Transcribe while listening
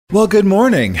Well, good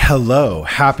morning. Hello.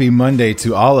 Happy Monday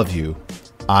to all of you.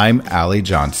 I'm Allie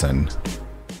Johnson.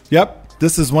 Yep,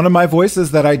 this is one of my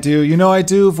voices that I do. You know, I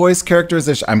do voice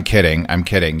characterization. I'm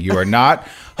kidding. You are not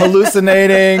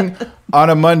hallucinating on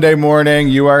a Monday morning.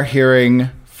 You are hearing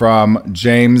from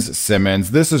James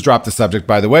Simmons. This is Drop the Subject,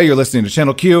 by the way. You're listening to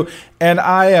Channel Q, and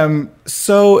I am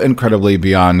so incredibly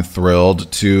beyond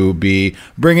thrilled to be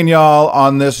bringing y'all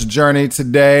on this journey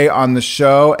today on the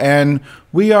show. And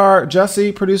we are,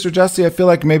 producer Jesse, I feel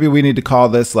like maybe we need to call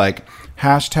this like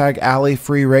hashtag Allie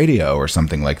Free Radio or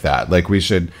something like that. Like we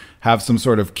should have some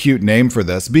sort of cute name for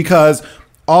this, because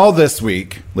all this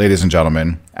week, ladies and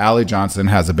gentlemen, Allie Johnson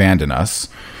has abandoned us.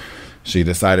 She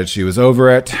decided she was over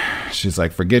it. She's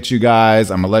like, forget you guys.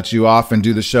 I'm going to let you off and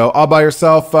do the show all by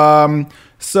yourself.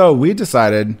 So we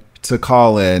decided to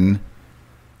call in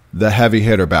the heavy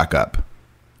hitter backup.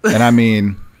 And I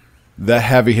mean, the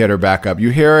heavy hitter backup.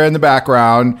 You hear her in the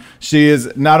background. She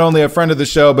is not only a friend of the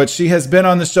show, but she has been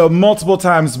on the show multiple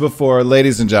times before.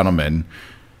 Ladies and gentlemen,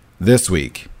 this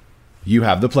week, you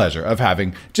have the pleasure of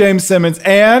having James Simmons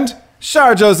and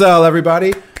Shar Joselle,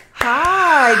 everybody.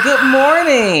 Hi, good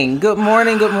morning. Good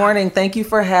morning. Thank you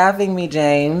for having me,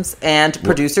 James, and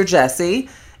producer Jesse.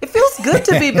 It feels good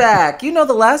to be back. You know,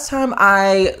 the last time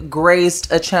I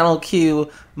graced a Channel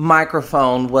Q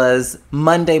microphone was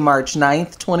Monday, March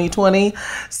 9th, 2020.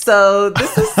 So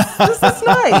this is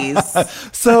nice.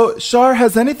 So, Shar,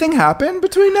 has anything happened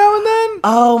between now and then?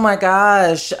 Oh my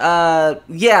gosh.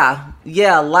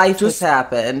 Yeah, life has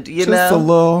happened, you know? A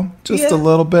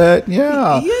little bit.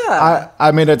 Yeah. Yeah.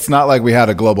 I mean, it's not like we had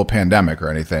a global pandemic or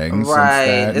anything.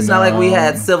 Right. It's not like we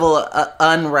had civil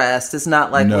unrest. It's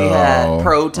not like we had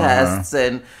protests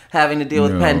and having to deal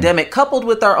with pandemic coupled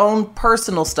with our own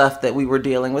personal stuff that we were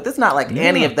dealing with. It's not like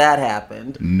any of that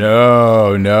happened.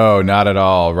 No, not at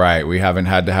all. Right. We haven't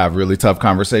had to have really tough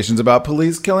conversations about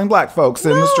police killing black folks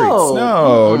in the streets.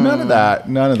 No, none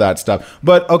of that stuff.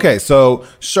 But okay, so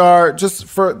Shar,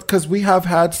 because we have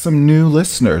had some new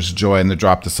listeners join the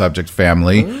Drop the Subject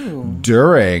family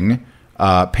during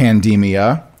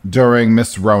pandemia, during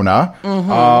Miss Rona.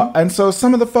 And so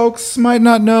some of the folks might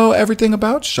not know everything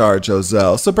about Shar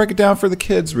Joselle. So break it down for the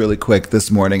kids really quick this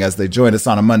morning as they join us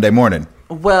on a Monday morning.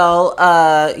 Well,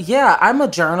 I'm a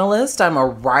journalist. I'm a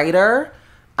writer.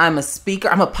 I'm a speaker.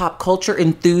 I'm a pop culture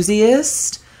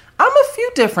enthusiast. I'm a few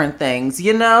different things,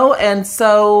 you know? And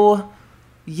so,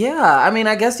 yeah, I mean,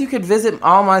 I guess you could visit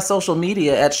all my social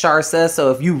media at Shar Says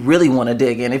So if you really want to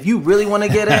dig in, if you really want to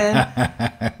get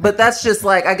in. But that's just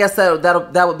like, I guess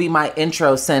that would be my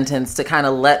intro sentence to kind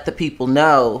of let the people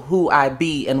know who I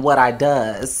be and what I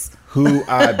does. Who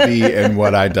I be and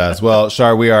what I does. Well,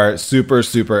 Shar, we are super,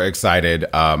 super excited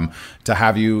to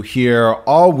have you here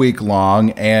all week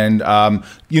long. And,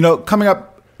 coming up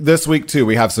this week, too,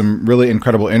 we have some really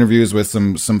incredible interviews with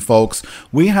some folks.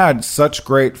 We had such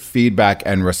great feedback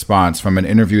and response from an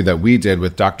interview that we did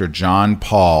with Dr. John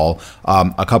Paul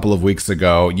a couple of weeks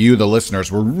ago. You, the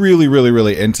listeners, were really, really,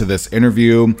 really into this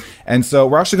interview. And so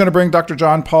we're actually going to bring Dr.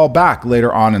 John Paul back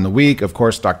later on in the week. Of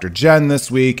course, Dr. Jen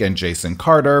this week and Jason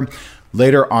Carter.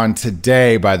 Later on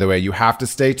today, by the way, you have to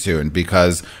stay tuned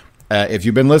because if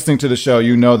you've been listening to the show,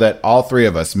 you know that all three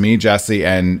of us, me, Jesse,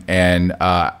 and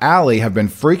Allie, have been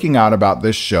freaking out about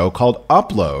this show called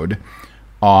Upload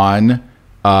on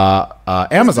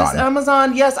Amazon.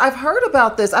 Amazon, yes, I've heard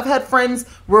about this. I've had friends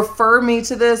refer me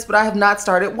to this, but I have not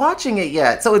started watching it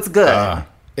yet, so it's good.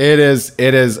 It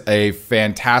is a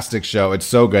fantastic show. It's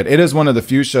so good. It is one of the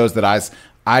few shows that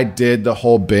I did the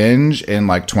whole binge in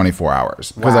like 24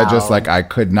 hours because I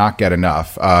could not get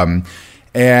enough.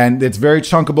 And it's very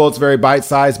chunkable. It's very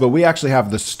bite-sized, but we actually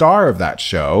have the star of that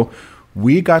show.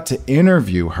 We got to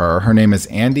interview her. Her name is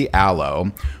Andy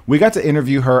Allo. We got to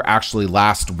interview her actually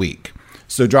last week.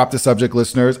 So Drop the Subject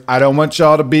listeners, I don't want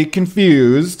y'all to be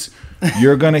confused.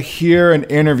 You're going to hear an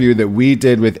interview that we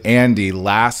did with Andy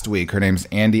last week. Her name's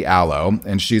Andy Allo,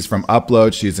 and she's from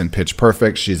Upload. She's in Pitch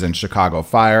Perfect. She's in Chicago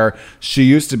Fire. She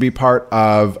used to be part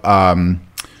of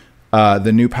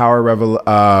the New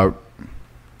Power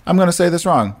I'm going to say this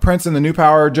wrong. Prince and the New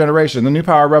Power Generation, the New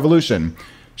Power Revolution.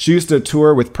 She used to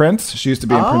tour with Prince. She used to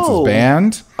be in Prince's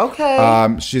band.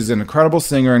 Okay. She's an incredible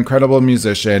singer, incredible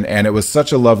musician, and it was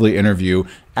such a lovely interview.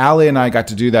 Allie and I got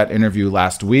to do that interview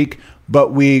last week,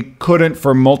 but we couldn't,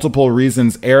 for multiple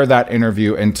reasons, air that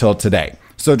interview until today.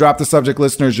 So Drop the Subject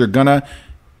listeners, you're going to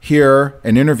hear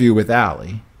an interview with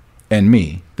Allie and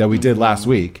me that we did last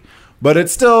week. But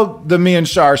it's still the Me and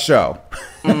Shar show.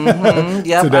 Mm-hmm.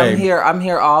 Yep, today. I'm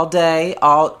here all day,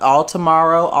 all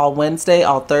tomorrow, all Wednesday,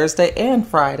 all Thursday, and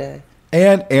Friday.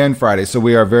 And Friday. So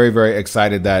we are very, very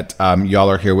excited that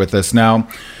y'all are here with us now.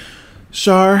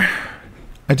 Shar,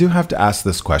 I do have to ask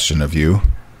this question of you.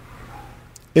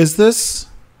 Is this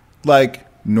like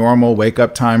normal wake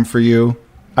up time for you?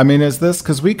 I mean, is this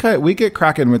because we get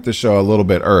cracking with the show a little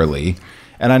bit early,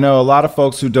 and I know a lot of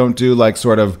folks who don't do like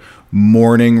sort of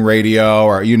morning radio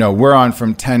or, you know, we're on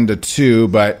from 10 to 2,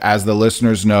 but as the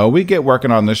listeners know, we get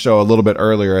working on the show a little bit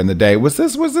earlier in the day. Was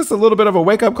this a little bit of a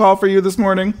wake up call for you this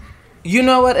morning? You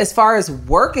know what? As far as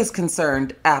work is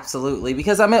concerned, absolutely.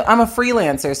 Because I'm a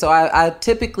freelancer, so I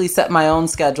typically set my own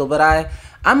schedule. But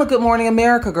I'm a Good Morning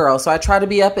America girl, so I try to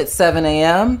be up at 7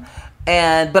 a.m.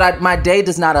 But my day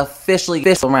does not officially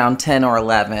finish around 10 or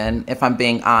 11, if I'm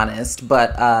being honest.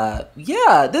 But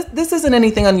yeah, this isn't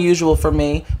anything unusual for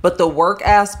me. But the work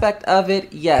aspect of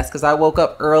it, yes, because I woke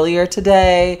up earlier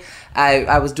today.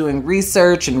 I was doing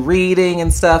research and reading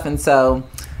and stuff, and so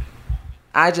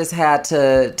I just had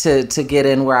to get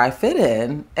in where I fit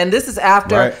in. And this is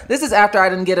after I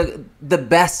didn't get the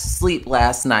best sleep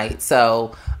last night.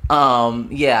 So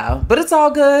yeah, but it's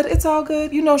all good. It's all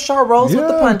good. You know, Shar rolls with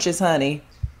the punches, honey.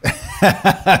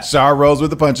 Shar rolls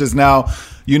with the punches. Now,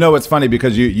 you know, it's funny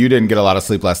because you didn't get a lot of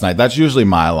sleep last night. That's usually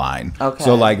my line. Okay.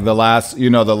 So like the last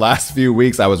few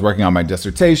weeks I was working on my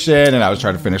dissertation and I was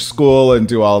trying to finish school and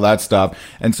do all of that stuff.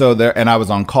 And so and I was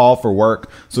on call for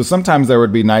work. So sometimes there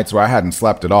would be nights where I hadn't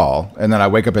slept at all. And then I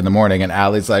wake up in the morning and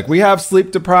Allie's like, "We have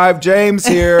sleep deprived James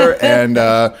here." And,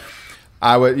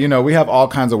 I would, you know, we have all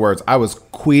kinds of words. I was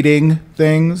queeting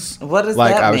things. What does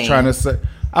like that I was mean?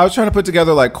 I was trying to put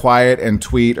together like quiet and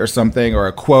tweet or something, or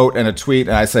a quote and a tweet,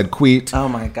 and I said queet. Oh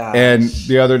my gosh. And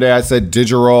the other day I said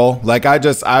digiroll. Like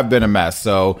I've been a mess.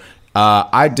 So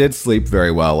I did sleep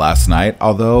very well last night,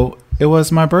 although it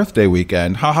was my birthday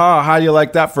weekend. Haha, how you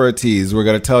like that for a tease? We're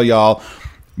going to tell y'all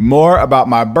more about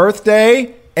my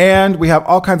birthday. And we have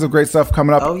all kinds of great stuff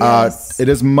coming up. Oh, yes. It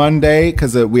is Monday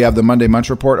because we have the Monday Munch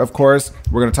Report, of course.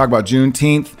 We're going to talk about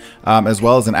Juneteenth as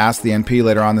well as an Ask the NP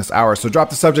later on this hour. So drop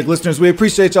the subject, listeners. We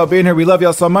appreciate y'all being here. We love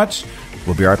y'all so much.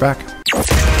 We'll be right back.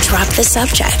 Drop the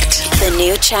subject. The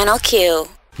new Channel Q.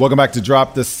 Welcome back to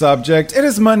Drop the Subject. It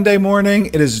is Monday morning.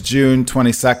 It is June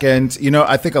 22nd. You know,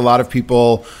 I think a lot of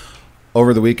people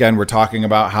over the weekend were talking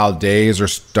about how days are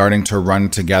starting to run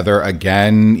together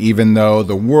again, even though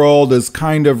the world is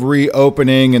kind of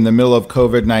reopening in the middle of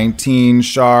COVID-19.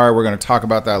 Shar, we're going to talk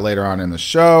about that later on in the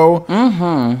show.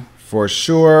 Mm-hmm. For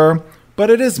sure. But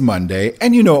it is Monday,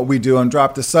 and you know what we do on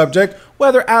Drop the Subject.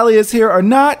 Whether Allie is here or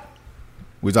not,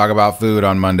 we talk about food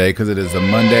on Monday because it is the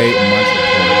Monday Munch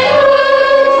Report.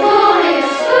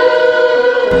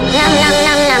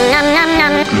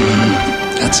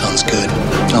 That sounds good.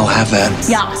 I'll have that.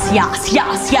 Yes.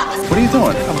 What are you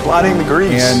doing? I'm blotting the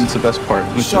grease. And it's the best part.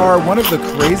 Shar, one of the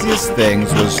craziest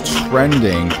things was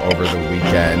trending over the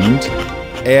weekend,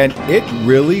 and it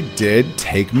really did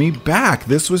take me back.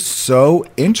 This was so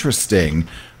interesting.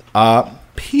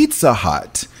 Pizza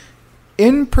Hut.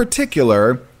 In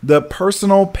particular, the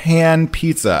personal pan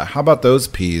pizza. How about those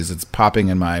peas? It's popping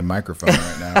in my microphone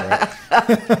right now,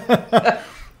 right?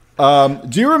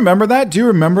 Do you remember that? Do you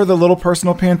remember the little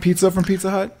personal pan pizza from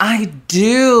Pizza Hut? I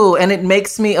do. And it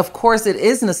makes me, of course, it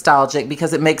is nostalgic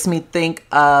because it makes me think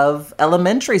of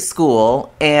elementary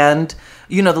school and,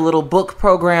 you know, the little book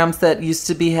programs that used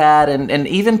to be had and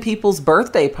even people's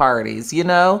birthday parties, you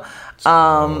know?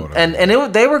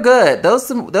 They were good.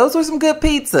 Those were some good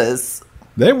pizzas.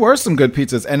 They were some good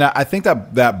pizzas. And I think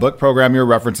that book program you're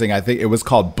referencing, I think it was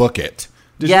called Book It.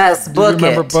 Did you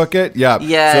remember Book It? Yeah.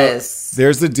 Yes. So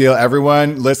there's the deal.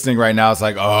 Everyone listening right now is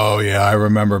like, oh, yeah, I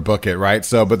remember Book It, right?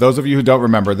 So, but those of you who don't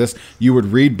remember this, you would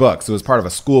read books. It was part of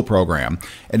a school program.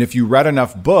 And if you read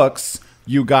enough books,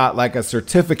 you got like a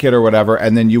certificate or whatever,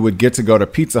 and then you would get to go to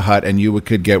Pizza Hut and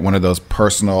could get one of those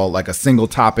personal, like a single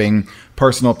topping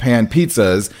personal pan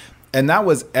pizzas. And that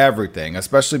was everything,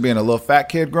 especially being a little fat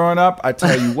kid growing up. I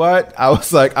tell you what, I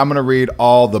was like, I'm going to read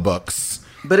all the books.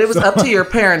 But it was up to your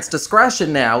parents'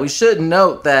 discretion now. We should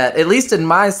note that, at least in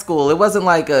my school, it wasn't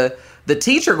like the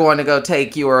teacher going to go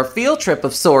take you or a field trip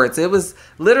of sorts. It was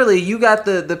literally you got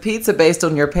the pizza based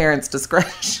on your parents'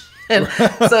 discretion.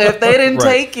 So if they didn't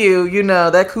take you, you know,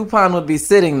 that coupon would be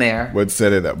sitting there. Would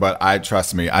sit in there. But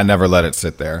trust me, I never let it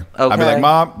sit there. Okay. I'd be like,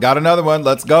 Mom, got another one.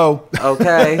 Let's go.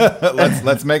 Okay.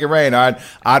 let's make it rain.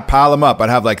 I'd pile them up. I'd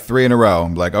have like 3 in a row.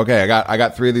 I'm like, okay, I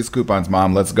got 3 of these coupons,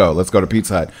 Mom. Let's go. Let's go to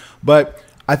Pizza Hut. But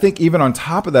I think even on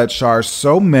top of that, Shar,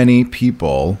 so many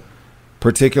people,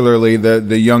 particularly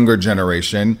the younger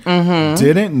generation,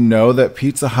 didn't know that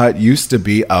Pizza Hut used to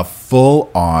be a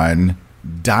full-on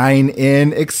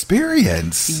dine-in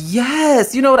experience.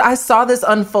 Yes. You know what? I saw this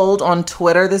unfold on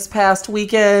Twitter this past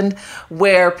weekend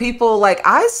where people, like,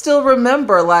 I still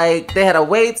remember, like, they had a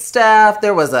wait staff.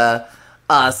 There was a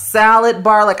a salad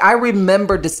bar. Like, I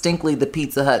remember distinctly the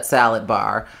Pizza Hut salad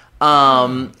bar.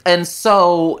 And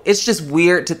so it's just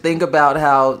weird to think about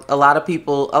how a lot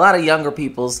of younger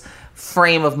people's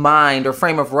frame of mind or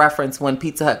frame of reference when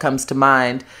Pizza Hut comes to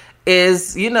mind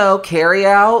is, carry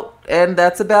out, and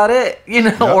that's about it,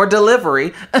 Yep. or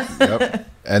delivery. Yep.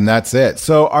 And that's it.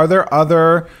 So are there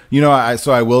other,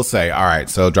 I will say, all right,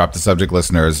 so Drop the Subject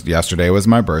listeners, yesterday was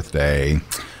my birthday.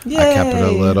 Yay. I kept it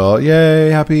a little,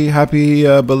 happy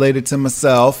belated to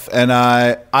myself. And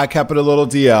I kept it a little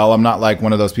DL. I'm not like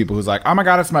one of those people who's like, oh my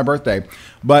God, it's my birthday.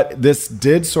 But this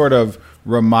did sort of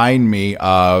remind me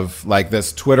of like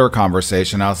this Twitter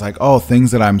conversation. I was like, oh,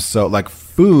 things that I'm so, like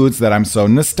foods that I'm so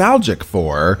nostalgic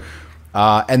for.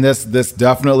 And this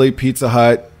definitely Pizza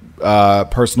Hut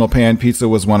personal pan pizza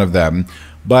was one of them.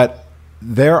 But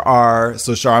there are,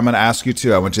 so Shar, I'm going to ask you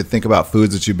too. I want you to think about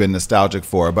foods that you've been nostalgic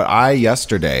for. But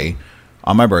yesterday,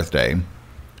 on my birthday,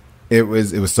 it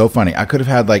was so funny. I could have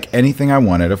had like anything I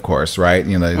wanted, of course, right?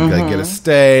 Like get a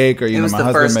steak or, It was my the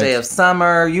husband first day of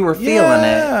summer. You were feeling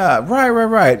it. Yeah,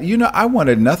 right. I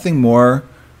wanted nothing more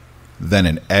than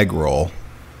an egg roll.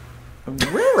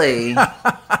 Really?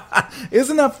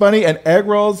 Isn't that funny? And egg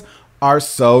rolls are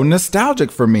so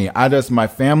nostalgic for me. My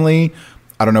family,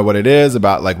 I don't know what it is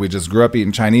about, like we just grew up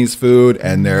eating Chinese food,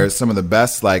 and there's some of the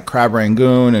best like crab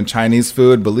rangoon and Chinese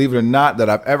food, believe it or not, that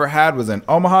I've ever had was in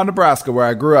Omaha, Nebraska, where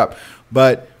I grew up.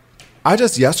 But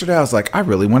yesterday I was like, I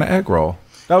really want an egg roll.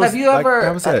 Have you ever?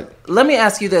 That was it. Let me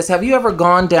ask you this: have you ever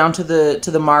gone down to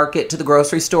the market, to the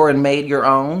grocery store, and made your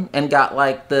own and got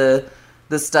like the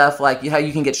stuff like how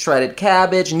you can get shredded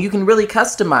cabbage and you can really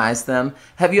customize them?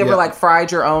 Have you ever like fried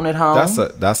your own at home?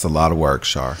 That's a lot of work,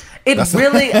 Shar.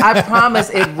 I promise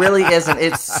it really isn't.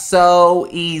 It's so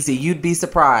easy. You'd be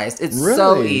surprised. It's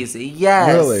so easy.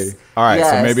 Yes. Really? All right.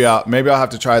 Yes. So maybe I'll have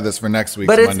to try this for next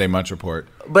week's Monday Munch Report.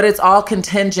 But it's all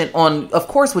contingent on, of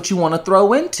course, what you want to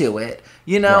throw into it.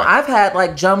 Right. I've had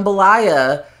like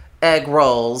jambalaya egg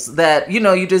rolls that,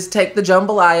 you just take the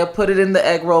jambalaya, put it in the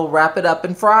egg roll, wrap it up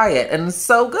and fry it. And it's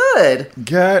so good.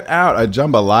 Get out a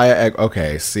jambalaya egg.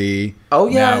 Okay, see. Oh,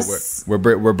 yes. Now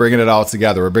we're bringing it all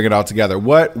together.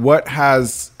 What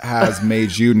has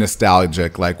made you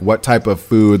nostalgic? Like what type of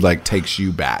food like takes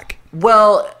you back?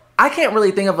 Well, I can't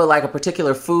really think of a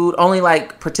particular food, only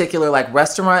like particular like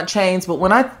restaurant chains. But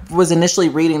when I was initially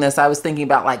reading this, I was thinking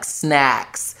about like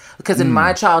snacks. Because in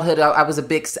my childhood,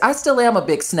 I still am a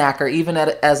big snacker, even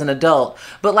as an adult.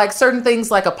 But like certain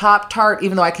things like a Pop-Tart,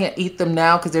 even though I can't eat them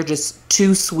now because they're just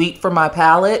too sweet for my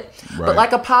palate. Right. But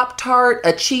like a Pop-Tart,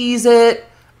 a Cheez-It,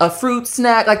 a fruit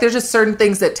snack, like there's just certain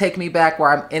things that take me back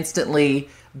where I'm instantly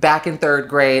back in third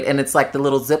grade, and it's like the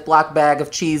little Ziploc bag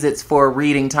of Cheez-Its for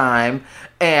reading time.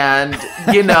 And,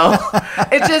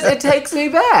 it takes me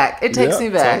back. It takes me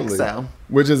back, totally. So...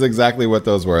 Which is exactly what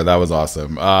those were. That was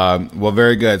awesome. Well,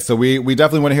 very good. So we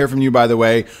definitely want to hear from you, by the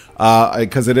way,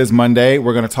 because it is Monday.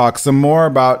 We're going to talk some more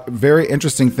about very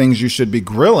interesting things you should be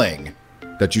grilling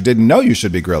that you didn't know you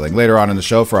should be grilling later on in the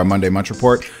show for our Monday Munch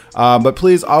Report. But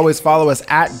please always follow us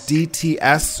at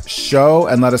DTS Show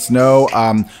and let us know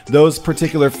those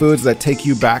particular foods that take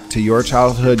you back to your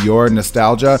childhood, your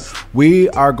nostalgia. We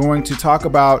are going to talk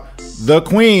about the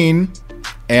Queen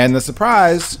and the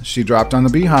surprise she dropped on the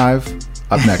Beehive.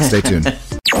 Up next, stay tuned.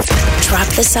 Drop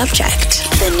the Subject,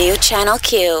 the new Channel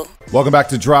Q. Welcome back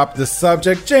to Drop the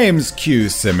Subject. James Q.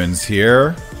 Simmons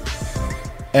here.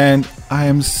 And I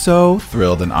am so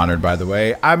thrilled and honored, by the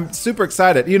way. I'm super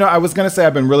excited. I was going to say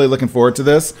I've been really looking forward to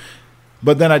this,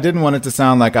 but then I didn't want it to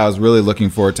sound like I was really looking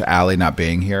forward to Allie not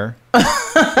being here.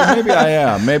 Maybe I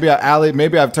am. Maybe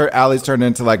Allie's turned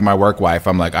into like my work wife.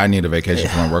 I'm like, I need a vacation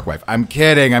from my work wife. I'm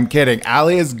kidding.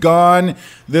 Allie is gone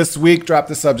this week. Drop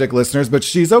the Subject, listeners, but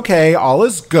she's okay. All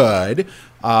is good.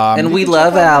 And we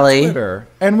love Allie.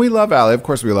 And we love Allie. Of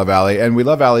course we love Allie. And we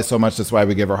love Allie so much, that's why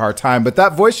we give her a hard time. But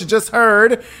that voice you just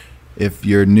heard, if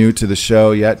you're new to the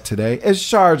show yet today, is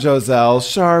Shar Joselle.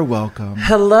 Shar, welcome.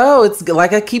 Hello. It's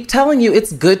like I keep telling you,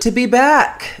 it's good to be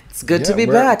back. It's good to be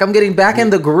back. I'm getting back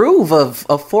in the groove of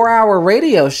a 4-hour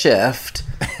radio shift.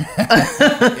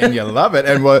 And you love it.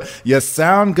 And you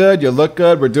sound good. You look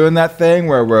good. We're doing that thing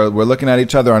where we're looking at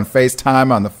each other on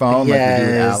FaceTime on the phone like we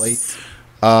do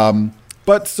with Allie.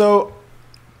 But so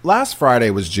last Friday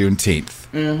was Juneteenth.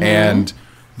 Mm-hmm. And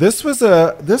this was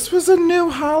a new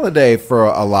holiday for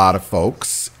a lot of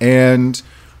folks. And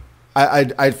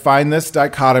I find this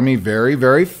dichotomy very,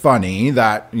 very funny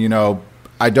that,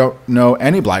 I don't know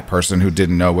any black person who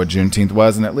didn't know what Juneteenth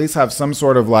was and at least have some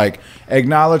sort of like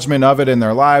acknowledgement of it in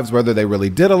their lives, whether they really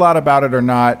did a lot about it or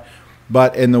not.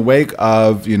 But in the wake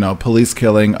of, police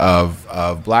killing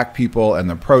of black people and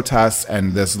the protests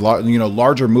and this,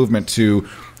 larger movement to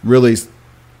really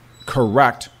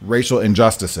correct racial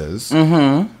injustices,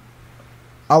 a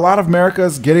lot of America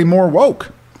is getting more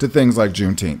woke to things like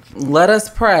Juneteenth. Let us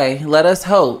pray. Let us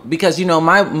hope. Because,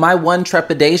 my one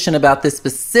trepidation about this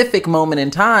specific moment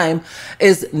in time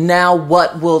is now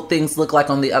what will things look like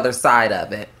on the other side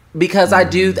of it? Because I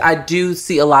do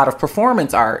see a lot of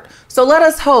performance art. So let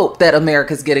us hope that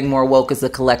America's getting more woke as a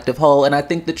collective whole. And I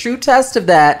think the true test of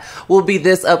that will be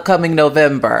this upcoming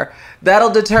November.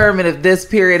 That'll determine if this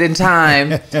period in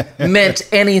time meant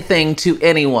anything to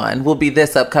anyone, will be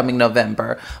this upcoming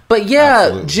November. But yeah,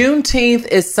 absolutely. Juneteenth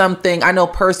is something I know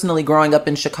personally growing up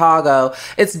in Chicago.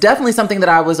 It's definitely something that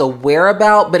I was aware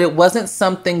about, but it wasn't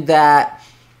something that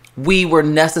we were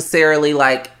necessarily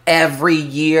like every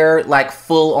year, like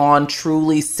full on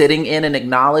truly sitting in and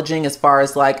acknowledging as far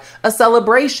as like a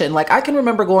celebration. Like I can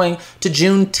remember going to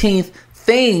Juneteenth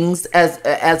things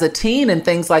as a teen and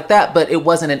things like that, but it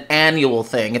wasn't an annual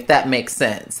thing, if that makes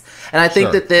sense. And I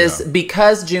think that this,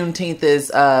 because Juneteenth is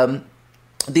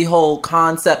the whole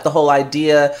concept, the whole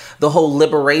idea, the whole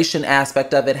liberation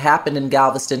aspect of it happened in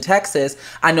Galveston, Texas.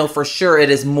 I know for sure it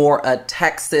is more a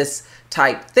Texas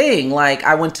type thing. Like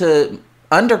I went to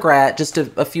undergrad just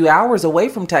a few hours away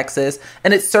from Texas,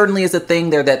 and it certainly is a thing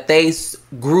there that they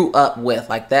grew up with.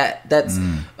 Like that's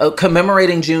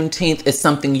commemorating Juneteenth is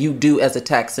something you do as a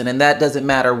Texan, and that doesn't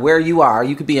matter where you are.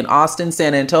 You could be in Austin,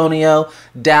 San Antonio,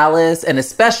 Dallas, and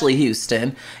especially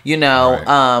Houston.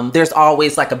 Right. There's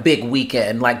always like a big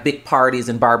weekend, like big parties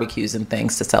and barbecues and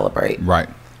things to celebrate. Right.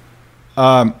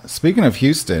 Speaking of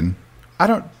Houston,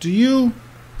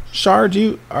 Shar, do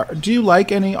you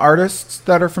like any artists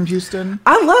that are from Houston?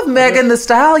 I love Megan Thee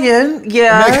Stallion.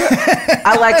 Yeah.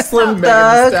 I like Slim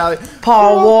Thug,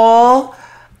 Paul Wall.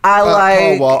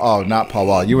 Paul Wall. Oh, not Paul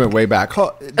Wall. You went way back.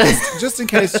 Just in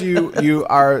case you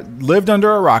lived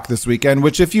under a rock this weekend,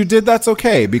 which if you did, that's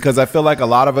okay, because I feel like a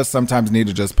lot of us sometimes need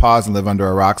to just pause and live under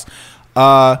our rocks.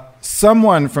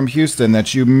 Someone from Houston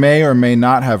that you may or may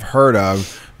not have heard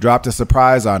of dropped a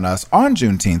surprise on us on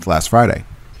Juneteenth last Friday.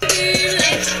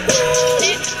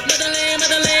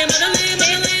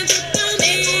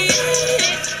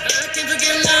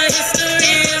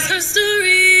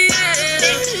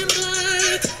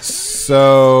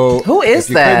 So who is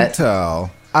that? Couldn't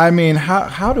tell. I mean,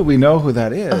 how do we know who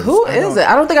that is? Who is it?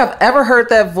 I don't think I've ever heard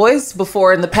that voice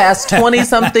before in the past 20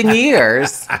 something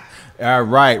years.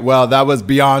 Right. Well, that was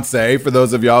Beyonce. For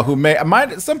those of y'all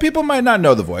who some people might not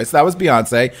know the voice. That was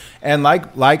Beyonce, and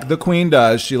like the Queen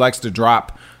does, she likes to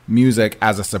drop music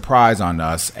as a surprise on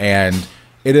us, and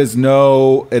it is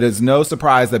no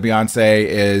surprise that Beyonce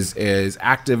is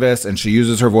activist, and she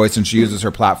uses her voice and she uses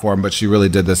her platform, but she really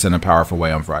did this in a powerful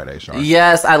way on Friday, Sean.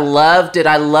 Yes, I loved it.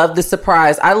 I loved the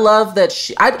surprise. I love that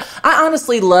I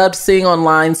honestly loved seeing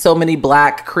online so many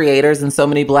black creators and so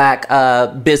many black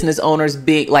business owners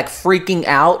be like freaking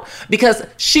out because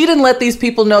she didn't let these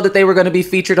people know that they were going to be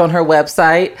featured on her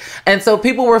website. And so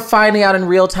people were finding out in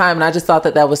real time. And I just thought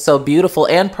that was so beautiful.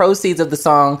 And proceeds of the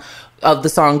song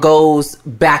goes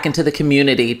back into the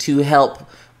community to help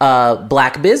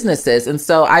black businesses. And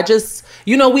so I just,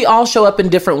 we all show up in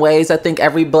different ways. I think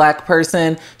every black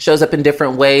person shows up in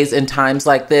different ways in times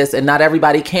like this, and not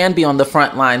everybody can be on the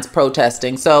front lines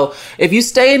protesting. So if you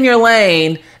stay in your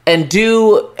lane and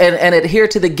and adhere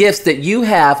to the gifts that you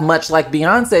have, much like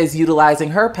Beyonce's utilizing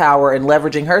her power and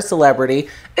leveraging her celebrity,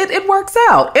 it works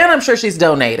out. And I'm sure she's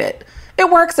donated.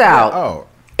 It works out.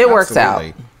 Yeah, it works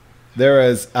out. There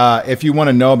is, if you want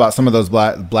to know about some of those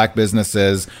black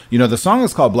businesses, the song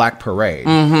is called Black Parade.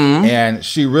 Mm-hmm. And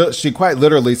she quite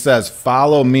literally says,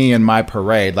 follow me in my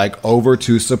parade, like over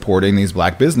to supporting these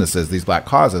black businesses, these black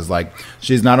causes. Like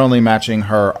she's not only matching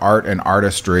her art and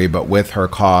artistry, but with her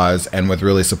cause and with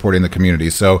really supporting the community.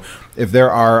 So if there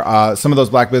are some of those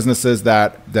black businesses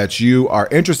that you are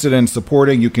interested in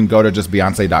supporting, you can go to just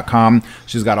Beyonce.com.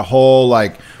 She's got a whole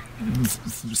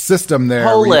system there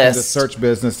whole where you list. can just search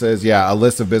businesses, a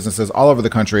list of businesses all over the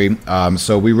country.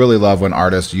 So we really love when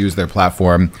artists use their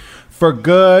platform for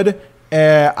good.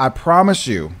 I promise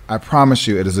you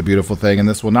it is a beautiful thing, and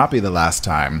this will not be the last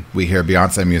time we hear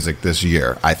Beyonce music this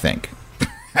year, I think.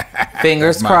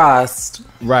 Fingers crossed.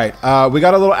 Right. We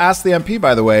got a little Ask the MP,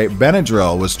 by the way.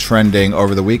 Benadryl was trending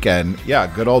over the weekend. Yeah,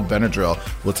 good old Benadryl.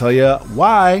 We'll tell you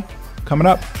why coming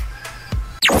up.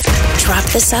 Drop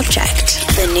the subject.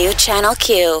 The new Channel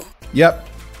Q. Yep.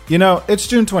 It's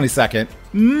June 22nd.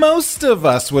 Most of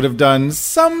us would have done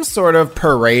some sort of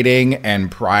parading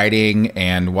and priding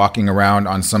and walking around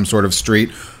on some sort of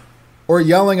street or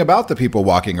yelling about the people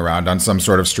walking around on some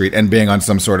sort of street and being on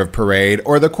some sort of parade,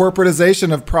 or the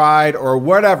corporatization of Pride, or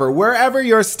whatever. Wherever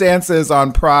your stance is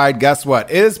on Pride, guess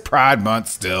what? It is Pride Month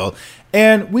still.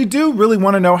 And we do really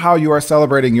want to know how you are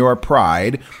celebrating your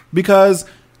Pride, because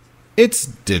it's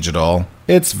digital,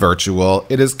 it's virtual,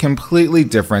 it is completely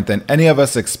different than any of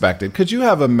us expected. Could you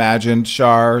have imagined,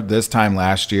 Shar, this time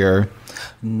last year?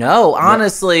 No,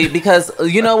 honestly, because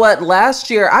you know what? Last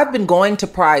year, I've been going to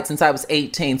Pride since I was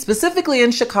 18, specifically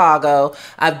in Chicago.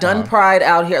 I've done Pride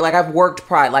out here. Like, I've worked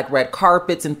Pride, like red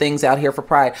carpets and things out here for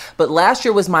Pride. But last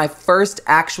year was my first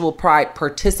actual Pride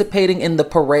participating in the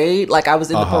parade. Like, I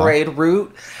was in the parade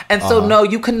route. And so, no,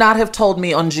 you could not have told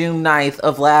me on June 9th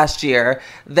of last year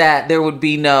that there would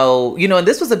be no, you know, and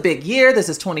this was a big year. This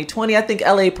is 2020. I think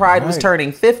LA Pride was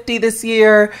turning 50 this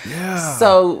year. Yeah.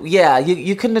 So, yeah,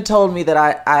 you couldn't have told me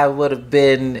that I would have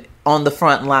been on the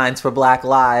front lines for Black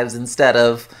Lives instead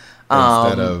of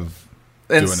doing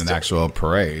an actual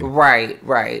parade.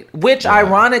 Right. Which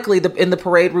ironically, in the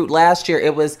parade route last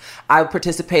year, I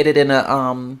participated in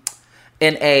a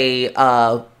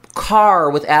car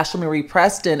with Ashley Marie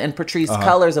Preston and Patrice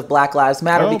Cullors of Black Lives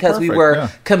Matter, because we were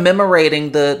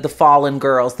commemorating the fallen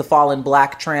girls, the fallen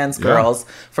Black trans girls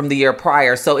from the year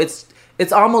prior. So it's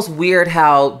almost weird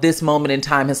how this moment in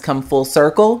time has come full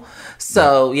circle.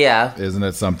 So, yeah. Isn't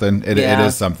it something? It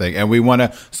is something. And we want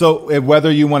to, so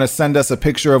whether you want to send us a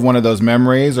picture of one of those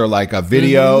memories or like a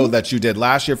video that you did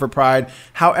last year for Pride,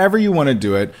 however you want to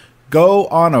do it, go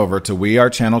on over to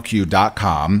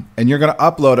wearechannelq.com and you're going to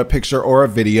upload a picture or a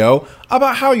video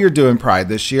about how you're doing Pride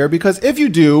this year. Because if you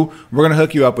do, we're going to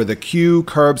hook you up with a Q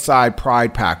Curbside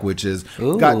Pride Pack, which is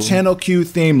got Channel Q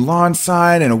themed lawn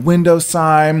sign and a window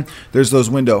sign. There's those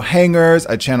window hangers,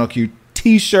 a Channel Q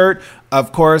t-shirt.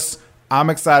 Of course, I'm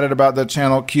excited about the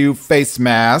Channel Q face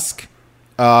mask.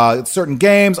 Certain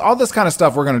games, all this kind of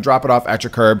stuff. We're going to drop it off at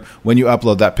your curb when you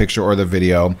upload that picture or the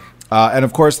video. And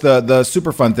of course, the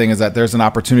super fun thing is that there's an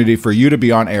opportunity for you to be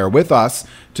on air with us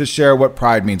to share what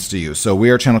Pride means to you. So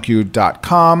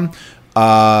wearechannelq.com.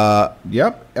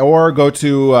 Or go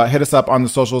to hit us up on the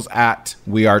socials at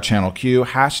wearechannelq,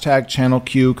 hashtag Channel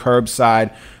Q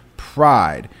Curbside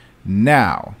Pride.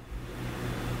 Now,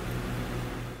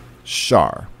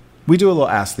 Shar, we do a little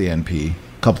Ask the NP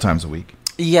a couple times a week.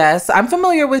 Yes, I'm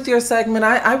familiar with your segment.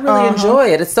 I really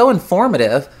enjoy it. It's so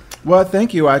informative. Well,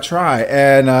 thank you. I try.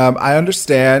 And I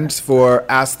understand for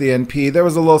Ask the NP, there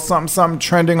was a little something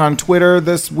trending on Twitter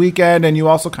this weekend, and you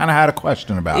also kind of had a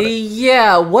question about it.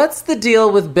 Yeah. What's the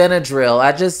deal with Benadryl?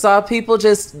 I just saw people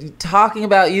just talking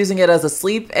about using it as a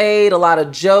sleep aid, a lot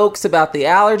of jokes about the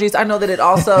allergies. I know that it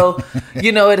also,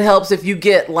 it helps if you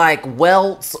get like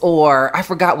welts or I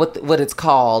forgot what it's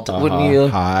called.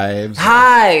 Hives.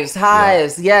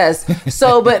 Hives. Yes.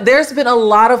 So, but there's been a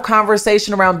lot of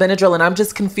conversation around Benadryl, and I'm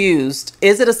just confused.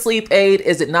 Is it a sleep aid?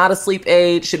 Is it not a sleep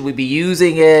aid? Should we be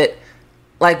using it?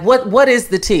 Like, what is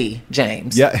the tea,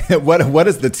 James? Yeah, what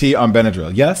is the tea on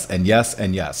Benadryl? Yes, and yes,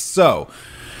 and yes. So,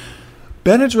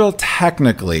 Benadryl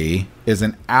technically is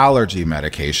an allergy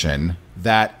medication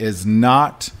that is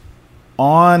not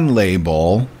on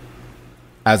label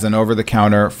as an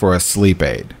over-the-counter for a sleep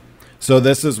aid. So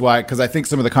this is why, because I think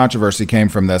some of the controversy came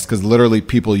from this, because literally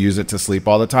people use it to sleep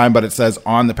all the time, but it says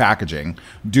on the packaging,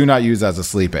 do not use as a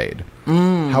sleep aid.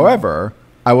 However,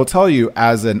 I will tell you,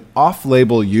 as an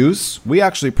off-label use, we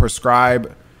actually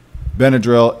prescribe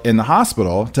Benadryl in the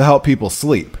hospital to help people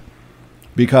sleep,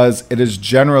 because it is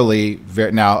generally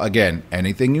now, again,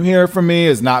 anything you hear from me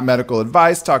is not medical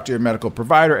advice. Talk to your medical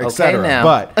provider, etc. Okay,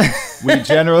 but it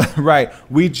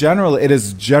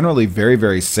is generally very,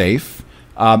 very safe.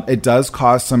 It does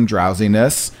cause some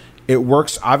drowsiness. It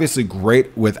works obviously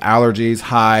great with allergies,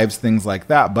 hives, things like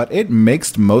that, but it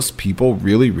makes most people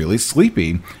really, really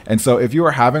sleepy. And so if you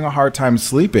are having a hard time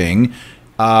sleeping,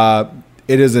 it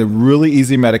is a really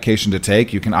easy medication to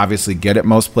take. You can obviously get it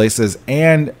most places.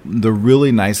 And the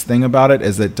really nice thing about it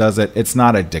is it's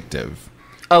not addictive.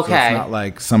 Okay. So it's not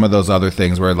like some of those other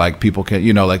things where like people can,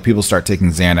 like people start taking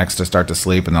Xanax to start to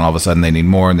sleep, and then all of a sudden they need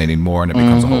more and it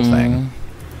becomes a whole thing.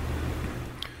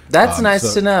 That's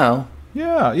nice to know.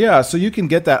 Yeah. So you can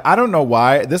get that. I don't know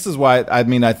why. This is why,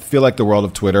 I feel like the world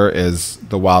of Twitter is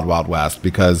the wild, wild west,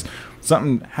 because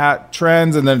something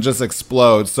trends and then it just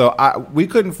explodes. So we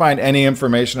couldn't find any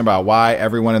information about why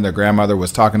everyone and their grandmother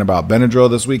was talking about Benadryl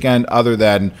this weekend, other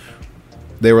than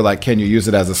they were like, can you use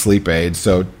it as a sleep aid?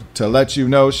 So to let you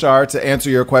know, Shar, to answer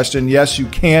your question, yes, you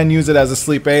can use it as a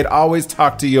sleep aid. Always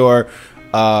talk to your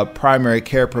primary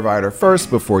care provider first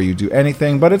before you do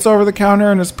anything, but it's over the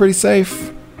counter and it's pretty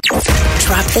safe.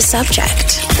 Drop the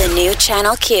subject. The new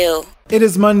Channel Q. It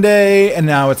is Monday, and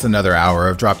now it's another hour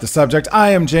of Drop the Subject. I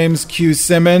am James Q.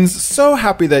 Simmons. So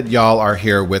happy that y'all are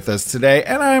here with us today,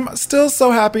 and I'm still so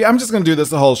happy. I'm just going to do this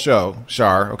the whole show,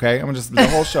 Shar, okay? I'm just the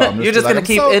whole show. You're just going to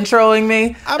keep introing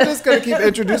me? I'm just going to keep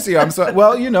introducing you. I'm so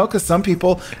well, you know, because some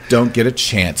people don't get a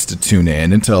chance to tune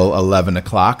in until 11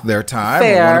 o'clock their time,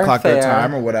 or 1 o'clock their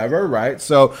time, or whatever, right?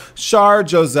 So Shar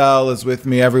Joselle is with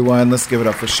me, everyone. Let's give it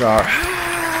up for Shar.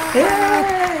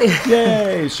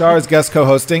 Yay! Shar is guest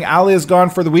co-hosting. Allie is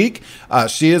gone for the week.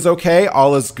 She is okay.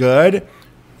 All is good.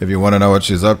 If you want to know what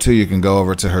she's up to, you can go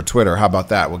over to her Twitter. How about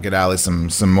that? We'll get Allie some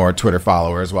more Twitter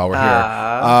followers while we're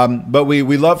here. But we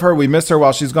love her. We miss her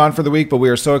while she's gone for the week, but we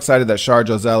are so excited that Shar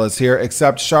Joselle is here.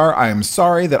 Except, Shar, I am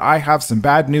sorry that I have some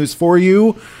bad news for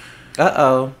you.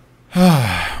 Uh-oh.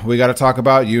 We got to talk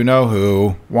about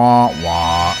you-know-who. Wah,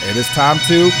 wah. It is time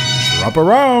to Trump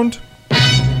around.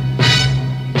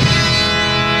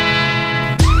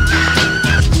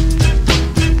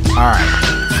 All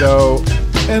right, so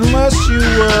unless you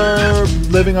were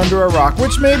living under a rock,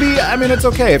 which maybe, I mean, it's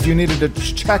okay. If you needed to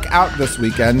check out this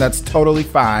weekend, that's totally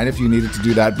fine if you needed to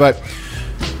do that. But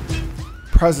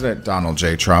President Donald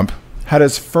J. Trump had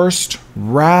his first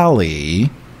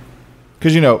rally,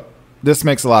 because, you know, this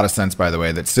makes a lot of sense, by the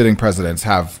way, that sitting presidents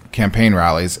have campaign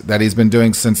rallies that he's been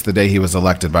doing since the day he was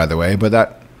elected, by the way, but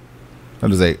that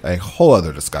is a whole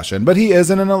other discussion. But he is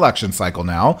in an election cycle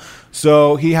now.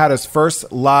 So he had his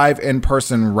first live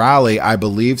in-person rally, I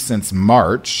believe, since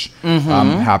March.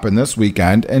 Happened this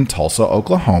weekend in Tulsa,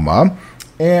 Oklahoma.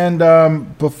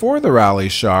 And before the rally,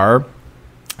 Shar,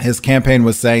 his campaign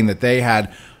was saying that they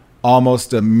had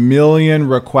almost 1 million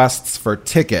requests for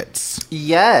tickets.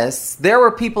 Yes. There were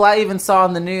people I even saw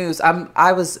in the news.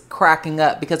 I was cracking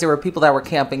up because there were people that were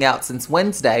camping out since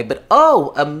Wednesday. But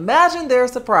imagine their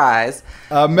surprise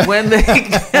when they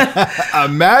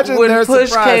imagine when their push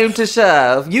surprise came to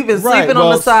shove. You've been sleeping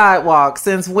on the sidewalk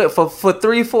since for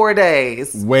 3-4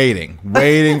 days.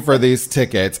 Waiting for these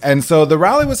tickets. And so the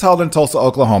rally was held in Tulsa,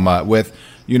 Oklahoma with,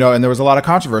 you know, and there was a lot of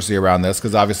controversy around this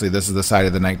because obviously this is the site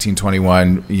of the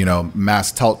 1921, you know,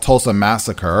 Tulsa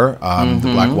massacre, the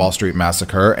Black Wall Street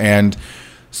massacre. And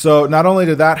so not only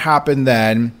did that happen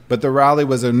then, but the rally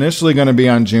was initially going to be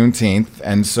on Juneteenth.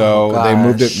 And so they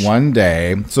moved it one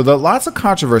day. So lots of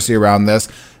controversy around this.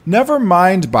 Never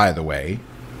mind, by the way,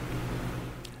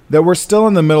 that we're still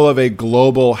in the middle of a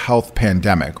global health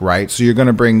pandemic, right? So you're going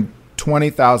to bring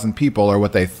 20,000 people, or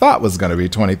what they thought was going to be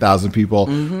 20,000 people,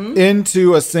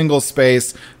 into a single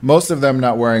space, most of them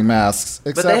not wearing masks.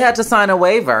 But they had to sign a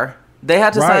waiver. They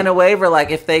had to sign a waiver, like,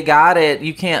 if they got it,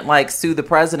 you can't, like, sue the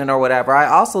president or whatever. I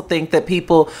also think that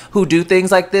people who do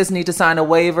things like this need to sign a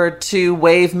waiver to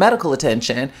waive medical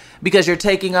attention, because you're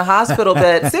taking a hospital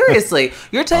bed, seriously,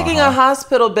 you're taking a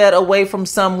hospital bed away from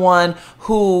someone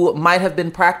who might have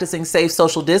been practicing safe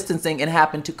social distancing and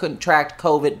happened to contract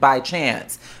COVID by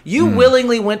chance. You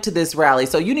willingly went to this rally,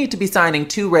 so you need to be signing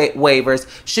 2 waivers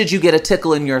should you get a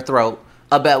tickle in your throat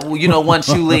about, you know, once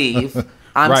you leave.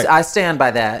 I stand by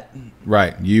that.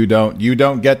 Right. You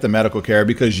don't get the medical care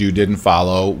because you didn't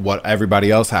follow what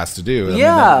everybody else has to do.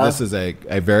 I mean, this is a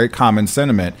very common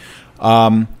sentiment.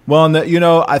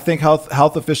 I think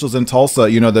health officials in Tulsa,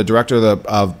 you know, the director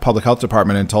of public health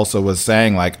department in Tulsa was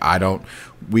saying, like,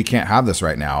 we can't have this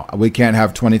right now. We can't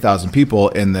have 20,000 people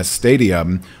in this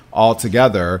stadium all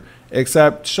together,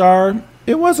 except, Shar,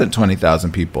 it wasn't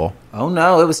 20,000 people. Oh,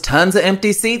 no. It was tons of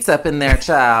empty seats up in there,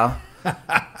 child.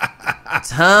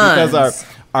 Tons.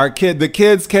 Because the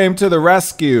kids came to the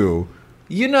rescue.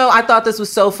 You know, I thought this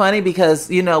was so funny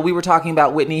because, you know, we were talking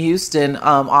about Whitney Houston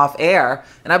off air,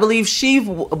 and I believe she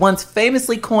once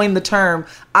famously coined the term,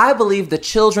 I believe the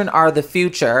children are the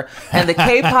future. And the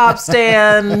K-pop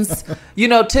stans, you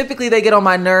know, typically they get on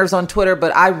my nerves on Twitter,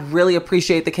 but I really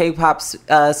appreciate the K-pop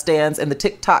stans and the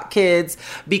TikTok kids,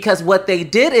 because what they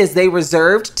did is they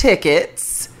reserved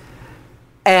tickets.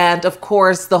 And of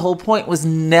course, the whole point was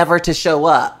never to show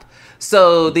up.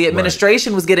 So the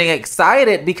administration was getting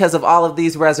excited because of all of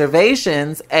these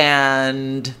reservations,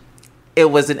 and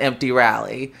it was an empty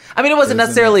rally. I mean, it wasn't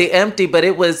necessarily empty, but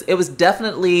it was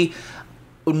definitely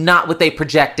not what they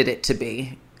projected it to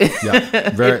be.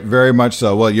 Yeah, very, very much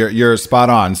so. Well, you're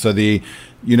spot on. So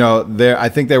I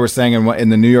think they were saying in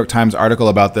the New York Times article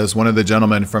about this, one of the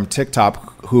gentlemen from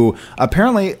TikTok, who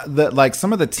apparently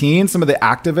some of the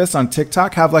activists on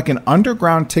TikTok have like an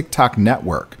underground TikTok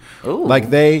network. Ooh. Like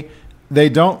they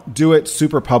don't do it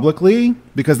super publicly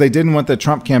because they didn't want the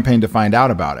Trump campaign to find out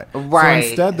about it. Right.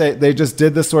 So instead, they just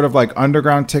did this sort of like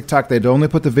underground TikTok. They'd only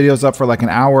put the videos up for like an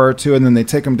hour or two, and then they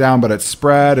take them down, but it's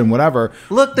spread and whatever.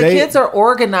 Look, the kids are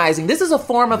organizing. This is a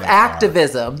form of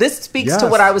activism. This speaks to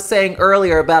what I was saying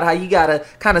earlier about how you got to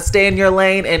kind of stay in your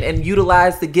lane and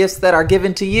utilize the gifts that are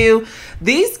given to you.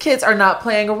 These kids are not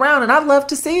playing around, and I love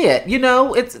to see it. You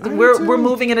know, we're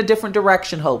moving in a different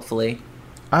direction, hopefully.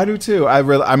 I do too.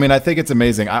 I think it's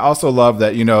amazing. I also love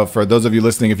that, you know, for those of you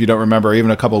listening, if you don't remember,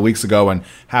 even a couple of weeks ago when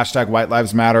hashtag White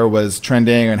Lives Matter was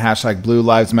trending and hashtag Blue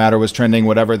Lives Matter was trending,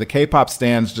 whatever, the K-pop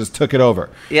stands just took it over.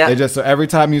 Yeah. So every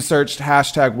time you searched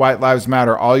hashtag White Lives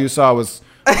Matter, all you saw was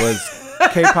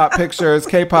K-pop pictures,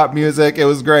 K-pop music. It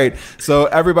was great. So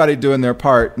everybody doing their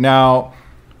part. Now,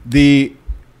 the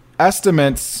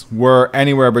estimates were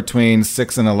anywhere between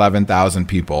 6,000 and 11,000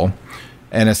 people.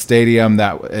 In a stadium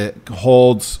that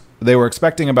holds, they were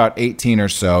expecting about 18 or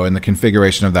so in the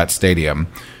configuration of that stadium.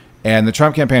 And the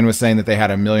Trump campaign was saying that they had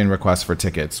 1 million requests for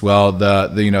tickets. Well,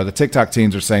 the TikTok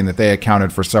teens are saying that they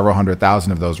accounted for several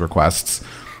 100,000 of those requests.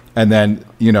 And then,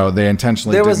 you know, they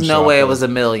intentionally There was no way it was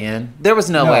 1 million. There was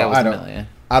no way it was 1 million.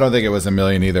 I don't think it was 1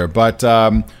 million either. But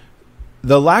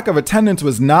the lack of attendance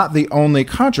was not the only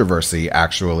controversy,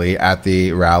 actually, at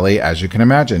the rally, as you can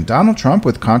imagine. Donald Trump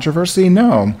with controversy?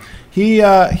 No. He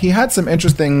had some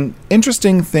interesting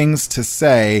things to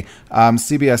say.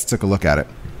 CBS took a look at it.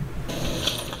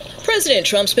 President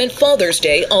Trump spent Father's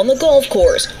Day on the golf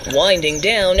course, winding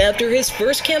down after his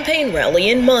first campaign rally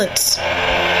in months.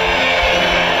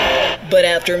 But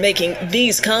after making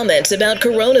these comments about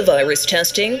coronavirus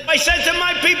testing, I said to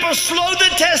my people, slow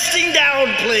the testing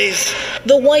down, please.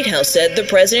 The White House said the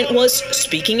president was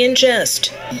speaking in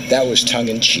jest. That was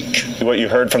tongue-in-cheek. What you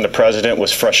heard from the president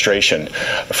was frustration.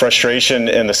 Frustration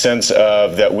in the sense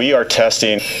of that we are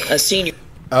testing. A senior.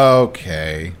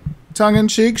 Okay.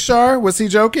 Tongue-in-cheek, Shar? Was he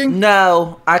joking?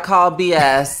 No, I call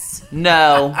BS.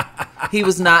 No, he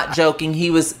was not joking. He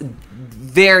was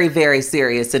very, very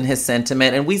serious in his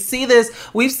sentiment. And we've seen this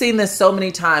so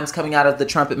many times coming out of the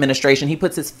Trump administration. He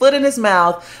puts his foot in his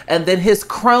mouth and then his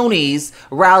cronies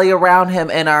rally around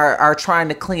him and are trying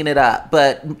to clean it up.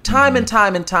 But time and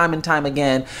time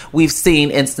again, we've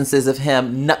seen instances of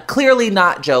him clearly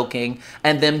not joking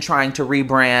and them trying to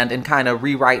rebrand and kind of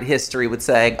rewrite history with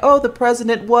saying, oh, the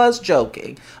president was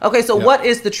joking. Okay, so What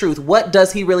is the truth? What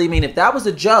does he really mean? If that was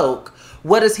a joke,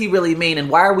 what does he really mean?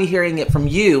 And why are we hearing it from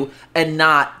you and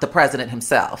not the president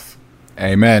himself?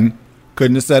 Amen.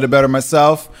 Couldn't have said it better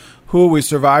myself. We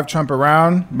survived Trump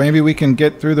around. Maybe we can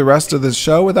get through the rest of the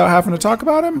show without having to talk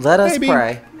about him. Let us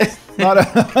pray.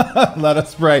 Let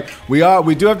us pray. We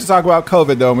do have to talk about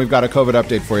COVID, though, and we've got a COVID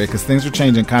update for you because things are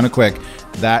changing kind of quick.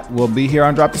 That will be here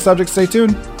on Drop the Subject. Stay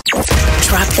tuned.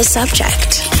 Drop the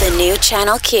Subject. The new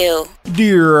Channel Q.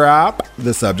 Drop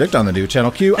the Subject on the new Channel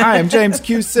Q. I am James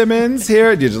Q. Simmons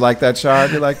here. Did you like that, Shar?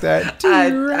 Did you like that?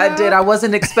 I did. I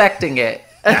wasn't expecting it.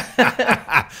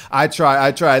 I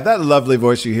tried. That lovely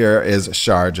voice you hear is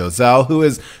Shar Joselle, who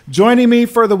is joining me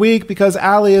for the week because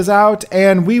Allie is out,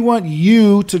 and we want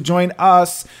you to join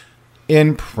us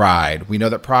in Pride. We know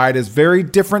that Pride is very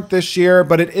different this year,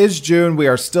 but it is June. We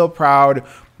are still proud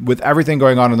with everything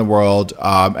going on in the world,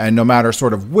 and no matter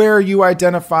sort of where you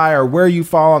identify or where you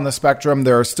fall on the spectrum,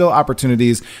 there are still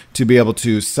opportunities to be able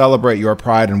to celebrate your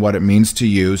pride and what it means to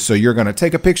you. So you're going to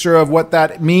take a picture of what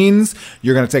that means.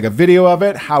 You're going to take a video of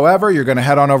it. However, you're going to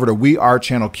head on over to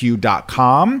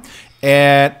wearechannelq.com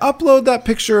and upload that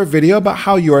picture or video about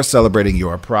how you are celebrating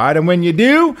your pride. And when you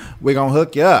do, we're going to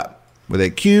hook you up with a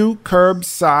Q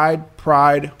Curbside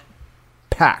Pride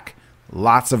pack.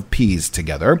 Lots of P's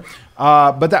together.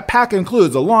 But that pack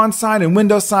includes a lawn sign and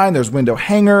window sign. There's window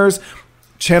hangers,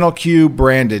 Channel Q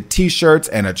branded t-shirts,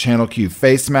 and a Channel Q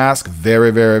face mask.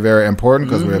 Very, very, very important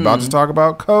because we're about to talk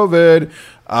about COVID.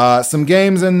 Some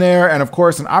games in there, and of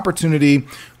course, an opportunity,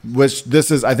 I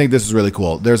think this is really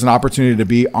cool. There's an opportunity to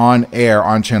be on air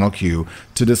on Channel Q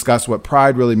to discuss what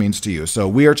pride really means to you.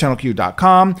 So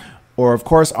wearechannelq.com, or of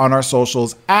course on our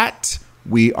socials at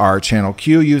wearechannelq.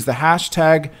 Use the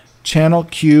hashtag Channel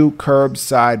Q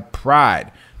Curbside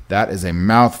Pride. That is a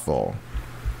mouthful.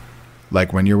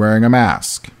 Like when you're wearing a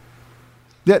mask.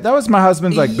 Yeah, that was my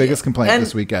husband's biggest complaint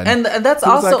this weekend. And that's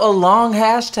also a long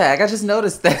hashtag. I just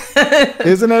noticed that.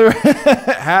 Isn't it?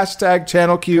 Hashtag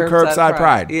Channel Q Curbside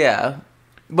Pride. Yeah.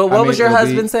 But what was your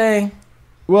husband saying?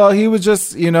 Well, he was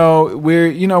just,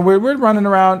 we're running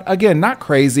around again, not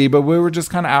crazy, but we were just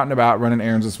kind of out and about running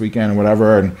errands this weekend and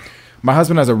whatever. And my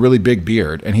husband has a really big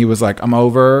beard, and he was like, I'm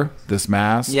over this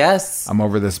mask. Yes. I'm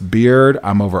over this beard.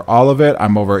 I'm over all of it.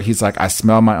 He's like, I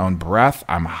smell my own breath.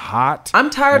 I'm hot. I'm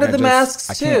tired of the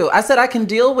masks too. I said I can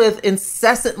deal with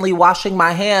incessantly washing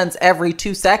my hands every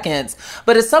 2 seconds,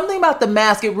 but it's something about the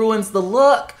mask. It ruins the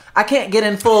look. I can't get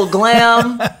in full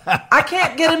glam.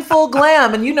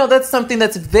 And that's something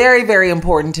that's very, very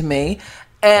important to me.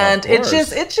 And it's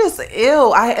just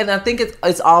ew. I think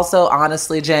it's also,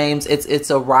 honestly, James, it's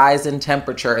a rise in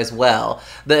temperature as well.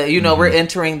 We're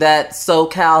entering that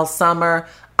SoCal summer.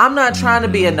 I'm not trying to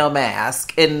be in no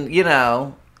mask and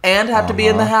have to be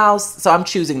in the house, so I'm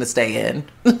choosing to stay in.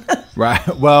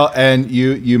 Right. Well, and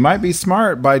you might be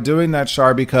smart by doing that,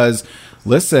 Shar, because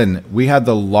listen, we had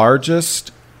the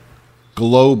largest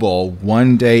global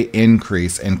one-day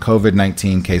increase in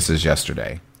COVID-19 cases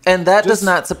yesterday. And that does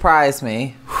not surprise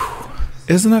me.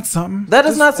 Isn't that something? That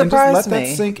does not surprise me. Let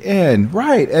that sink in.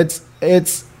 Right.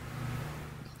 It's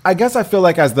I guess I feel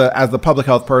like as the public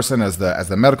health person, as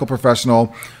the medical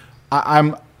professional,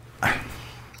 I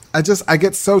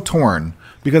get so torn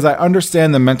because I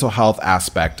understand the mental health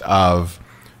aspect of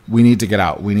we need to get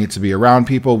out. We need to be around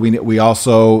people. We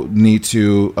also need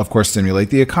to, of course, stimulate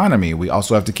the economy. We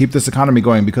also have to keep this economy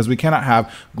going because we cannot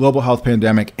have global health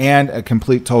pandemic and a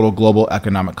complete total global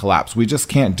economic collapse. We just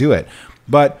can't do it.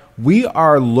 But we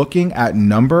are looking at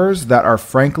numbers that are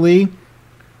frankly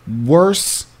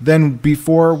worse than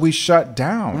before we shut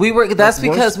down. That's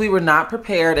because we were not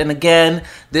prepared. And again,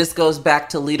 this goes back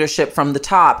to leadership from the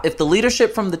top. If the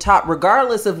leadership from the top,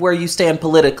 regardless of where you stand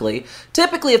politically,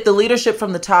 typically if the leadership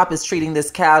from the top is treating this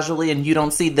casually and you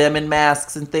don't see them in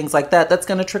masks and things like that, that's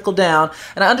going to trickle down.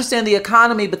 And I understand the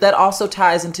economy, but that also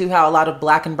ties into how a lot of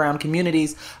Black and brown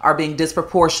communities are being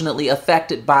disproportionately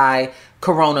affected by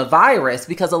coronavirus,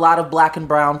 because a lot of Black and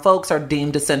brown folks are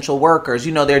deemed essential workers.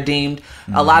 They're deemed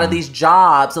a lot of these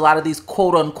jobs, a lot of these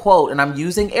quote unquote, and I'm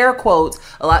using air quotes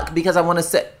a lot because I want to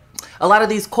say a lot of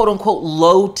these quote unquote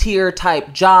low tier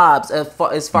type jobs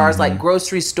as far as like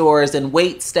grocery stores and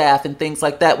wait staff and things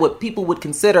like that, what people would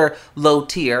consider low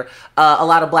tier. A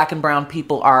lot of Black and brown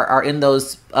people are in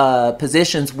those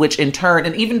positions, which in turn,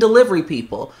 and even delivery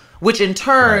people, which in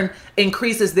turn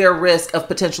increases their risk of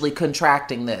potentially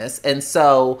contracting this. And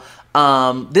so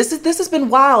this has been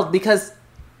wild because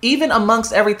even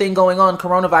amongst everything going on,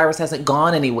 coronavirus hasn't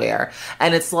gone anywhere.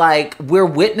 And it's like we're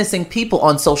witnessing people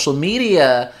on social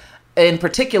media, in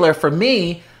particular for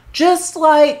me, just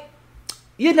like,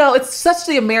 it's such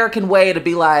the American way to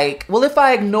be like, well, if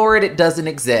I ignore it, it doesn't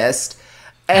exist.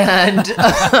 And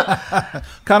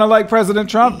kind of like President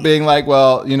Trump being like,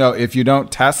 well, if you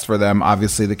don't test for them,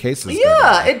 obviously the cases.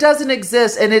 Yeah, it doesn't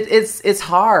exist. And it's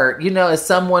hard, as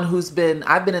someone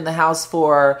I've been in the house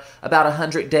for about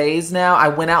 100 days now. I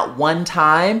went out one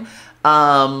time,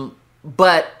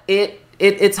 but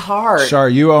it's hard. Shar,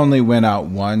 you only went out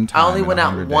one time. I only went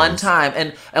out one time.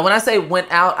 And when I say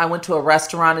went out, I went to a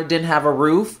restaurant. It didn't have a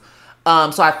roof.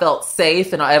 So I felt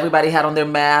safe, and everybody had on their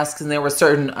masks, and there were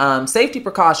certain safety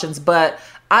precautions. But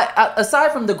I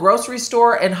aside from the grocery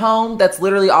store and home, that's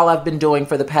literally all I've been doing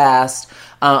for the past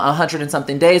 100 and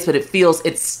something days. But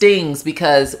it stings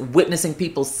because witnessing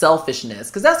people's selfishness,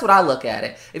 because that's what I look at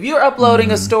it. If you're uploading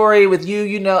a story with you,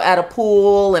 at a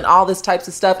pool and all this types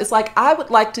of stuff, it's like I would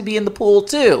like to be in the pool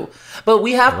too. But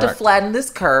we have to flatten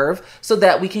this curve so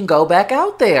that we can go back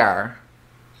out there.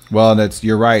 Well,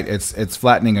 you're right. It's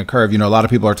flattening a curve. A lot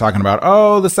of people are talking about,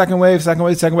 the second wave.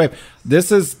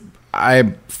 I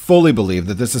fully believe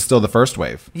that this is still the first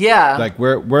wave. Yeah. Like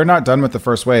we're not done with the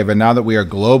first wave. And now that we are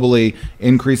globally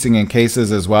increasing in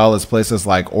cases, as well as places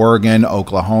like Oregon,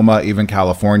 Oklahoma, even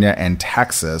California and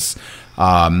Texas,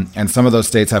 and some of those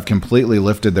states have completely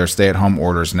lifted their stay-at-home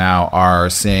orders now, are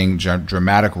seeing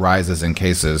dramatic rises in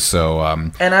cases.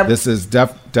 So this is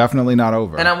definitely not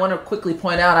over. And I want to quickly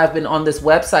point out, I've been on this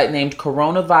website named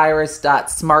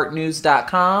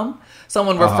coronavirus.smartnews.com.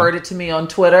 Someone referred it to me on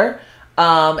Twitter.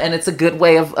 And it's a good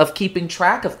way of keeping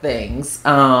track of things.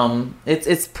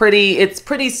 It's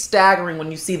pretty staggering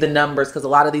when you see the numbers, because a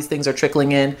lot of these things are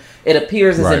trickling in. It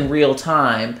appears as in real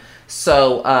time.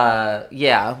 So,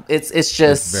 it's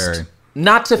just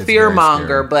not to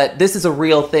fearmonger, but this is a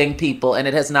real thing, people, and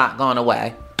it has not gone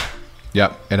away.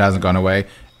 Yep, it hasn't gone away.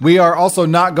 We are also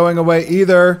not going away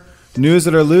either. News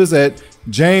it or lose it.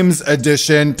 James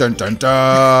edition. Dun, dun,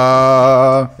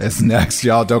 dun. It's next,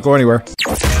 y'all. Don't go anywhere.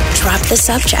 Drop the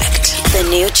subject. The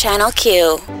new Channel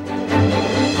Q.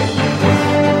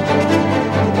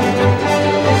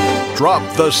 Drop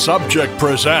the Subject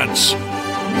presents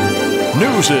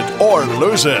News It or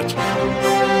Lose It.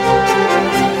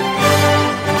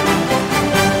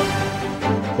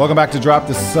 Welcome back to Drop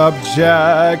the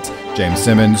Subject. James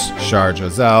Simmons, Shar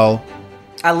Giselle.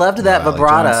 I loved that Riley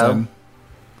vibrato. Johnson.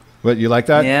 What, you like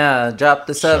that? Yeah, drop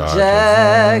the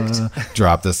subject.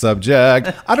 Drop the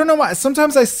subject. I don't know why.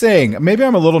 Sometimes I sing. Maybe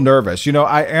I'm a little nervous. You know,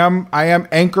 I am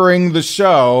anchoring the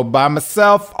show by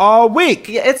myself all week.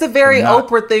 Yeah, it's a very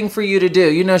Oprah thing for you to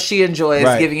do. You know, she enjoys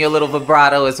giving you a little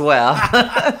vibrato as well.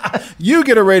 You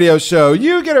get a radio show.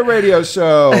 You get a radio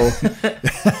show.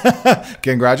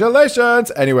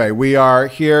 Congratulations. Anyway, we are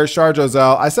here. Shar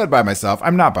Giselle. I said by myself.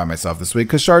 I'm not by myself this week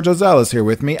because Shar Giselle is here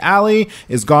with me. Allie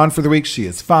is gone for the week. She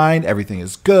is fine. Everything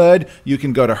is good. You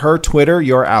can go to her Twitter,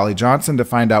 your Allie Johnson, to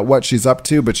find out what she's up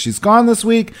to, but she's gone this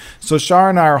week. So Shar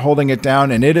and I are holding it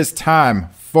down, and it is time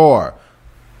for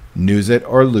News It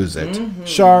or Lose It. Mm-hmm.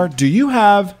 Shar, do you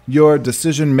have your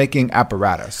decision-making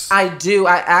apparatus? I do.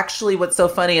 I actually, what's so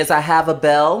funny is I have a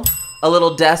bell, a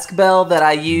little desk bell that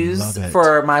I use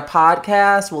for my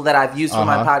podcast. Well, that I've used for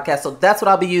my podcast. So that's what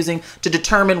I'll be using to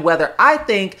determine whether I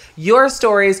think your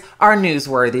stories are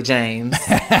newsworthy, James.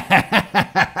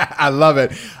 I love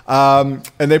it.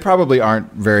 And they probably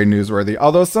aren't very newsworthy.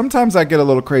 Although sometimes I get a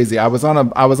little crazy. I was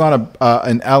on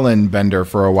an Ellen bender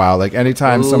for a while. Like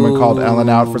anytime someone called Ellen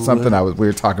out for something, we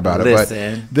would talk about it.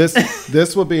 Listen. But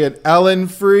this will be an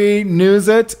Ellen-free News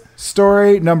It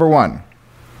story number 1.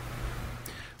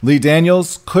 Lee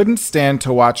Daniels couldn't stand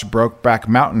to watch Brokeback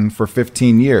Mountain for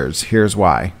 15 years. Here's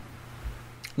why.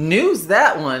 News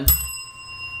that one.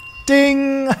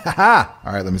 Ding! All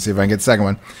right, let me see if I can get the second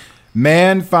one.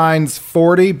 Man finds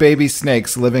 40 baby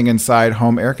snakes living inside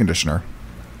home air conditioner.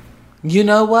 You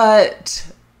know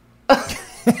what?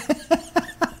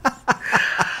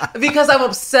 Because I'm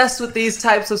obsessed with these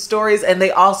types of stories and they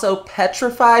also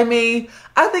petrify me.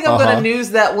 I think I'm going to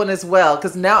news that one as well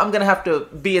because now I'm going to have to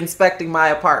be inspecting my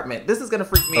apartment. This is going to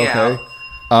freak me out.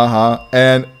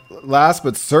 And last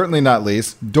but certainly not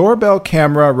least, doorbell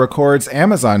camera records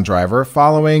Amazon driver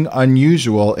following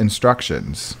unusual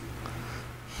instructions.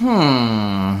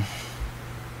 I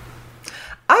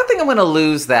think I'm going to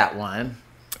lose that one.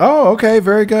 Oh, okay.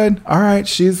 Very good. All right.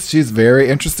 She's very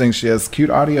interesting. She has cute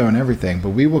audio and everything. But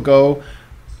we will go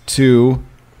to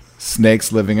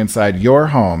snakes living inside your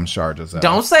home, Shar Giselle.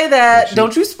 Don't say that.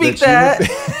 Don't you speak that.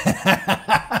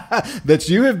 That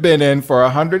you have been in for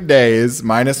 100 days,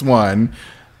 minus 1.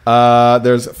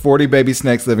 There's 40 baby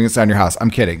snakes living inside your house. I'm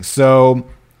kidding. So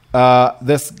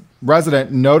this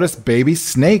resident noticed baby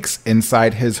snakes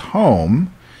inside his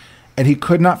home, and he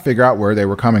could not figure out where they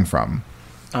were coming from.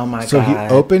 Oh, my God. So he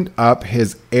opened up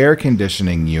his air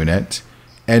conditioning unit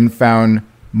and found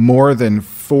more than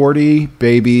 40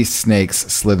 baby snakes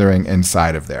slithering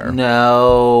inside of there.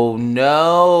 No.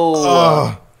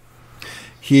 Ugh.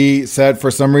 He said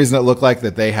for some reason it looked like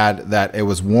that it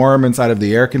was warm inside of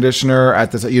the air conditioner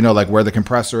at this, like where the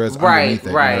compressor is underneath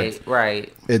it. Right.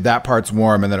 That part's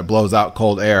warm and then it blows out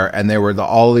cold air. And they were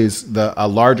a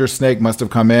larger snake must have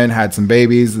come in, had some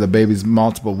babies, the babies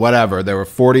multiple, whatever. There were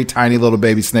 40 tiny little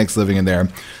baby snakes living in there.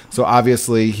 So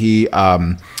obviously he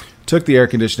took the air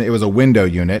conditioning. It was a window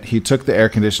unit. He took the air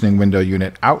conditioning window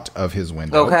unit out of his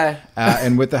window. Okay.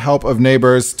 And with the help of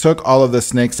neighbors, took all of the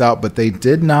snakes out, but they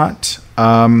did not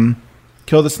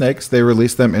kill the snakes. They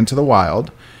released them into the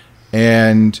wild.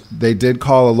 And they did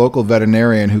call a local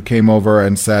veterinarian who came over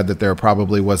and said that there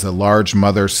probably was a large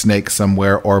mother snake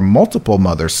somewhere or multiple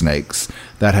mother snakes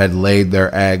that had laid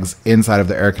their eggs inside of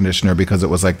the air conditioner because it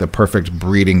was like the perfect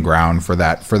breeding ground for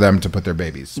them to put their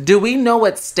babies. Do we know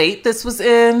what state this was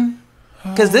in?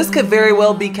 Because this could very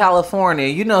well be California.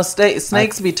 You know,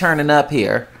 snakes be turning up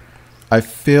here. I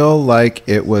feel like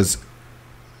it was,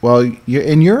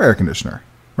 in your air conditioner.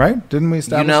 Right? Didn't we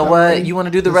establish that? You know what? You want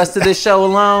to do the rest of this show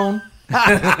alone?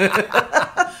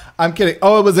 I'm kidding.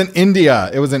 Oh, it was in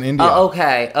India. Oh,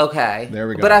 okay. There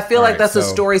we go. But I feel like that's a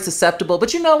story susceptible.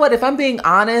 But you know what? If I'm being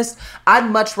honest,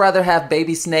 I'd much rather have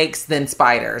baby snakes than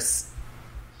spiders.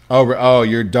 Oh,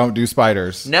 you don't do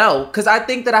spiders. No, because I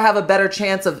think that I have a better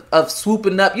chance of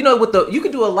swooping up. You know, you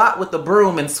can do a lot with the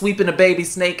broom and sweeping a baby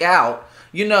snake out.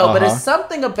 You know, but it's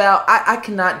something about, I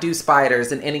cannot do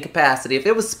spiders in any capacity. If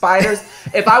it was spiders,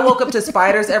 if I woke up to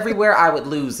spiders everywhere, I would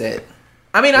lose it.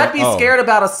 I mean, I'd be scared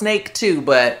about a snake too,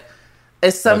 but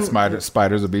it's some...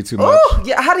 Spiders would be too much? Oh,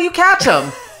 yeah, how do you catch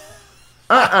them?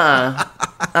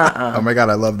 Oh my God,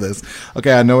 I love this.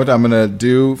 Okay, I know what I'm going to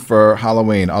do for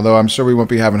Halloween, although I'm sure we won't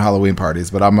be having Halloween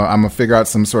parties, but I'm going to figure out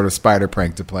some sort of spider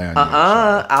prank to play on you.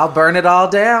 I'll burn it all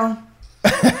down.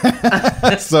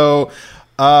 So,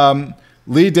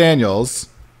 Lee Daniels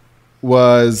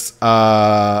could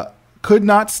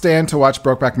not stand to watch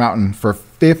Brokeback Mountain for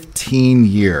 15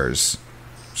 years,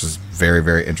 which is very,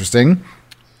 very interesting.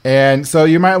 And so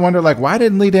you might wonder, like, why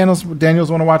didn't Lee Daniels want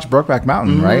to watch Brokeback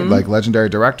Mountain, right? Like, legendary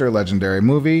director, legendary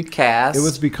movie. Cast. It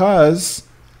was because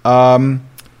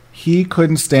he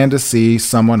couldn't stand to see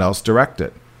someone else direct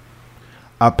it.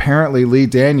 Apparently, Lee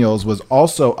Daniels was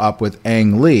also up with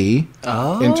Ang Lee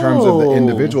in terms of the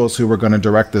individuals who were going to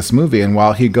direct this movie. And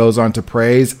while he goes on to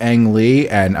praise Ang Lee,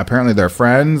 and apparently they're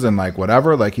friends and like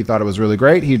whatever, like he thought it was really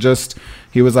great, he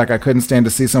was like, I couldn't stand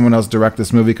to see someone else direct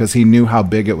this movie because he knew how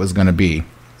big it was going to be.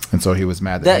 And so he was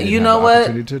mad that he didn't have the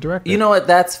opportunity to direct it. You know what?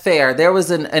 That's fair. There was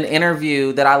an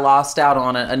interview that I lost out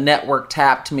on. A network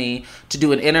tapped me to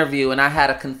do an interview, and I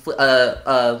had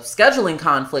a scheduling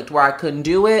conflict where I couldn't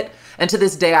do it. And to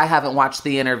this day, I haven't watched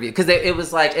the interview because it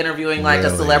was like interviewing like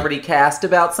a celebrity cast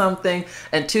about something.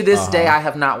 And to this day, I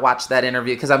have not watched that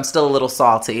interview because I'm still a little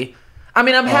salty. I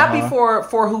mean, I'm happy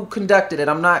for who conducted it.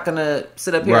 I'm not going to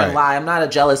sit up here and lie. I'm not a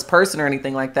jealous person or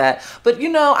anything like that. But, you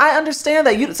know, I understand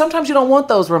that sometimes you don't want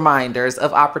those reminders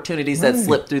of opportunities that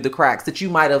slip through the cracks that you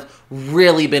might have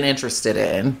really been interested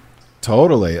in.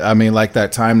 Totally. I mean, like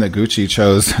that time that Gucci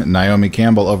chose Naomi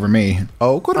Campbell over me.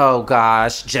 Oh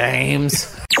gosh,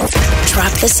 James.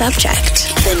 Drop the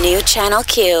subject. The new Channel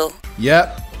Q.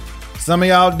 Yep. Some of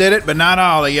y'all did it, but not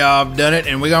all of y'all have done it,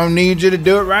 and we're gonna need you to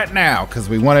do it right now because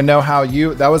we want to know how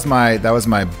you. That was my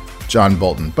John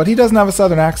Bolton, but he doesn't have a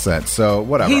Southern accent, so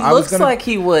whatever. He looks like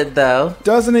he would, though,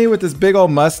 doesn't he? With his big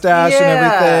old mustache and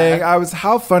everything.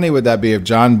 How funny would that be if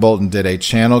John Bolton did a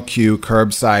Channel Q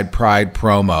Curbside Pride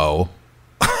promo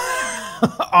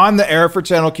on the air for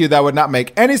Channel Q? That would not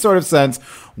make any sort of sense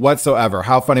whatsoever.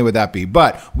 How funny would that be?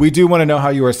 But we do want to know how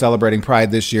you are celebrating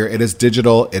Pride this year. It is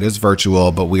digital, it is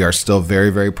virtual, but we are still very,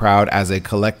 very proud as a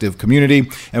collective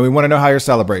community, and we want to know how you're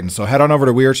celebrating. So head on over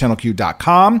to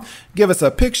wearechannelq.com, give us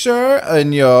a picture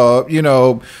in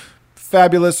your,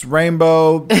 fabulous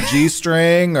rainbow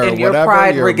G-string or in whatever. Your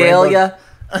Pride regalia.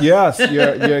 Yes,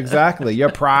 you're exactly. Your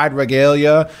Pride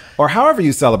regalia, or however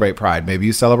you celebrate Pride. Maybe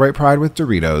you celebrate Pride with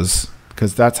Doritos,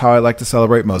 because that's how I like to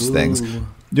celebrate most things.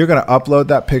 You're going to upload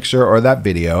that picture or that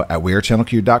video at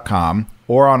wearechannelq.com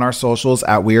or on our socials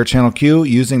at wearechannelq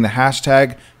using the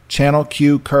hashtag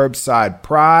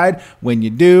 #ChannelQCurbsidePride. When you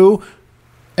do,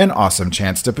 an awesome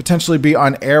chance to potentially be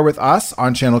on air with us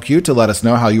on Channel Q to let us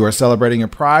know how you are celebrating your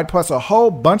Pride, plus a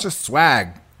whole bunch of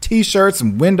swag, t-shirts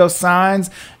and window signs,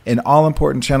 an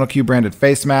all-important Channel Q branded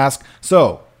face mask.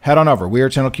 So head on over,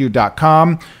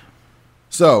 wearechannelq.com.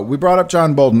 So we brought up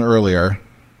John Bolton earlier,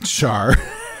 Char,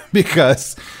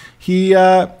 because he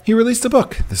released a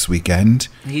book this weekend.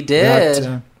 He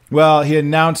did. He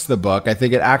announced the book. I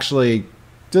think it actually...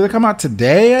 Did it come out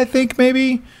today, I think,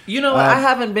 maybe? You know, I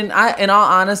haven't been... in all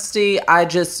honesty, I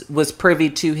just was privy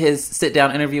to his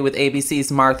sit-down interview with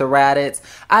ABC's Martha Raddatz.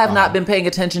 I have not been paying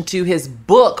attention to his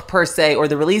book, per se, or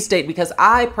the release date, because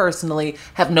I personally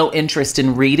have no interest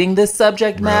in reading this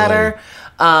subject matter.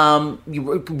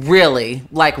 Really.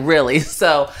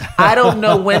 So I don't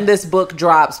know when this book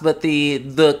drops, but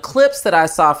the clips that I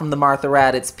saw from the Martha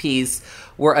Raddatz piece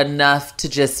were enough to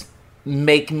just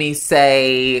make me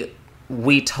say...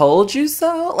 We told you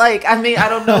so? Like, I mean, I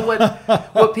don't know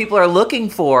what people are looking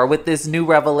for with this new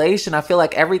revelation. I feel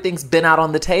like everything's been out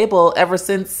on the table ever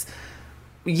since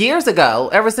years ago,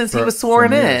 ever since he was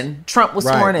sworn in. Trump was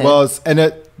sworn in. Well,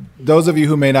 those of you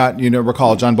who may not,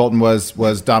 recall, John Bolton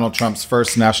was Donald Trump's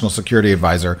first national security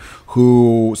advisor,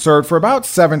 who served for about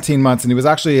 17 months, and he was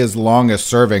actually his longest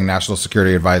serving national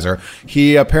security advisor.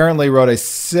 He apparently wrote a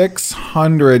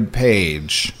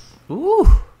 600-page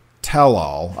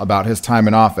tell-all about his time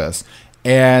in office.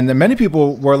 And many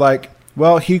people were like,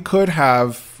 well, he could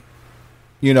have,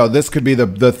 this could be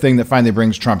the thing that finally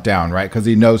brings Trump down, right? Because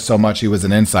he knows so much, he was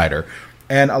an insider.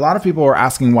 And a lot of people were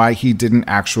asking why he didn't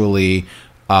actually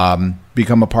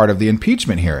become a part of the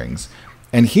impeachment hearings.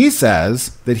 And he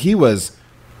says that he was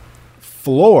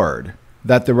floored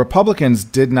that the Republicans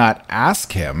did not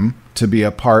ask him to be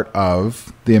a part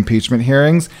of the impeachment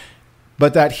hearings,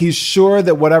 but that he's sure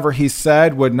that whatever he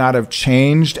said would not have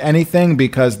changed anything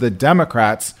because the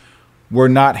Democrats were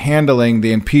not handling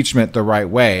the impeachment the right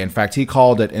way. In fact, he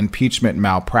called it impeachment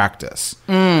malpractice.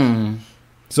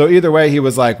 So either way, he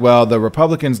was like, well, the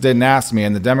Republicans didn't ask me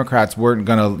and the Democrats weren't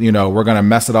going to, we're going to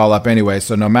mess it all up anyway.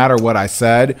 So no matter what I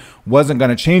said, wasn't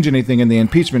going to change anything in the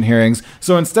impeachment hearings.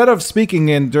 So instead of speaking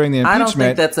during the impeachment... I don't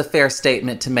think that's a fair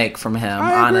statement to make from him,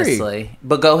 honestly.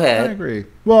 But go ahead. I agree.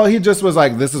 Well, he just was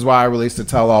like, this is why I released a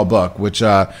tell-all book, which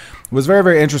was very,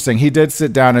 very interesting. He did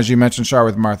sit down, as you mentioned, Char,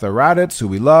 with Martha Raddatz, who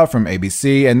we love from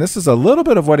ABC. And this is a little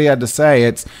bit of what he had to say.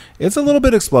 It's a little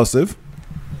bit explosive.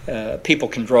 People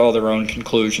can draw their own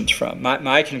conclusions from.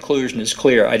 My conclusion is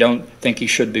clear. I don't think he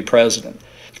should be president.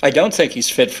 I don't think he's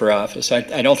fit for office.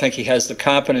 I don't think he has the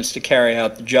competence to carry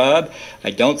out the job.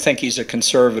 I don't think he's a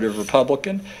conservative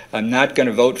Republican. I'm not going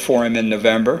to vote for him in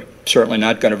November. Certainly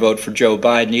not going to vote for Joe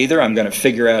Biden either. I'm going to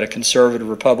figure out a conservative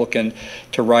Republican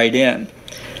to write in.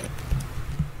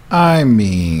 I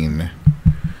mean,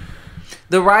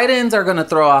 the write-ins are going to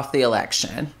throw off the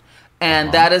election.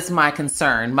 And that is my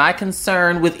concern. My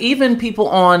concern with even people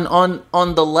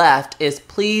on the left is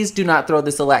please do not throw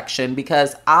this election,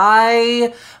 because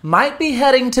I might be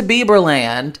heading to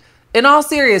Bieberland in all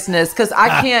seriousness, because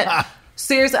I can't...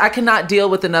 Seriously, I cannot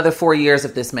deal with another 4 years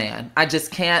of this man. I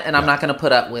just can't, and I'm not going to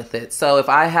put up with it. So if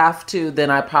I have to, then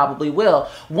I probably will.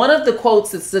 One of the quotes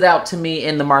that stood out to me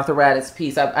in the Martha Raddatz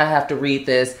piece, I have to read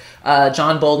this.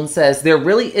 John Bolton says, there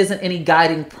really isn't any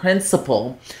guiding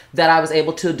principle that I was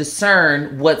able to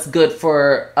discern what's good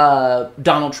for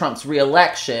Donald Trump's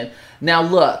reelection. Now,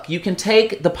 look, you can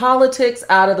take the politics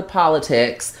out of the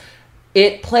politics.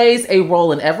 It plays a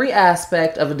role in every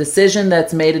aspect of a decision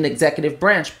that's made in executive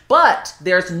branch, but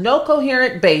there's no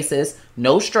coherent basis,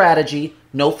 no strategy,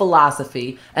 no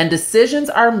philosophy, and decisions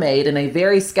are made in a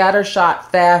very scattershot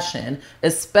fashion,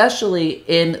 especially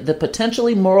in the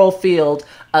potentially moral field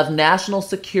of national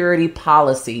security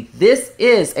policy. This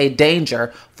is a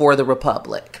danger for the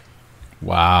republic.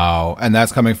 Wow. And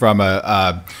that's coming from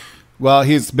well,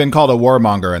 he's been called a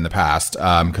warmonger in the past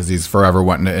because he's forever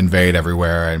wanting to invade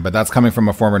everywhere. But that's coming from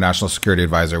a former national security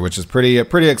advisor, which is pretty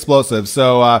explosive.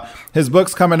 So his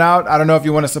book's coming out. I don't know if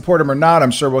you want to support him or not. I'm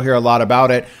sure we'll hear a lot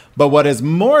about it. But what is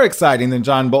more exciting than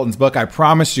John Bolton's book, I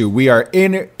promise you, we are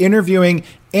interviewing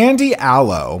Andy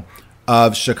Allo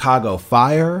of Chicago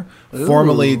Fire,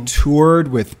 formerly toured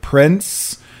with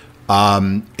Prince.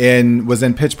 Was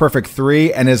in Pitch Perfect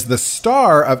 3 and is the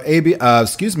star of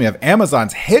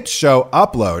Amazon's hit show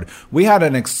Upload. We had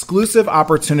an exclusive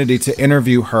opportunity to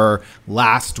interview her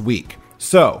last week.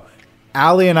 So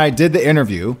Allie and I did the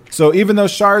interview. So even though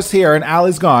Char's here and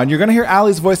Allie's gone, you're going to hear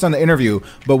Allie's voice on the interview,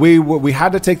 but we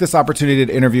had to take this opportunity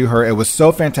to interview her. It was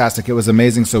so fantastic. It was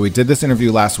amazing. So we did this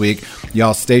interview last week.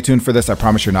 Y'all stay tuned for this. I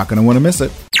promise you're not going to want to miss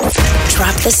it.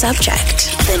 Drop the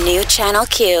Subject, the new Channel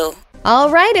Q.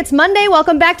 All right, it's Monday.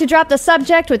 Welcome back to Drop the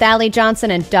Subject with Allie Johnson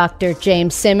and Dr.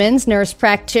 James Simmons, nurse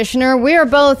practitioner. We are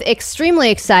both extremely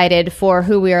excited for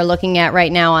who we are looking at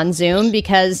right now on Zoom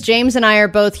because James and I are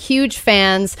both huge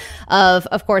fans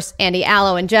of course, Andy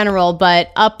Allo in general,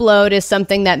 but Upload is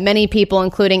something that many people,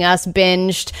 including us,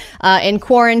 binged in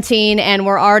quarantine, and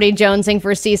we're already jonesing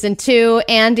for season 2.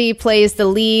 Andy plays the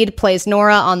lead, plays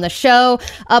Nora on the show.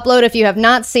 Upload, if you have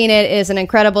not seen it, is an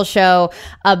incredible show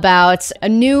about a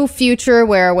new future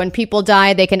where when people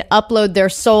die, they can upload their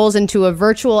souls into a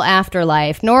virtual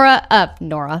afterlife.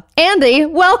 Andy,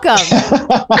 welcome.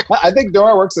 I think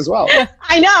Nora works as well.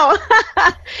 I know.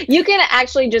 You can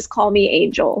actually just call me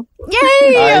Angel.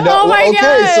 Yay! I know. Oh my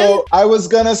God. So I was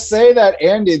gonna say that,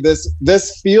 Andy,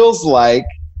 this feels like,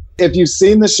 if you've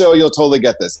seen the show, you'll totally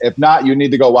get this. If not, you need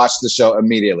to go watch the show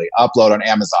immediately. Upload on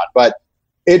Amazon. But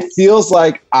it feels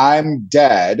like I'm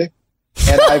dead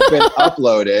and I've been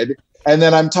uploaded. And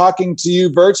then I'm talking to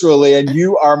you virtually and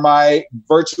you are my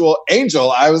virtual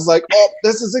angel. I was like, oh,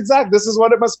 this is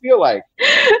what it must feel like.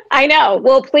 I know.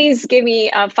 Well, please give me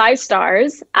 5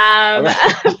 stars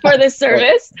for this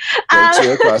service.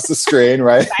 You across the screen,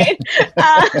 right? Right.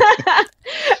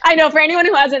 I know. For anyone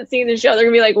who hasn't seen the show, they're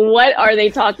going to be like, what are they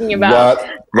talking about?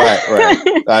 Right.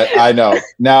 I know.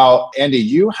 Now, Andy,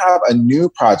 you have a new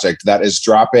project that is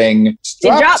dropping.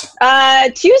 It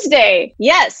dropped Tuesday.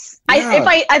 Yes. Yeah.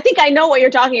 I think I know what you're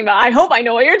talking about. I hope I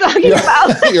know what you're talking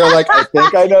about. You're like, I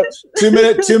think I know.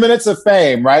 2 minutes of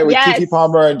fame, right? With Keke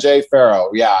Palmer and Jay Farrow.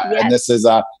 Yeah. Yes. And this is,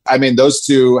 those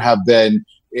two have been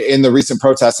in the recent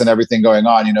protests and everything going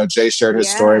on. You know, Jay shared his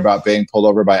story about being pulled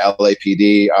over by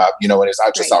LAPD, when he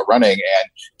was out running. And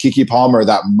Keke Palmer,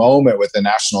 that moment with the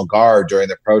National Guard during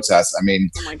the protests,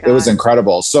 it was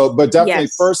incredible. So, but definitely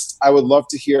first, I would love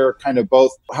to hear kind of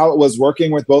both how it was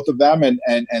working with both of them and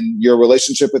your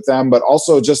relationship with them, but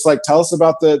also just like, tell us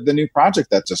about the new project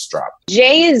that just dropped.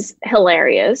 Jay is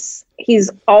hilarious.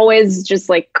 He's always just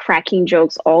like cracking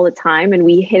jokes all the time, and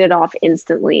we hit it off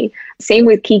instantly. Same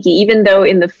with Keke, even though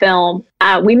in the film,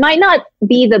 we might not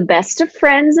be the best of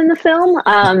friends in the film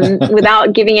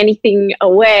without giving anything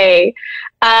away.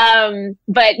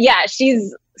 But yeah,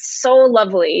 she's so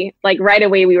lovely. Like right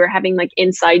away, we were having like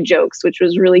inside jokes, which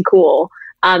was really cool,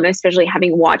 especially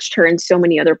having watched her in so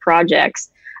many other projects.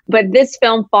 But this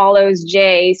film follows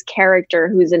Jay's character,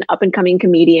 who's an up-and-coming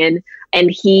comedian, and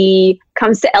he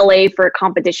comes to LA for a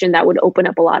competition that would open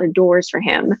up a lot of doors for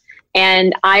him.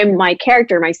 And my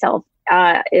character myself,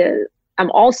 I'm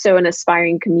also an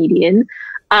aspiring comedian.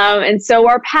 And so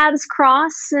our paths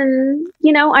cross, and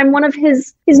I'm one of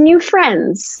his new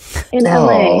friends in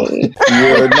LA.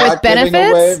 You're not giving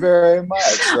away very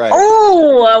much, right?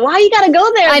 Oh, why you gotta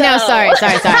go there? I know. Sorry. I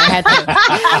had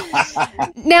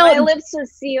to. Now my lips are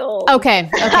sealed. Okay.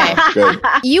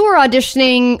 You were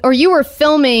auditioning, or you were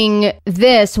filming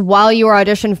this while you were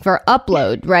auditioning for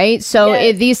Upload, right?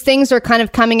 So these things are kind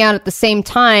of coming out at the same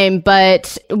time.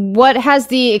 But what has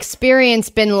the experience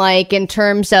been like in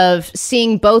terms of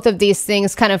seeing both of these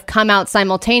things kind of come out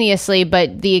simultaneously,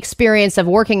 but the experience of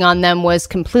working on them was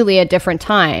completely at different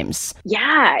times?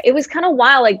 Yeah, it was kind of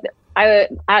wild. Like, I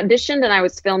auditioned and I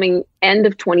was filming end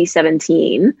of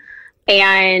 2017.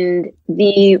 And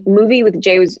the movie with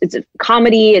Jay it's a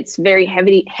comedy. It's very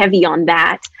heavy on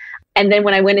that. And then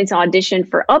when I went into audition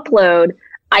for Upload,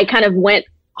 I kind of went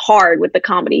hard with the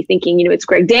comedy, thinking, it's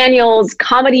Greg Daniels,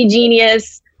 comedy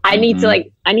genius. I need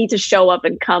to show up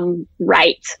and come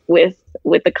right with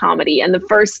the comedy. And the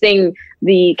first thing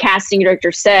the casting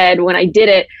director said when I did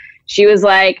it, she was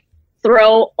like,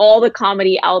 throw all the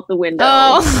comedy out the window.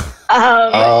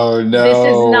 Oh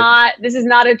no. This is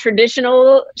not a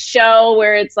traditional show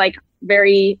where it's like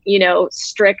very,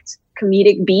 strict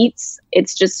comedic beats.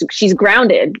 It's just, she's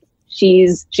grounded.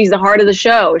 She's the heart of the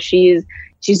show. She's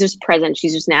just present.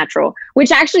 She's just natural,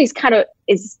 which actually is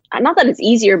not that it's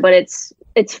easier, but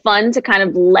it's fun to kind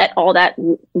of let all that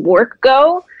work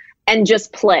go and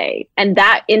just play. And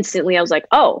that instantly I was like,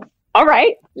 oh, all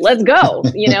right, let's go,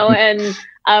 and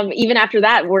even after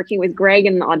that, working with Greg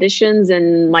in the auditions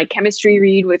and my chemistry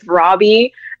read with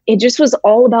Robbie, it just was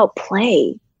all about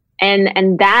play.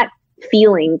 And that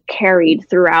feeling carried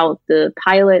throughout the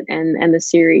pilot and the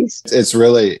series. It's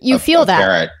really you feel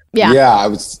apparent. That. Yeah.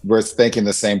 Yeah, we're thinking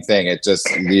the same thing. It just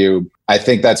I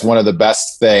think that's one of the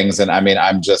best things. And I mean,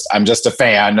 I'm just a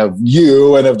fan of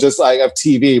you and of just like of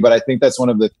TV, but I think that's one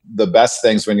of the best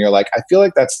things when you're like, I feel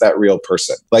like that's that real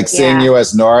person. Like seeing you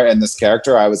as Nora and this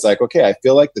character, I was like, okay, I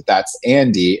feel like that's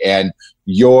Andy, and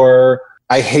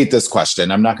I hate this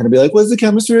question. I'm not going to be like, was the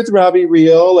chemistry with Robbie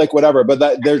real? Like whatever.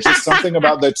 But there's just something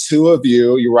about the two of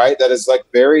you, you're right, that is like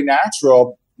very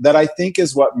natural, that I think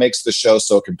is what makes the show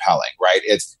so compelling, right?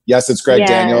 It's Greg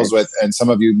Daniels and some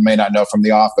of you may not know from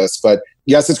The Office, but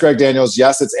yes, it's Greg Daniels.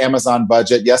 Yes, it's Amazon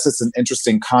budget. Yes, it's an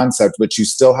interesting concept, but you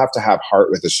still have to have heart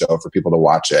with the show for people to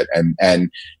watch it. And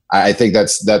I think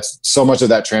that's so much of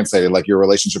that translated. Like your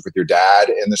relationship with your dad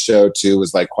in the show too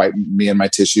was like quite, me and my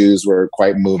tissues were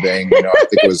quite moving. I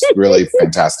think it was really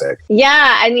fantastic.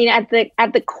 Yeah. I mean, at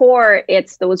the core,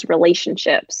 it's those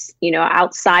relationships,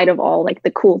 outside of all like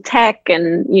the cool tech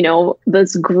and,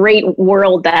 this great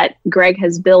world that Greg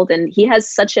has built. And he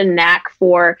has such a knack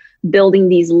for building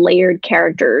these layered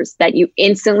characters that you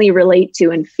instantly relate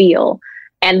to and feel.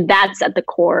 And that's at the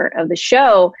core of the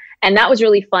show. And that was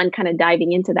really fun kind of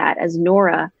diving into that as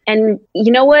Nora. And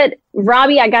you know what,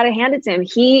 Robbie, I got to hand it to him.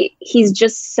 He's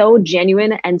just so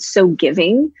genuine and so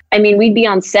giving. I mean, we'd be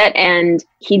on set and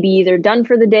he'd be either done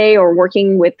for the day or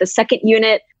working with the second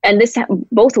unit. And this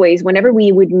both ways, whenever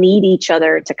we would need each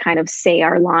other to kind of say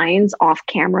our lines off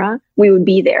camera, we would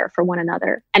be there for one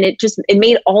another. And it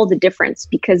made all the difference,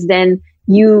 because then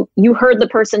you heard the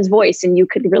person's voice and you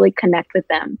could really connect with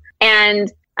them.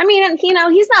 And I mean,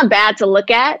 he's not bad to look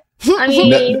at. I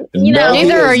mean,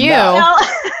 neither are you.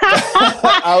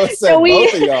 I would say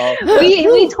both of y'all.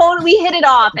 We totally hit it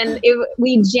off, and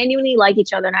we genuinely like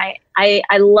each other. And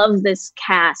I love this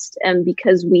cast, and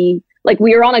because we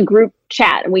were on a group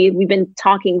chat, and we've been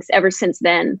talking ever since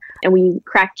then, and we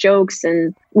crack jokes,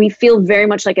 and we feel very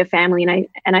much like a family.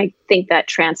 And I think that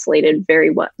translated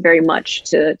very much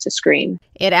to screen.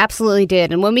 It absolutely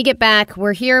did. And when we get back,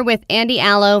 we're here with Andy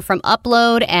Allo from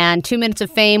Upload and 2 Minutes of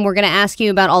Fame. We're going to ask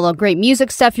you about all the great music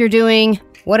stuff you're doing,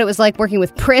 what it was like working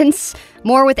with Prince.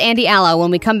 More with Andy Allo when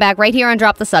we come back right here on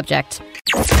Drop the Subject.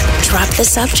 Drop the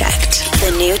Subject,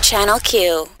 the new Channel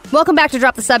Q. Welcome back to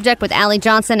Drop the Subject with Allie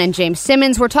Johnson and James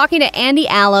Simmons. We're talking to Andy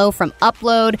Allo from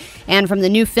Upload and from the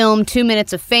new film 2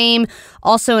 Minutes of Fame.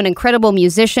 Also an incredible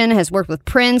musician, has worked with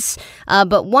Prince.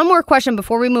 But one more question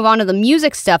before we move on to the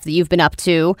music stuff that you've been up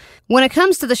to. When it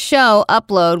comes to the show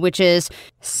Upload, which is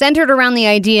centered around the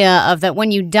idea of that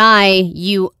when you die,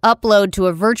 you upload to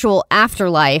a virtual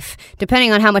afterlife,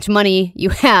 depending on how much money you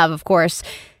have, of course.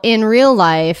 In real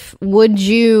life, would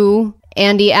you,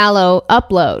 Andy Allo,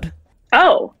 upload?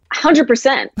 Oh,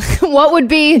 100%. What would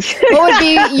be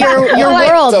your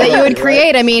world that you would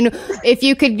create? I mean, if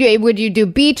you could, would you do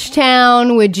Beach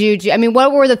Town? Would you? I mean,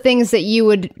 what were the things that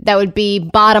would be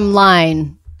bottom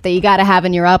line that you got to have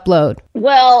in your Upload?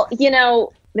 Well,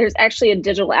 there's actually a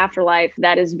digital afterlife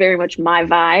that is very much my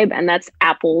vibe, and that's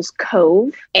Apple's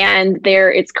Cove. And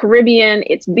there, it's Caribbean,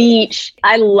 it's beach.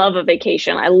 I love a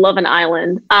vacation. I love an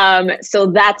island. So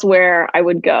that's where I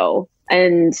would go.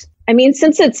 And I mean,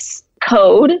 since it's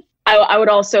code, I would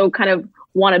also kind of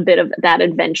want a bit of that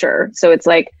adventure. So it's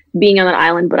like being on an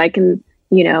island, but I can,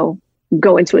 you know,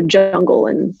 go into a jungle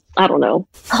and, I don't know,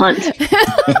 hunt.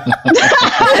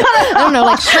 I don't know,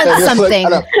 like hunt something.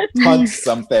 Like, hunt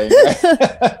something.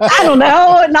 I don't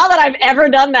know. Not that I've ever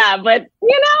done that, but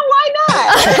you know, why not?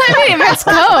 I mean, if it's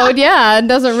code, yeah, it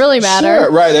doesn't really matter.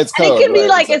 Sure, right, it's code. And it can be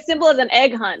like as simple as an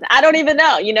egg hunt. I don't even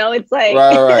know. You know, it's like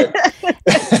right.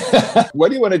 What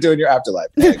do you want to do in your afterlife?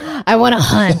 I want to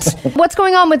hunt. What's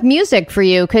going on with music for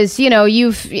you? Because you know,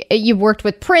 you've worked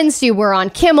with Prince, you were on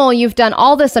Kimmel, you've done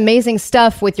all this amazing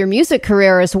stuff with your music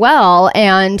career as well.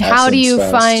 And how do you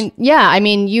find? Yeah, I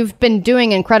mean, you've been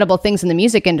doing incredible things in the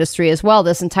music industry as well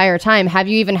this entire time. Have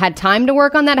you even had time to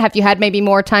work on that? Have you had maybe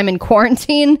more time in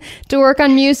quarantine to work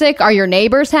on music? Are your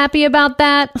neighbors happy about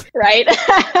that? Right.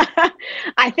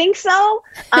 I think so.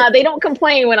 They don't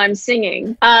complain when I'm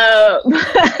singing.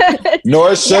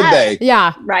 Nor should they.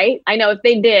 Yeah. Right. I know if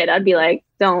they did, I'd be like,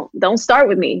 don't start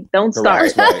with me. Don't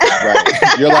start.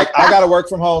 Right. You're like, I got to work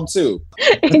from home too.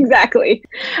 Exactly.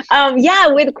 Yeah.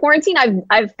 With quarantine,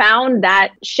 I've found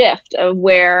that shift of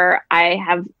where I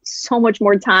have so much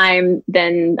more time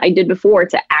than I did before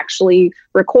to actually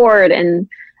record and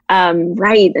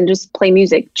write and just play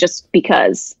music just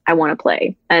because I want to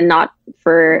play and not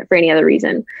for any other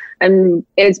reason. And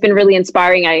it's been really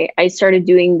inspiring. I started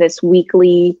doing this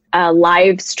weekly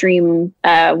live stream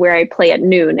where I play at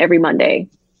noon every Monday.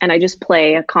 And I just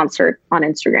play a concert on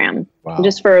Instagram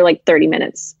just for like 30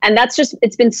 minutes. And that's just,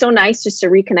 it's been so nice just to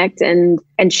reconnect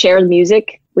and share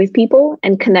music with people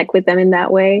and connect with them in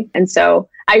that way. And so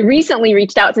I recently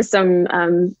reached out to some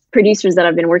producers that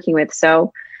I've been working with.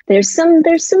 So there's some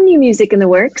new music in the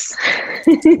works.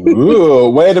 Ooh,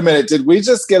 wait a minute. Did we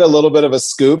just get a little bit of a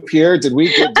scoop here? Did we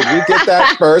get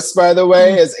that first, by the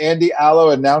way? Is Andy Allo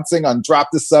announcing on Drop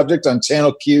the Subject on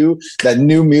Channel Q that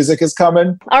new music is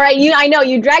coming? All right, I know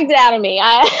you dragged it out of me.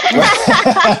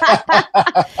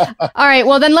 All right,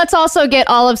 well then let's also get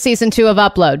all of season 2 of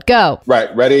Upload. Go.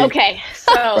 Right, ready? Okay,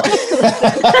 so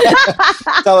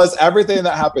tell us everything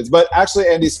that happens. But actually,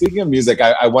 Andy, speaking of music,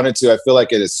 I feel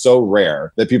like it is so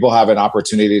rare that people have an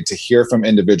opportunity to hear from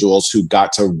individuals who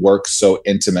got to work so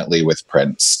intimately with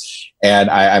Prince. And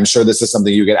I'm sure this is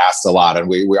something you get asked a lot. And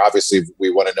we obviously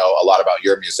want to know a lot about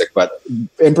your music, but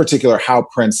in particular, how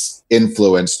Prince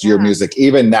influenced your music,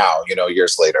 even now,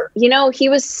 years later. He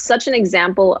was such an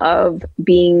example of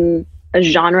being a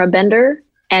genre bender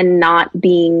and not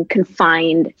being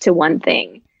confined to one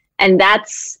thing. And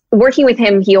that's working with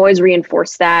him. He always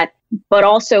reinforced that. But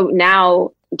also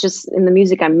now, just in the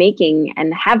music I'm making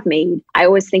and have made, I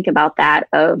always think about that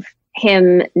of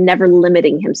him never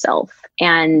limiting himself,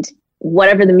 and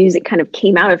whatever the music kind of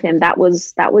came out of him, that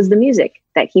was the music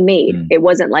that he made. It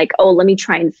wasn't like, oh, let me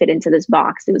try and fit into this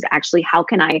box. It was actually, how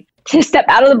can I step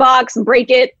out of the box, break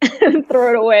it,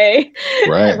 throw it away,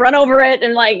 run over it,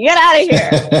 and like, get out of here.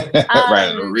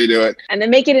 Right, redo it. And then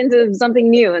make it into something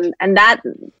new. And that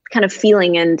kind of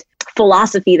feeling and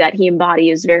philosophy that he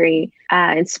embodies is very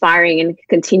inspiring and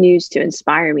continues to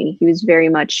inspire me. He was very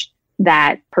much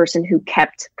that person who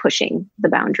kept pushing the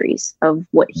boundaries of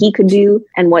what he could do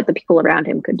and what the people around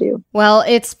him could do. Well,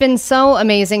 it's been so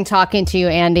amazing talking to you,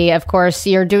 Andy. Of course,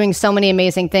 you're doing so many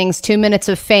amazing things. 2 Minutes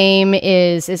of Fame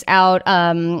is out,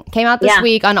 came out this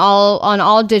week on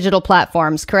all digital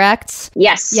platforms, correct?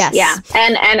 Yes. Yeah.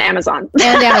 And Amazon.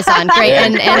 And Amazon. Great.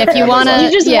 And if you want to,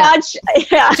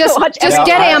 watch, just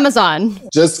get Amazon.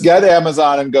 Just get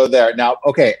Amazon and go there. Now,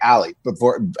 okay, Allie,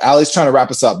 Allie's trying to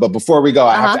wrap us up, but before we go,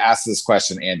 I have to ask this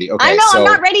question, Andy. Okay, I know, I'm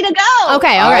not ready to go.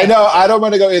 Okay, all right. I know, I don't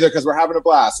want to go either because we're having a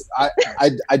blast.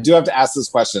 I do have to ask this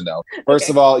question though. First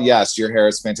of all, yes, your hair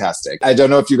is fantastic. I don't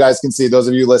know if you guys can see, those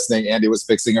of you listening, Andy was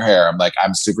fixing her hair.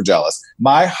 I'm super jealous.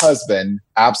 My husband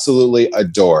absolutely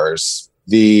adores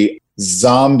the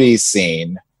zombie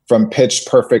scene from Pitch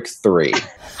Perfect 3.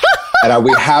 And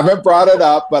we haven't brought it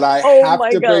up, but I have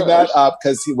to bring that up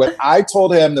because when I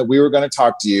told him that we were going to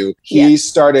talk to you, he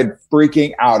started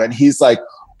freaking out. And he's like,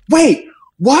 wait,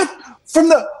 what?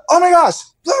 Oh my gosh.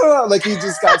 Like he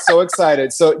just got so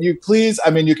excited. So you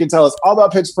can tell us all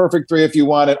about Pitch Perfect 3 if you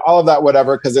want and all of that,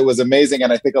 whatever, because it was amazing.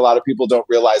 And I think a lot of people don't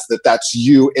realize that that's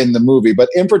you in the movie. But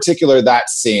in particular, that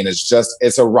scene is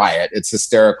it's a riot. It's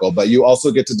hysterical. But you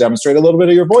also get to demonstrate a little bit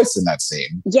of your voice in that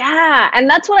scene. Yeah. And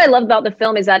that's what I love about the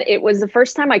film is that it was the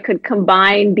first time I could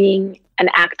combine being an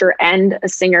actor and a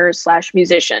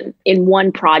singer/musician in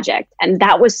one project. And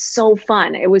that was so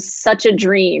fun. It was such a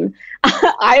dream.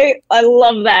 I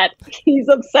love that. He's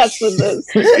obsessed with this.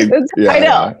 I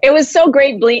know. It was so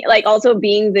great, like also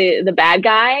being the bad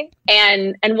guy.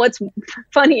 And what's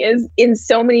funny is in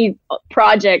so many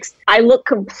projects, I look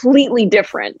completely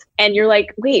different. And you're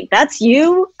like, wait, that's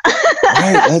you?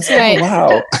 Right, that's right.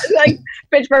 Wow. Like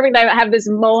Pitch Perfect, I have this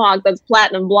mohawk that's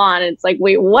platinum blonde. And it's like,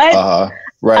 wait, what?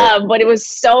 Right. But it was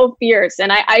so fierce.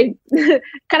 And I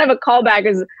kind of a callback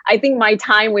is I think my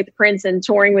time with Prince and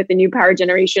touring with the New Power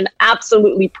Generation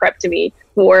absolutely prepped me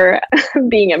for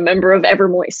being a member of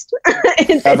Evermoist.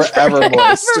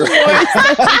 Evermoist.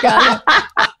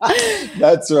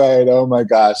 That's right. Oh my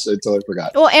gosh. I totally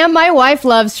forgot. Well, and my wife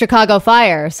loves Chicago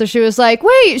Fire. So she was like,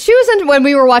 wait, when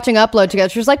we were watching Upload together,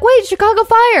 she was like, wait, Chicago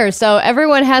Fire. So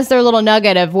everyone has their little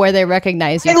nugget of where they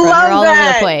recognize you from. You're all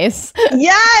over the place.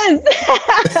 Yes.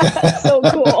 So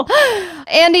cool.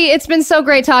 Andy, it's been so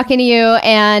great talking to you.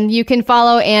 And you can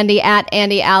follow Andy at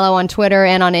Andy Allo on Twitter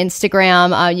and on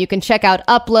Instagram. You can check out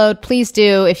Upload. Please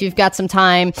do if you've got some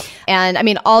time. And I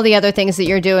mean, all the other things that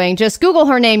you're doing, just Google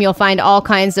her name. You'll find all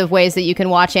kinds of ways that you can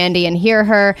watch Andy and hear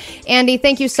her. Andy,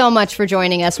 thank you so much for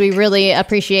joining us. We really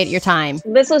appreciate your time.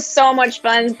 This was so much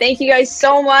fun. Thank you guys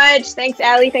so much. Thanks,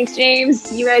 Allie. Thanks,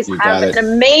 James. You guys have an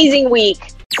amazing week.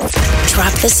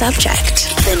 Drop the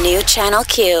Subject, the new Channel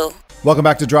Q. Welcome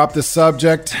back to Drop the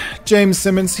Subject. James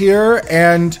Simmons here,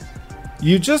 and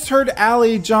you just heard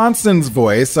Allie Johnson's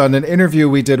voice on an interview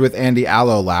we did with Andy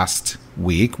Allo last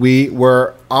week. We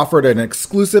were offered an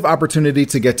exclusive opportunity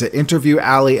to get to interview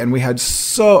Andy, we had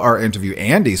so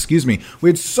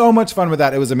much fun with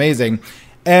that. It was amazing.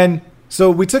 And so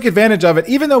we took advantage of it,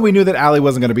 even though we knew that Allie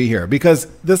wasn't going to be here, because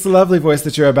this lovely voice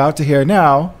that you're about to hear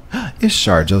now is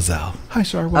Shar Joselle. Hi,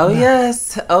 Shar. Oh,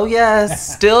 yes.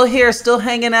 Still here, still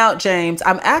hanging out, James.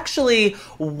 I'm actually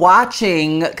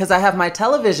watching, because I have my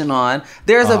television on.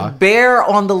 There's a bear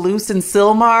on the loose in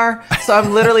Sylmar, so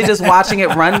I'm literally just watching it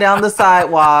run down the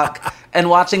sidewalk and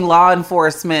watching law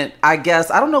enforcement. I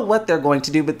don't know what they're going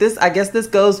to do, but this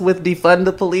goes with defund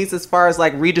the police as far as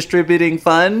like redistributing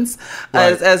funds,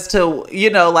 right, as to,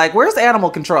 like, where's animal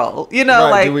control?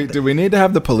 Right. Like, do we need to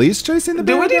have the police chasing the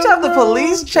bear? Do we need to have the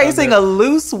police chasing a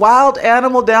loose wild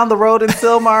animal down the road in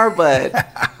Sylmar? But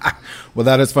well,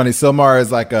 that is funny. Sylmar is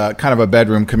like a kind of a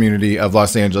bedroom community of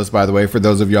Los Angeles, by the way, for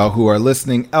those of y'all who are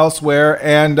listening elsewhere.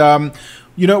 And,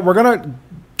 we're going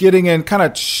to kind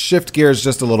of shift gears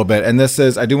just a little bit. And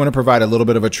I do want to provide a little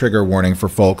bit of a trigger warning for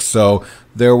folks. So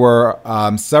there were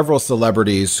several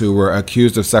celebrities who were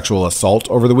accused of sexual assault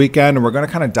over the weekend. And we're going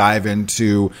to kind of dive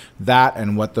into that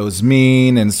and what those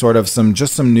mean and sort of some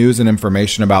news and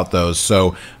information about those.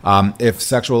 So if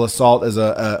sexual assault is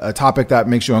a topic that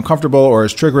makes you uncomfortable or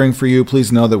is triggering for you,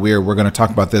 please know that we're going to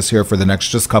talk about this here for the next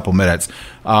just couple minutes.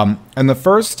 And the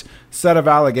first set of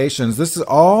allegations, this is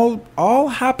all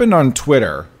happened on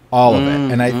Twitter, all of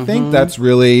it. And I think that's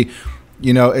really,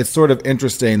 it's sort of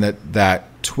interesting that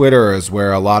Twitter is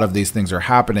where a lot of these things are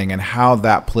happening and how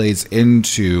that plays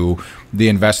into the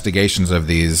investigations of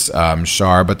these,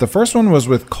 Shar. But the first one was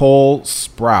with Cole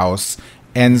Sprouse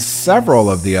and several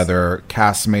of the other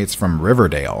castmates from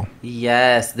Riverdale.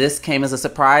 Yes, this came as a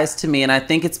surprise to me. And I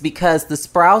think it's because the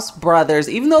Sprouse brothers,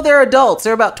 even though they're adults,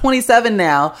 they're about 27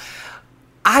 now,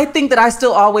 I think that I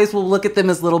still always will look at them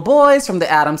as little boys from the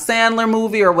Adam Sandler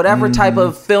movie or whatever type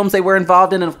of films they were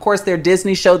involved in. And of course, their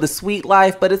Disney show, The Sweet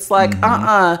Life. But it's like,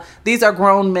 these are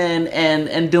grown men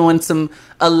and doing some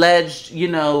alleged,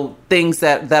 things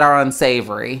that are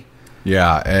unsavory.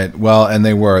 Yeah, and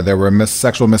there were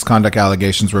sexual misconduct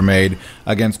allegations were made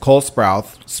against Cole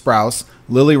Sprouse,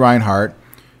 Lily Reinhart,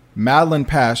 Madeline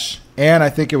Pesh, and I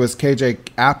think it was KJ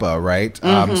Apa, right?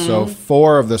 So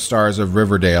 4 of the stars of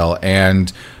Riverdale.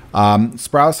 And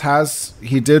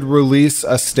Sprouse did release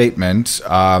a statement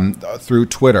through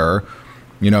Twitter,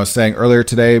 saying, earlier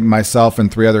today, myself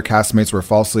and 3 other castmates were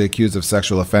falsely accused of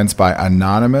sexual offense by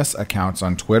anonymous accounts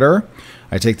on Twitter.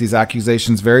 I take these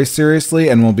accusations very seriously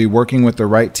and will be working with the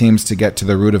right teams to get to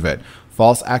the root of it.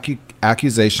 False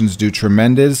accusations do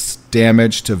tremendous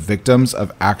damage to victims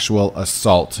of actual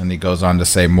assault. And he goes on to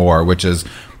say more, which is,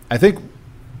 I think,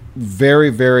 very,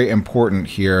 very important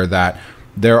here that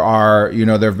there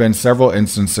have been several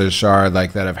instances, Shar,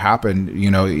 like that have happened,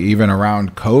 even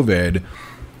around COVID,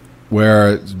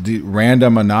 where the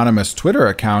random anonymous Twitter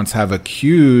accounts have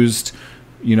accused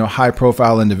high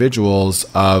profile individuals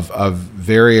of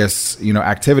various,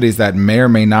 activities that may or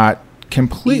may not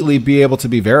completely be able to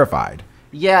be verified.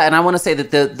 Yeah, and I want to say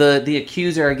that the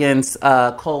accuser against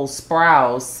Cole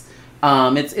Sprouse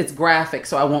It's graphic,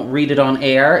 so I won't read it on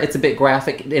air. It's a bit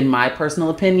graphic in my personal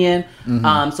opinion.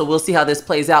 So we'll see how this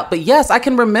plays out. But yes, I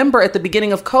can remember at the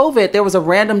beginning of COVID, there was a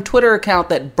random Twitter account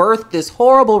that birthed this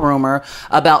horrible rumor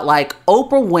about like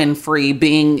Oprah Winfrey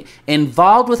being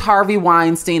involved with Harvey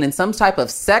Weinstein and some type of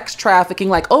sex trafficking.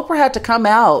 Like Oprah had to come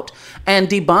out and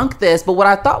debunk this. But what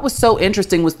I thought was so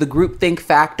interesting was the groupthink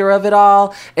factor of it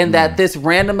all, and that this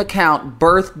random account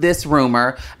birthed this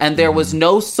rumor, and there was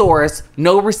no source,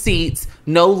 no receipts,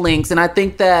 no links. And I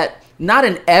think that not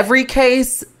in every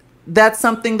case that's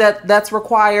something that's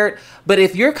required, but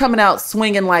if you're coming out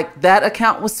swinging like that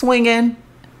account was swinging,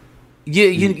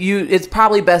 you it's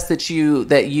probably best that you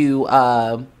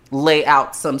lay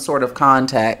out some sort of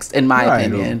context, in my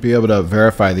opinion. Be able to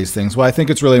verify these things. Well, I think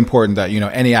it's really important that,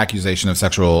 any accusation of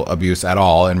sexual abuse at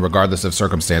all, and regardless of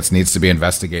circumstance, needs to be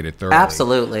investigated thoroughly.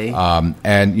 Absolutely.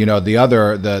 And,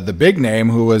 the big name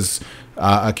who was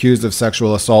accused of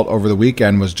sexual assault over the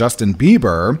weekend was Justin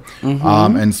Bieber.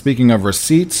 And speaking of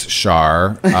receipts,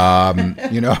 Shar,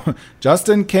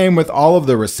 Justin came with all of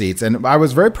the receipts. And I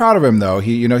was very proud of him, though.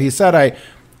 He said,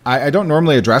 I don't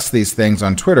normally address these things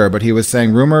on Twitter, but he was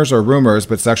saying rumors are rumors,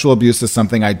 but sexual abuse is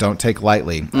something I don't take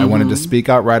lightly. I wanted to speak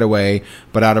out right away,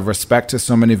 but out of respect to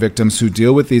so many victims who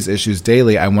deal with these issues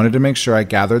daily, I wanted to make sure I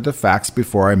gathered the facts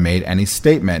before I made any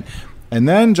statement. And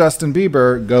then Justin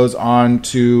Bieber goes on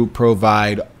to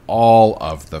provide all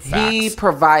of the facts. He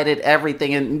provided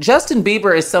everything. And Justin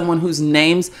Bieber is someone whose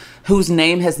name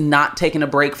has not taken a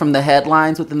break from the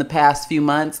headlines within the past few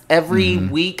months. Every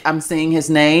week I'm seeing his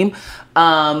name.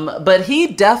 But he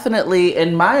definitely,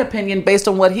 in my opinion, based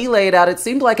on what he laid out, it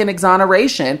seemed like an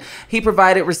exoneration. He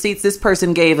provided receipts. This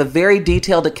person gave a very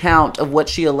detailed account of what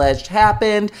she alleged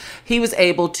happened. He was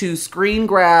able to screen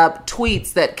grab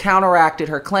tweets that counteracted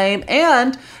her claim.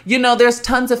 And, there's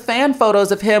tons of fan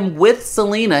photos of him with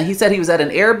Selena. He said he was at an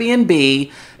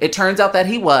Airbnb. It turns out that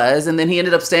he was. And then he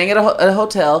ended up staying at a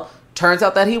hotel. Turns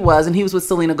out that he was, and he was with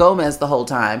Selena Gomez the whole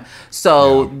time.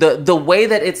 So the way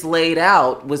that it's laid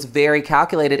out was very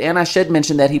calculated. And I should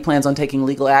mention that he plans on taking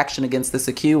legal action against this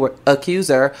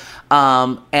accuser.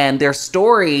 And their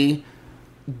story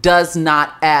does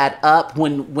not add up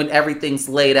when everything's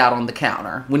laid out on the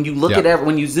counter. When you look at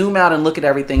when you zoom out and look at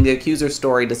everything, the accuser's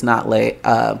story does not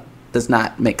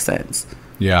make sense.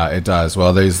 Yeah, it does.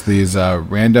 Well, there's these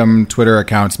random Twitter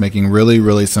accounts making really,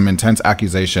 really some intense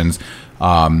accusations.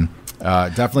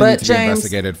 Definitely need to be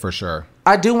investigated for sure.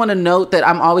 I do want to note that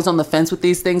I'm always on the fence with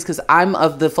these things because I'm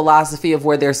of the philosophy of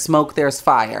where there's smoke, there's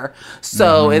fire.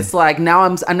 So it's like now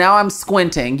I'm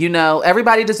squinting.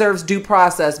 Everybody deserves due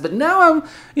process, but now I'm,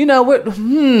 You're like,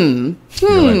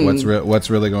 what's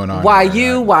really going on? Why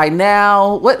you? Why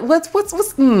now? What's? But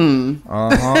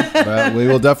we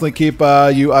will definitely keep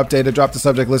you updated. Drop the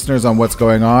subject, listeners, on what's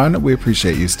going on. We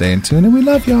appreciate you staying tuned, and we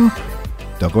love y'all.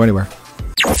 Don't go anywhere.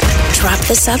 Drop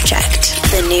the subject.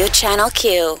 The new Channel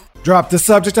Q. Drop the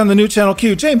subject on the new Channel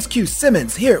Q. James Q.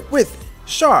 Simmons here with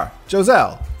Shar,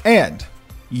 Joselle, and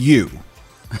you.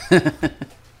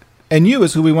 And you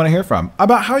is who we want to hear from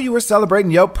about how you were celebrating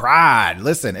your Pride.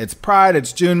 Listen, it's Pride,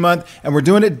 it's June month, and we're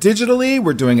doing it digitally,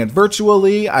 we're doing it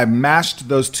virtually. I mashed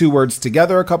those two words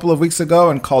together a couple of weeks ago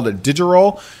and called it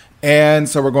digital. And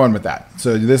so we're going with that.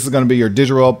 So this is going to be your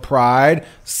digital Pride.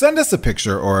 Send us a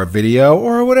picture or a video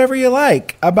or whatever you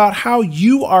like about how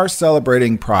you are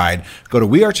celebrating Pride. Go to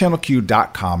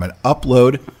wearechannelq.com and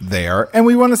upload there. And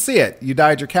we want to see it. You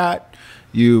dyed your cat.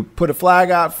 You put a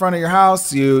flag out front of your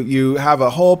house. You have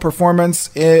a whole performance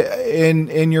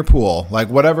in your pool. Like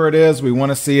whatever it is, we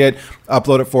want to see it.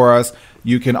 Upload it for us.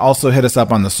 You can also hit us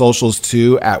up on the socials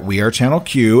too at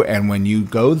wearechannelq. And when you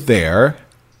go there,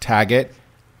 tag it.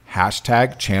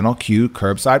 Hashtag Channel Q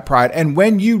Curbside Pride. And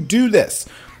when you do this,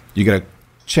 you get a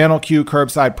Channel Q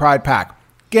Curbside Pride pack.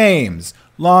 Games,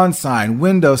 lawn sign,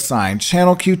 window sign,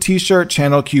 Channel Q t-shirt,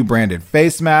 Channel Q branded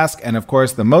face mask, and of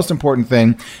course, the most important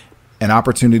thing, an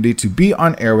opportunity to be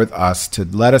on air with us to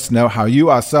let us know how you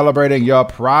are celebrating your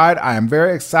Pride. I am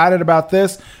very excited about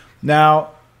this. Now,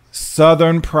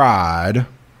 Southern Pride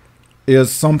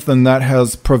is something that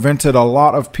has prevented a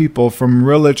lot of people from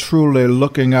really truly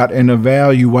looking at and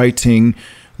evaluating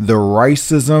the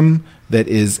racism that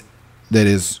is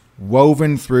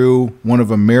woven through one of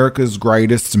America's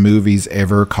greatest movies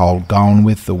ever called Gone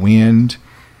with the Wind.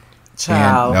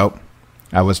 Ciao. And, nope.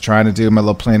 I was trying to do my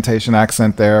little plantation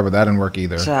accent there, but that didn't work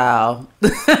either. Ciao.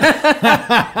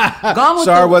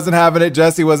 Shar wasn't having it.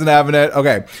 Jesse wasn't having it.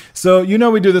 Okay. So,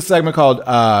 we do this segment called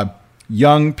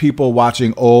Young People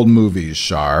Watching Old Movies,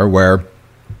 Shar, where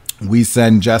we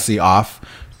send Jesse off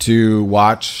to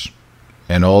watch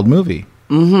an old movie.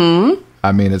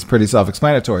 I mean, it's pretty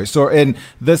self-explanatory. So in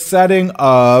the setting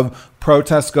of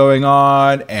protests going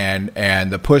on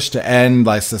and the push to end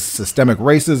like systemic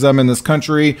racism in this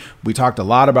country, we talked a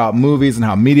lot about movies and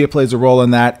how media plays a role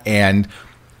in that. And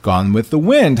Gone with the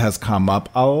Wind has come up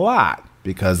a lot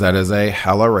because that is a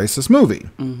hella racist movie.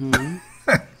 Mm-hmm.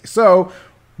 So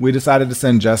we decided to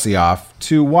send Jesse off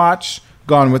to watch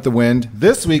Gone with the Wind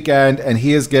this weekend, and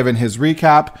he has given his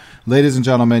recap. Ladies and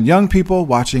gentlemen, young people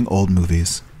watching old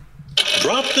movies.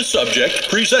 Drop the Subject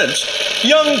presents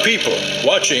young people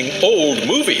watching old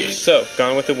movies. So,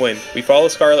 Gone with the Wind. We follow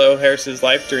Scarlett O'Hara's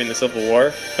life during the Civil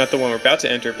War. Not the one we're about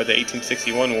to enter, but the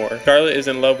 1861 war. Scarlett is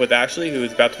in love with Ashley, who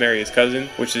is about to marry his cousin,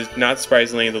 which is not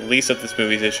surprisingly the least of this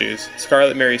movie's issues.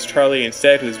 Scarlett marries Charlie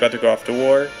instead, who is about to go off to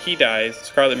war. He dies.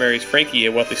 Scarlett marries Frankie,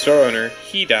 a wealthy store owner.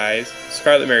 He dies.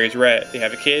 Scarlett marries Rhett. They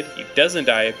have a kid. He doesn't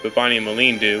die, but Bonnie and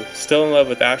Malene do. Still in love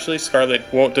with Ashley, Scarlett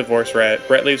won't divorce Rhett.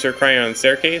 Rhett leaves her crying on the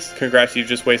staircase. Congrats, you've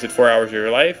just wasted 4 hours of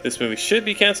your life. This movie should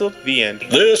be canceled. The end.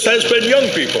 This has been young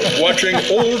people watching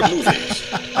old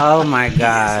movies. Oh my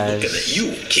gosh. Looking at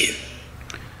you, kid.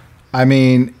 I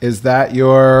mean, is that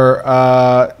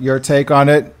your take on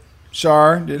it,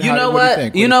 Shar? You know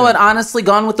what? You know what? Honestly,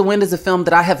 Gone with the Wind is a film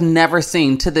that I have never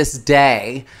seen to this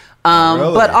day.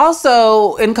 Really? But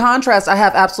also, in contrast, I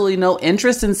have absolutely no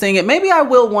interest in seeing it. Maybe I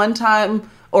will one time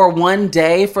or one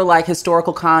day for like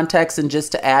historical context and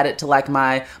just to add it to like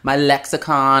my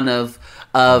lexicon of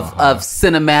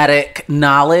cinematic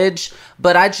knowledge.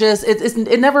 But I just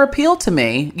it never appealed to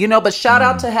me, you know. But shout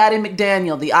out to Hattie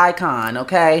McDaniel, the icon.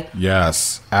 Okay.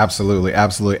 Yes, absolutely,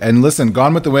 absolutely. And listen,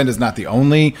 Gone with the Wind is not the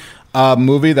only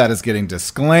movie that is getting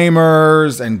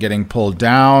disclaimers and getting pulled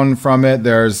down from it.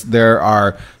 There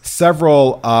are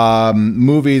several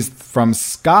movies from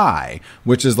Sky,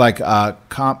 which is like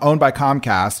owned by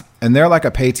Comcast, and they're like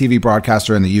a pay TV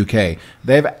broadcaster in the UK.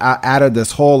 They've added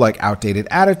this whole like outdated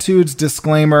attitudes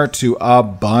disclaimer to a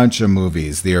bunch of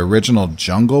movies. The original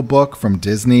Jungle Book from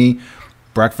Disney,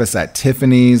 Breakfast at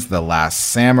Tiffany's, The Last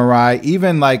Samurai,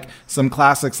 even like some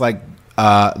classics like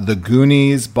The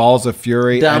Goonies, Balls of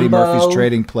Fury, Dumbo. Eddie Murphy's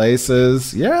Trading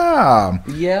Places. Yeah.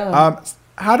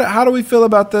 How do we feel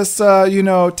about this,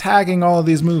 tagging all of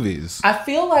these movies? I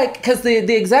feel like, because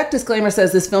the exact disclaimer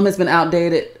says this film has been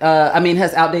outdated,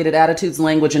 has outdated attitudes,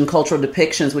 language, and cultural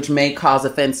depictions, which may cause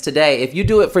offense today. If you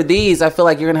do it for these, I feel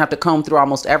like you're going to have to comb through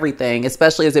almost everything,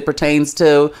 especially as it pertains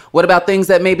to what about things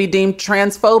that may be deemed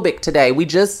transphobic today. We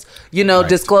just, right.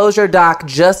 Disclosure Doc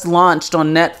just launched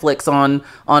on Netflix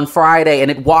on Friday,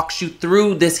 and it walks you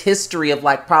through this history of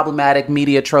like problematic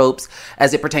media tropes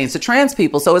as it pertains to trans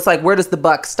people. So it's like, where does the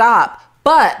buck stop?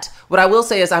 But what I will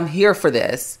say is I'm here for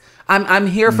this. I'm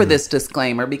here for this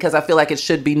disclaimer because I feel like it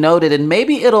should be noted, and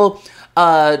maybe it'll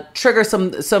trigger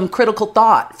some critical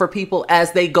thought for people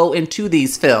as they go into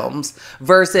these films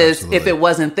versus Absolutely. If it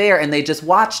wasn't there and they just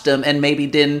watched them and maybe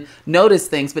didn't notice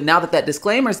things. But now that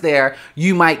disclaimer's there,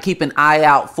 you might keep an eye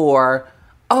out for,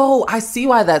 oh, I see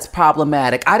why that's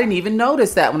problematic. I didn't even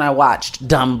notice that when I watched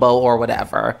Dumbo or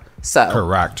whatever. So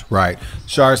correct, right.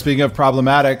 Shar, speaking of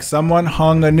problematic, someone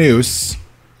hung a noose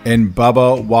in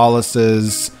Bubba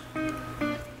Wallace's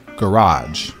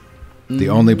garage. The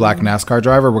only black NASCAR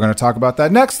driver. We're going to talk about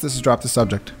that next. This is Drop the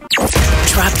Subject.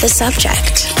 Drop the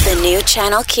Subject. The new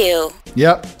Channel Q.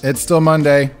 Yep, it's still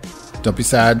Monday. Don't be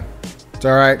sad. It's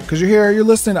all right, because you're here, you're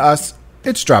listening to us.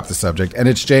 It's Drop the Subject, and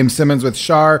it's James Simmons with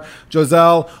Shar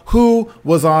Joselle, who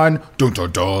was on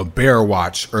Bear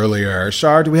Watch earlier.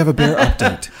 Shar, do we have a bear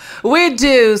update? We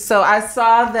do. So I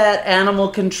saw that Animal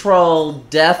Control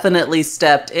definitely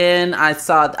stepped in. I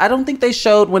don't think they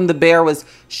showed when the bear was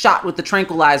shot with the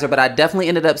tranquilizer, but I definitely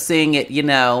ended up seeing it,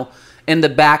 in the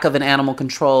back of an Animal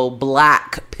Control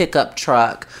black pickup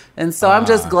truck. And so I'm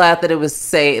just glad that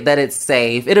it's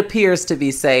safe. It appears to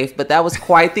be safe, but that was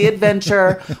quite the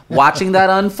adventure watching that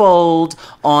unfold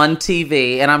on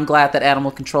TV. And I'm glad that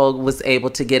Animal Control was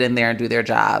able to get in there and do their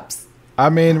jobs. I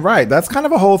mean, right. That's kind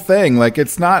of a whole thing. Like,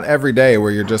 it's not every day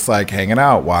where you're just like hanging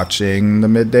out watching the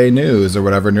midday news or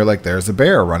whatever. And you're like, there's a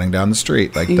bear running down the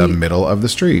street, like the middle of the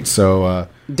street. So,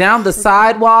 down the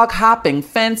sidewalk, hopping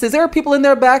fences. There were people in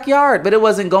their backyard, but it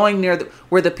wasn't going near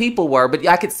where the people were. But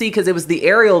I could see because it was the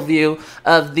aerial view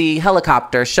of the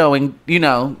helicopter showing,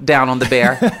 down on the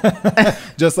bear.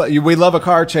 Just like we love a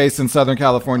car chase in Southern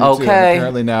California, too. And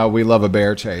apparently now we love a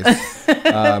bear chase.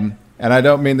 And I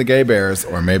don't mean the gay bears,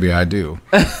 or maybe I do.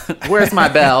 Where's my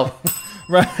bell?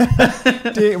 Right.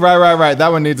 Right. That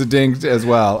one needs a ding as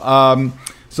well.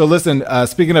 So listen,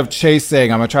 speaking of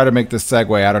chasing, I'm going to try to make this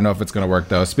segue. I don't know if it's going to work,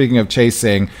 though. Speaking of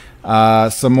chasing,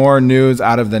 some more news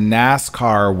out of the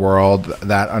NASCAR world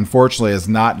that unfortunately is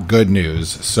not good news.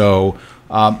 So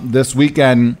This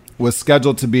weekend was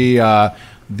scheduled to be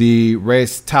the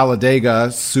race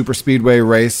Talladega Super Speedway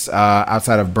race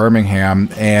outside of Birmingham.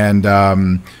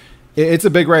 And it's a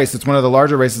big race. It's one of the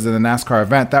larger races in the NASCAR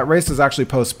event. That race is actually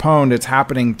postponed. It's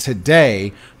happening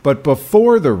today. But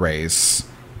before the race,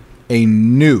 a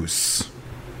noose.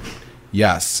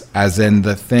 Yes, as in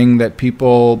the thing that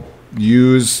people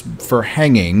use for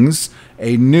hangings.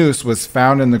 A noose was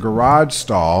found in the garage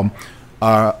stall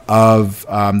of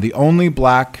the only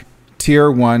black Tier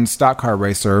 1 stock car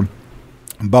racer,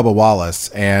 Bubba Wallace.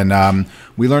 And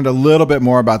we learned a little bit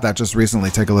more about that just recently.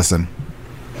 Take a listen.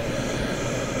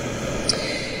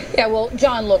 Yeah, well,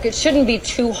 John, look, it shouldn't be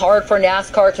too hard for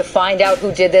NASCAR to find out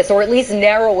who did this, or at least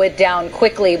narrow it down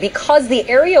quickly, because the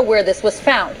area where this was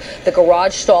found, the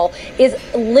garage stall, is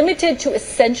limited to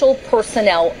essential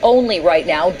personnel only right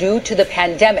now due to the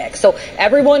pandemic. So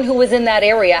everyone who was in that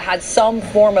area had some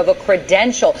form of a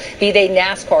credential, be they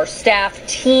NASCAR staff,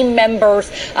 team members,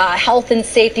 health and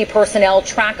safety personnel,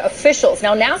 track officials.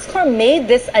 Now, NASCAR made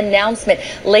this announcement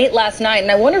late last night, and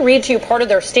I want to read to you part of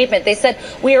their statement. They said,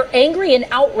 "We are angry and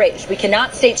outraged. We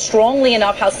cannot state strongly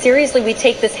enough how seriously we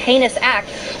take this heinous act.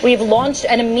 We've launched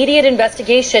an immediate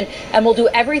investigation and will do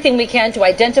everything we can to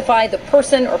identify the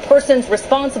person or persons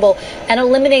responsible and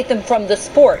eliminate them from the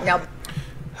sport." Now,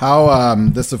 how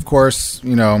this, of course,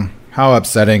 how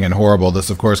upsetting and horrible this,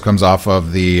 of course, comes off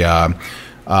of the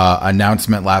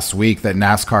announcement last week that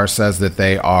NASCAR says that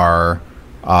they are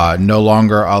no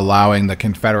longer allowing the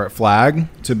Confederate flag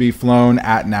to be flown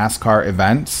at NASCAR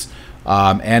events.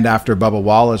 And after Bubba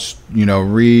Wallace,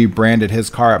 rebranded his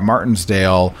car at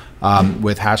Martinsdale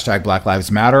with hashtag Black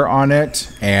Lives Matter on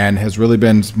it, and has really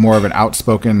been more of an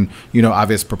outspoken,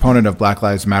 obvious proponent of Black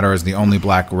Lives Matter as the only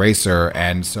black racer.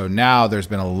 And so now there's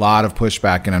been a lot of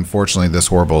pushback and unfortunately this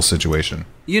horrible situation.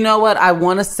 You know what? I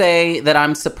want to say that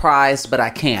I'm surprised, but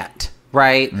I can't.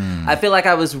 Right? I feel like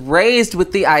I was raised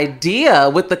with the idea,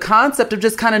 with the concept of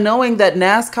just kind of knowing that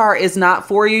NASCAR is not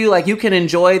for you. Like, you can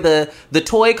enjoy the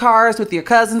toy cars with your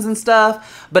cousins and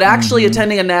stuff, but actually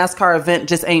attending a NASCAR event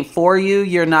just ain't for you.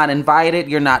 You're not invited.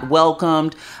 You're not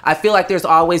welcomed. I feel like there's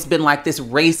always been like this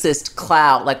racist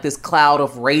cloud, like this cloud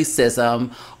of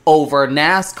racism over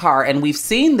NASCAR. And we've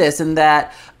seen this in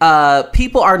that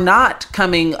people are not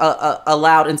coming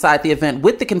allowed inside the event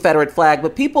with the Confederate flag,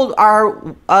 but people are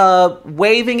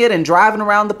waving it and driving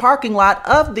around the parking lot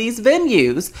of these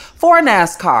venues for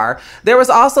NASCAR. There was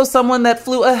also someone that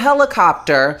flew a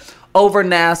helicopter over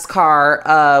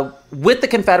NASCAR with the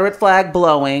Confederate flag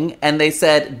blowing, and they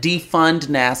said defund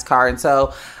NASCAR. And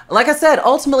so, like I said,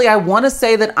 ultimately, I want to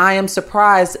say that I am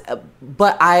surprised,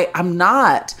 but I'm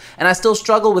not. And I still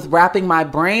struggle with wrapping my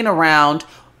brain around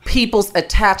people's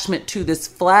attachment to this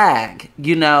flag,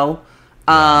 And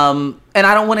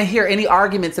I don't want to hear any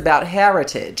arguments about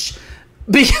heritage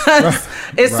because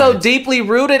it's so deeply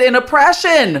rooted in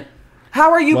oppression.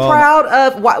 How are you proud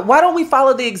of? Why don't we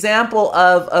follow the example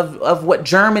of what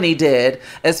Germany did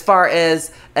as far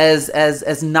as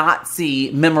Nazi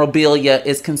memorabilia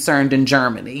is concerned in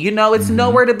Germany? It's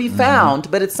nowhere to be found,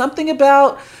 but it's something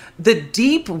about the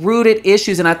deep-rooted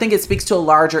issues, and I think it speaks to a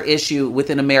larger issue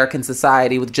within American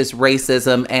society with just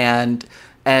racism and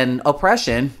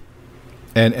oppression.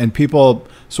 And people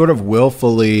sort of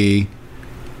willfully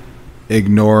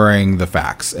ignoring the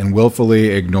facts and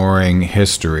willfully ignoring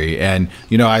history. And,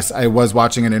 I was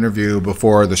watching an interview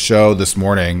before the show this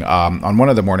morning on one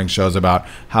of the morning shows about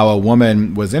how a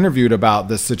woman was interviewed about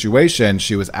this situation.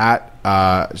 She was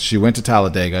she went to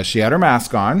Talladega. She had her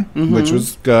mask on, which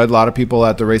was good. A lot of people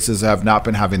at the races have not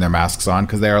been having their masks on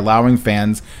because they're allowing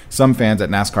some fans at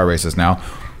NASCAR races now.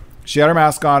 She had her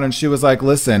mask on and she was like,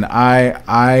 listen,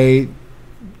 I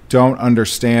don't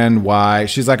understand why.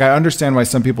 She's like, I understand why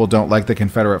some people don't like the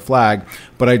Confederate flag,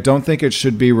 but I don't think it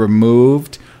should be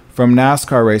removed from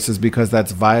NASCAR races because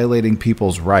that's violating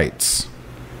people's rights.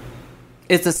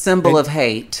 It's a symbol of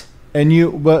hate. And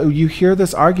you hear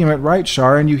this argument, right,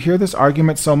 Shar? And you hear this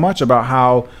argument so much about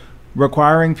how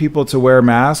requiring people to wear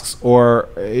masks, or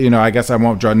I guess I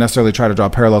won't necessarily try to draw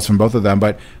parallels from both of them,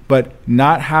 but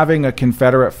not having a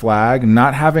Confederate flag,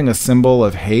 not having a symbol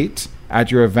of hate at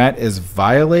your event is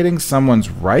violating someone's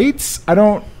rights. I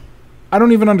don't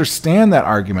even understand that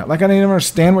argument. Like, I don't even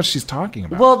understand what she's talking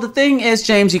about. Well, the thing is,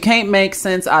 James, you can't make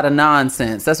sense out of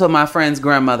nonsense. That's what my friend's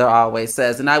grandmother always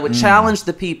says. And I would challenge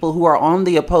the people who are on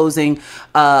the opposing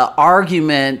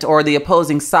argument or the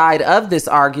opposing side of this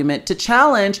argument to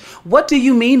challenge, what do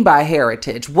you mean by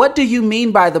heritage? What do you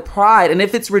mean by the pride? And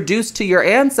if it's reduced to your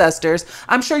ancestors,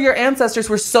 I'm sure your ancestors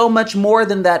were so much more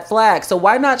than that flag. So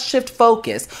why not shift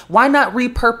focus? Why not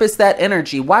repurpose that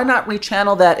energy? Why not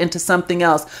rechannel that into something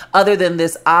else other than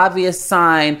this obvious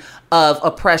sign of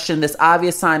oppression, this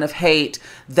obvious sign of hate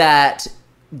that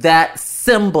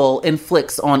symbol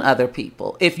inflicts on other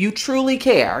people. If you truly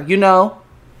care, you know?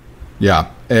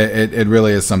 Yeah, it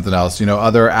really is something else. You know,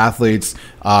 other athletes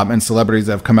and celebrities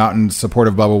have come out in support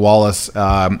of Bubba Wallace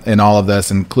in all of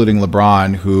this, including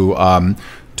LeBron, who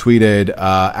tweeted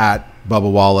at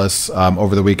Bubba Wallace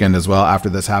over the weekend as well after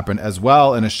this happened as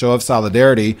well, in a show of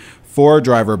solidarity for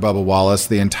driver Bubba Wallace.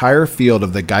 The entire field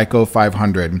of the Geico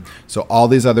 500, so all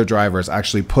these other drivers,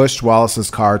 actually pushed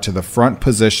Wallace's car to the front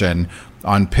position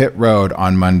on pit road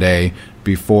on Monday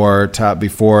before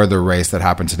the race that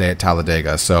happened today at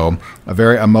Talladega. So a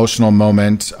very emotional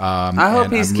moment. I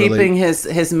hope he's keeping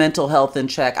his mental health in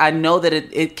check. I know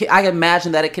that I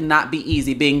imagine that it cannot be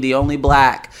easy being the only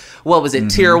black,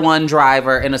 tier 1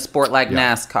 driver in a sport like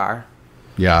NASCAR.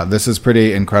 Yeah, this is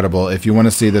pretty incredible. If you want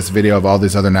to see this video of all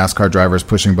these other NASCAR drivers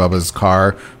pushing Bubba's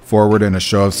car forward in a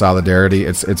show of solidarity,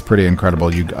 it's pretty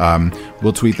incredible.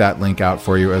 We'll tweet that link out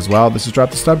for you as well. This is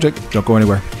Drop the Subject. Don't go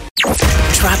anywhere.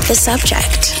 Drop the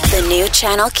Subject, the new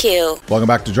Channel Q. Welcome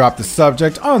back to Drop the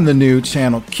Subject on the new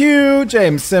Channel Q.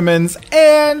 James Simmons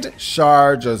and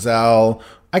Shar Giselle.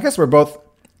 I guess we're both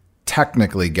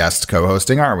technically guest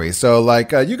co-hosting, aren't we? So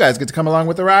you guys get to come along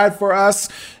with the ride for us.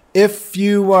 If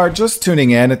you are just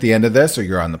tuning in at the end of this, or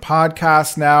you're on the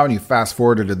podcast now and you fast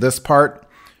forwarded to this part,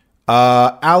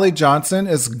 Allie Johnson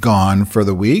is gone for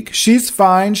the week. She's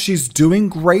fine. She's doing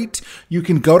great. You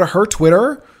can go to her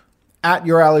Twitter at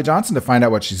Your Allie Johnson to find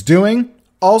out what she's doing.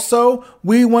 Also,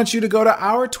 we want you to go to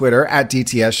our Twitter at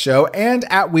DTS Show and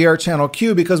at We Are Channel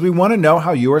Q, because we want to know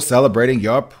how you are celebrating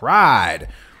your pride.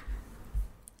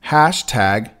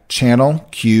 Hashtag Channel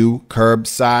Q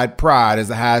Curbside Pride is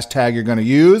the hashtag you're going to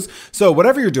use. So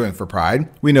whatever you're doing for Pride,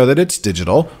 we know that it's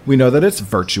digital. We know that it's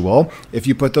virtual. If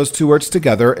you put those two words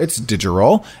together, it's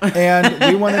digital. And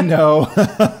we want to know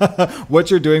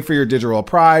what you're doing for your digital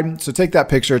Pride. So take that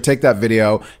picture, take that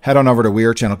video, head on over to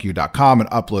wearechannelq.com and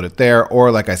upload it there.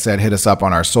 Or like I said, hit us up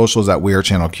on our socials at We Are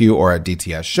Channel Q or at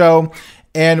DTS Show.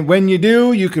 And when you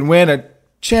do, you can win a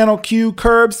Channel Q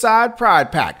Curbside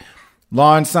Pride Pack.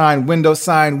 Lawn sign,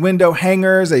 window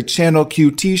hangers, a Channel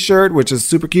Q t-shirt, which is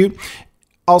super cute.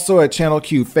 Also a Channel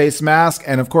Q face mask.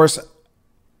 And of course,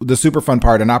 the super fun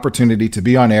part, an opportunity to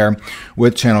be on air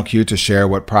with Channel Q to share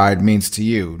what Pride means to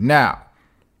you. Now,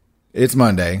 it's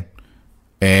Monday.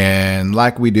 And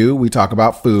like we do, we talk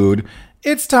about food.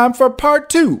 It's time for part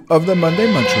 2 of the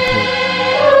Monday Munch Report.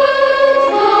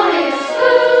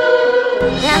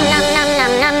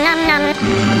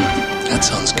 That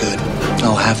sounds good.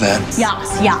 I'll have that.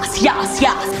 Yes.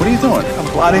 What are you doing?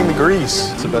 I'm blotting the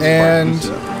grease. It's the best And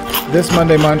this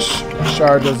Monday Munch,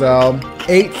 Shar Giselle,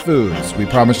 8 foods. We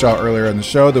promised y'all earlier in the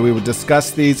show that we would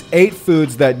discuss these 8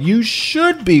 foods that you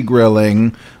should be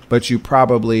grilling, but you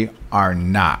probably are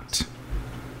not.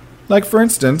 Like, for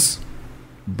instance,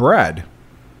 bread.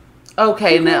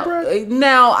 Okay,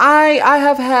 now I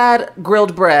have had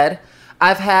grilled bread.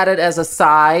 I've had it as a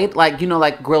side, like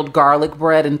grilled garlic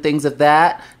bread and things of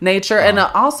that nature. And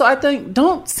also, I think,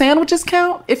 don't sandwiches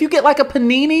count? If you get like a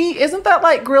panini, isn't that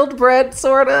like grilled bread,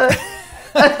 sort of?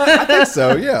 I think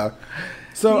so, yeah.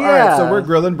 So, all right, so we're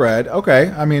grilling bread.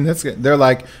 Okay, I mean, that's good. They're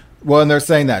like, well, and they're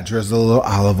saying that drizzle a little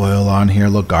olive oil on here, a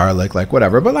little garlic, like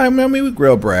whatever. But I mean, we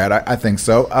grill bread. I think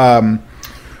so.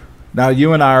 Now,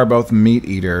 you and I are both meat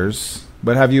eaters,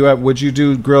 but would you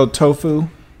do grilled tofu?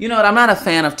 You know what? I'm not a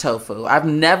fan of tofu.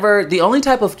 The only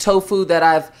type of tofu that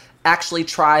I've actually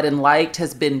tried and liked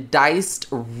has been diced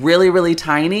really, really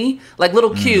tiny, like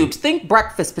little cubes. Think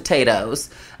breakfast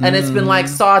potatoes. And it's been like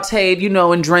sauteed,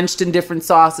 and drenched in different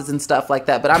sauces and stuff like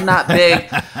that. But I'm not big.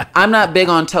 I'm not big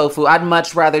on tofu. I'd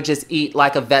much rather just eat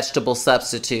like a vegetable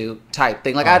substitute type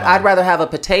thing. Like I'd rather have a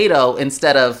potato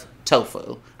instead of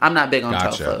tofu. I'm not big on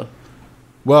tofu.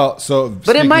 Well,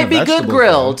 but it might be good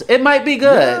grilled. It might be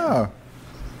good. Yeah.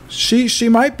 She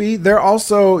might be. They're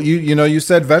also, you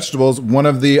said vegetables. One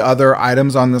of the other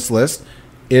items on this list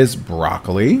is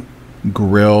broccoli.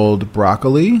 Grilled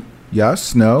broccoli.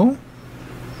 Yes, no?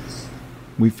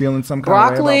 We feeling some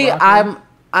kind of way about broccoli?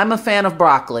 I'm a fan of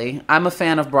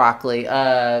broccoli.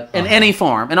 In any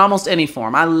form, in almost any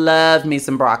form. I love me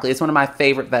some broccoli. It's one of my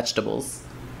favorite vegetables.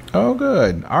 Oh,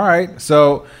 good. All right.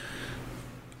 So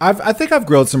I think I've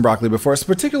grilled some broccoli before. It's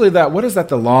particularly there's like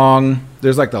the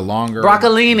longer.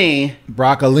 Broccolini,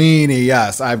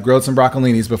 yes. I've grilled some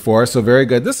broccolinis before, so very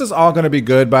good. This is all going to be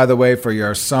good, by the way, for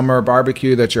your summer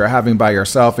barbecue that you're having by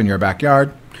yourself in your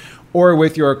backyard. Or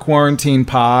with your quarantine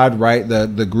pod, right?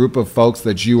 The group of folks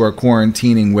that you are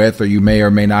quarantining with, or you may or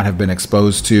may not have been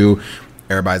exposed to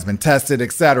Everybody's been tested,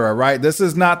 etc., right? This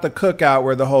is not the cookout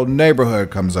where the whole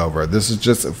neighborhood comes over. This is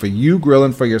just for you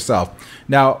grilling for yourself.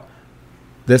 Now,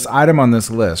 this item on this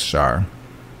list, Shar,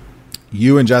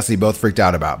 you and Jesse both freaked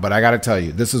out about, but I got to tell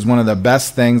you, this is one of the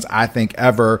best things I think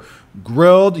ever.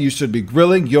 Grilled, you should be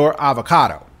grilling your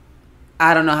avocado.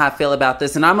 I don't know how I feel about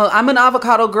this. And I'm an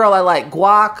avocado girl. I like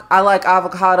guac. I like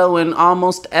avocado in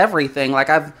almost everything. Like,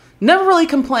 I've never really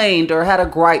complained or had a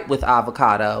gripe with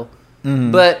avocado.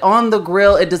 Mm-hmm. But on the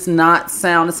grill, it does not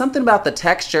sound. It's something about the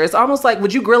texture. It's almost like,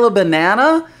 would you grill a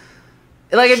banana?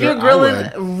 Like, if you're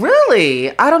grilling,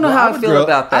 really? I don't know how I feel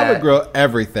about that. I would grill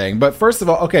everything. But first of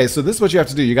all, okay, so this is what you have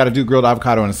to do. You got to do grilled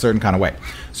avocado in a certain kind of way.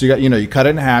 So you cut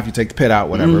it in half, you take the pit out,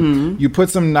 whatever. Mm-hmm. You put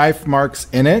some knife marks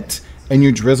in it, and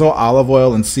you drizzle olive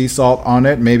oil and sea salt on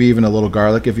it, maybe even a little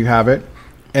garlic if you have it.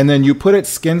 And then you put it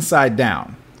skin side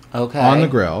down. Okay. On the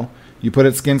grill. You put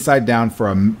it skin side down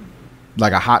for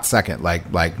a hot second,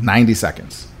 like 90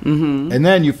 seconds. Mm-hmm. And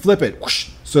then you flip it whoosh,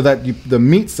 so that the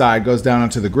meat side goes down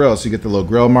onto the grill, so you get the little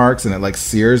grill marks, and it like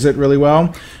sears it really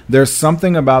well. There's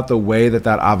something about the way that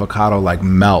avocado like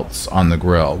melts on the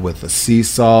grill with the sea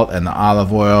salt and the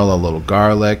olive oil, a little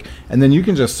garlic, and then you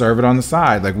can just serve it on the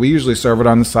side. Like we usually serve it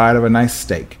on the side of a nice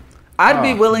steak. I'd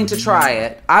be willing to try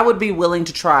it. I would be willing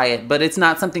to try it, but it's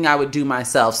not something I would do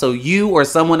myself. So you or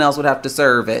someone else would have to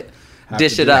serve it.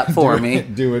 Dish it up for me.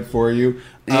 Do it for you.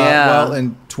 Yeah. Well,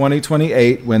 in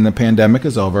 2028, when the pandemic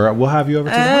is over, we'll have you over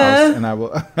to the house, and I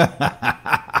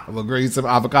will grill you some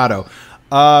avocado.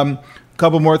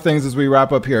 Couple more things as we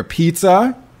wrap up here.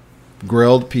 Pizza,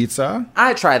 grilled pizza.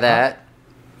 I'd try that.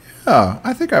 Yeah,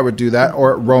 I think I would do that.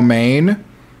 Or romaine.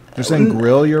 They're saying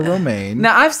grill your romaine.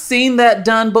 Now, I've seen that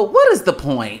done, but what is the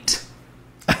point?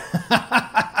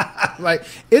 Like,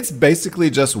 it's basically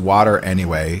just water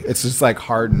anyway. It's just like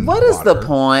hardened What is the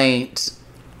point?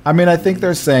 I mean, I think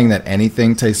they're saying that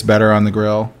anything tastes better on the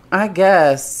grill. I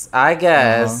guess.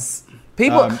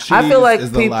 People, I feel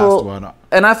like people,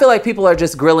 and I feel like people are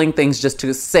just grilling things just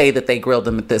to say that they grilled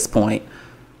them at this point.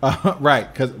 Right.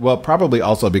 Probably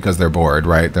also because they're bored,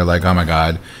 right? They're like, oh my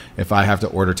God, if I have to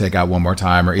order takeout one more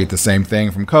time or eat the same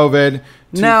thing from COVID,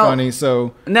 funny.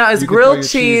 So now is grilled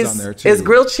cheese is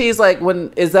grilled cheese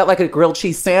is that like a grilled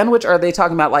cheese sandwich, or are they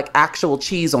talking about like actual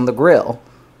cheese on the grill?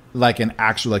 Like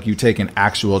you take an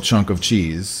actual chunk of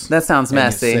cheese. That sounds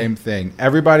messy. Same thing.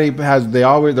 Everybody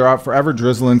they're out forever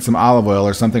drizzling some olive oil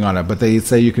or something on it, but they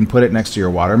say you can put it next to your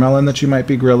watermelon that you might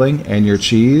be grilling and your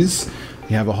cheese.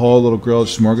 You have a whole little grilled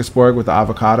smorgasbord with the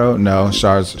avocado. No,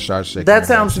 Char's shaking. That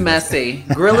sounds messy.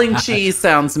 Grilling cheese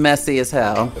sounds messy as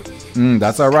hell.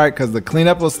 That's all right, because the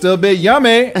cleanup will still be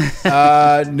yummy.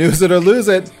 News it or lose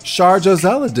it. Char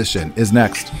Joselle edition is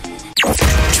next.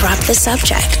 Drop the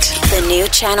subject. The new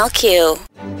Channel Q.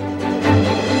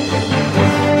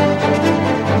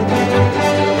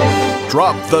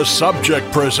 Drop the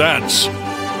Subject presents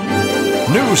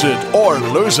News It or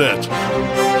Lose It.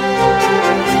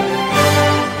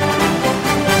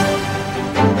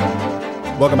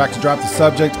 Welcome back to Drop the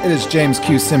Subject. It is James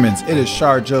Q. Simmons. It is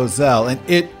Char Joselle. And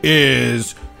it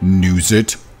is News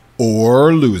It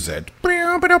or Lose It.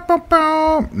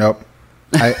 Nope.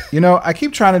 I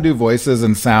keep trying to do voices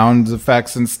and sound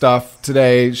effects and stuff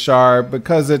today, Char,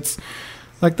 because it's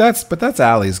like that's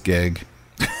Allie's gig.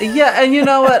 Yeah, and you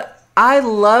know what? I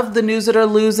love the News It or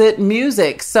Lose It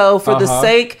music. So for the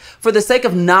sake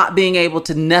of not being able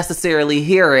to necessarily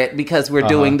hear it because we're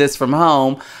doing this from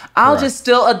home, I'll just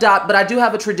still adopt, but I do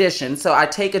have a tradition. So I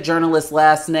take a journalist's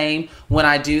last name when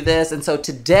I do this. And so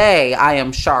today I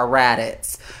am Char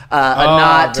Raditz.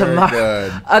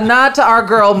 A nod to our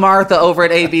girl Martha over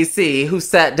at ABC, who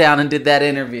sat down and did that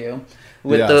interview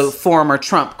with the former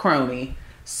Trump crony.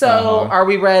 So are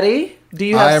we ready? Do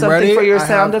you have something for your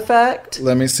sound effect?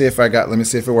 Let me see if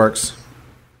it works.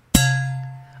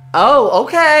 Oh,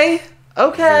 okay.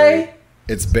 Okay.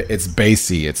 It's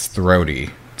bassy, it's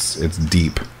throaty, it's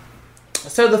deep.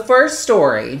 So the first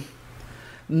story,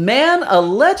 man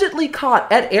allegedly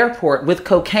caught at airport with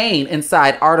cocaine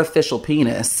inside artificial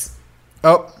penis.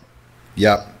 Oh,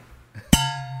 yep.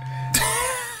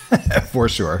 For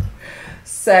sure.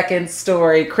 Second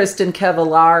story, Kristen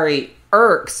Cavallari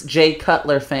irks Jay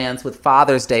Cutler fans with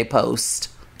Father's Day post.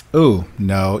 Ooh,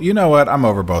 no. You know what? I'm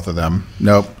over both of them.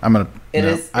 Nope. I'm going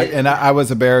to... I was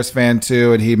a Bears fan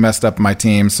too, and he messed up my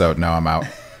team, so no, I'm out.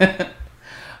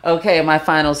 Okay, my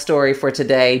final story for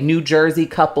today. New Jersey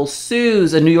couple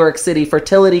sues a New York City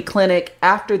fertility clinic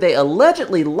after they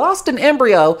allegedly lost an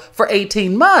embryo for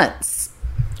 18 months.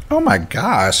 Oh my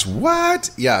gosh, what?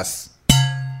 Yes.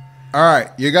 All right,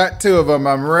 you got two of them.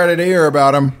 I'm ready to hear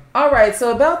about them. All right,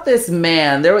 so about this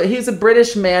man, he's a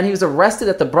British man. He was arrested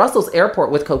at the Brussels airport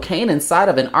with cocaine inside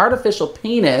of an artificial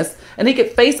penis, and he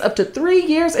could face up to 3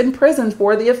 years in prison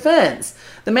for the offense.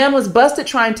 The man was busted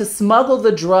trying to smuggle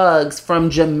the drugs from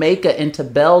Jamaica into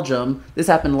Belgium. This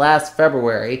happened last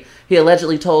February. He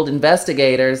allegedly told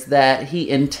investigators that he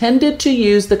intended to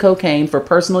use the cocaine for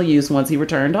personal use once he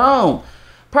returned home.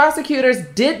 Prosecutors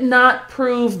did not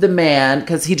prove the man,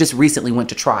 because he just recently went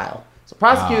to trial. So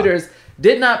prosecutors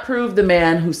did not prove the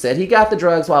man who said he got the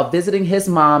drugs while visiting his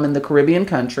mom in the Caribbean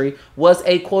country was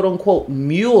a quote-unquote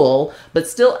mule, but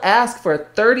still asked for a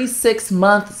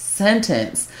 36-month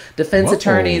sentence. Defense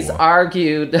attorneys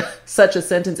argued such a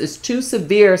sentence is too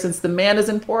severe since the man is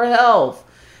in poor health.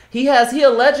 He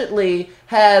allegedly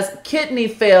has kidney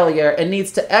failure and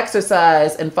needs to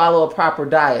exercise and follow a proper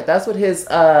diet. That's what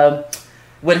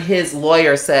his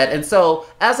lawyer said. And so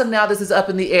as of now, this is up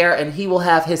in the air, and he will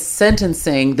have his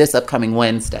sentencing this upcoming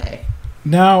Wednesday.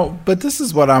 Now, but this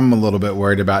is what I'm a little bit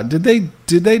worried about. Did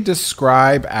they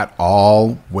describe at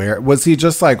all where was he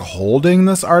just like holding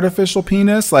this artificial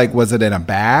penis? Like, was it in a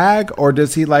bag, or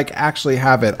does he like actually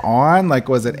have it on? Like,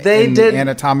 was it in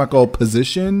anatomical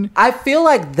position? I feel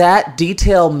like that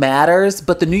detail matters,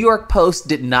 but the New York Post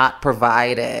did not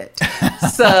provide it.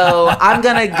 So I'm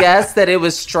going to guess that it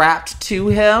was strapped to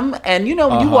him. And you know,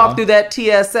 when you walk through that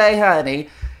TSA, honey,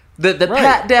 the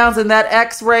pat downs and that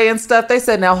X-ray and stuff, they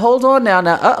said, now hold on now,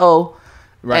 uh-oh.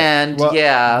 Right. And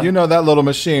well, you know that little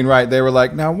machine, right? They were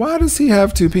like, now why does he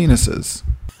have two penises?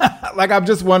 Like, I'm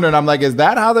just wondering, I'm like, is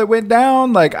that how that went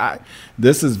down? Like,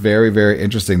 this is very, very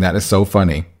interesting. That is so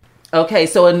funny. Okay,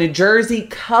 so a New Jersey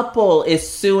couple is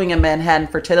suing a Manhattan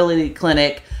fertility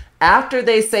clinic after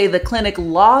they say the clinic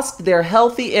lost their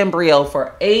healthy embryo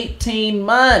for 18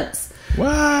 months.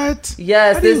 What?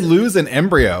 Yes. How do you lose an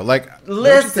embryo? Like,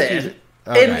 listen,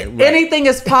 anything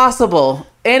is possible.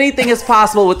 Anything is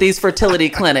possible with these fertility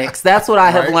clinics. That's what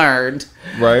I have learned.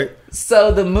 Right.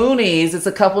 So the Moonies, it's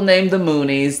a couple named the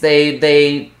Moonies. They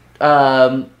did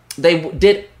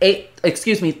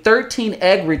 13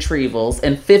 egg retrievals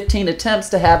and 15 attempts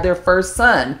to have their first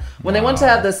son. When they went to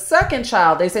have the second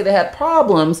child, they say they had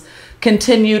problems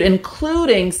continued,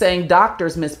 including saying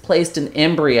doctors misplaced an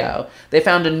embryo. They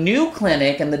found a new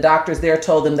clinic, and the doctors there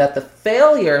told them that the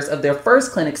failures of their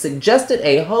first clinic suggested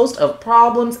a host of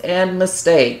problems and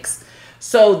mistakes.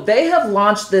 So they have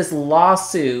launched this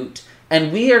lawsuit,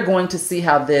 and we are going to see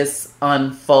how this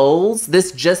unfolds.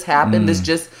 This just happened. This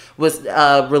just was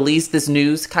released. This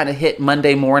news kind of hit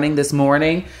Monday morning this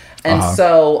morning. And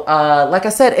so, like I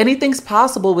said, anything's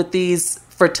possible with these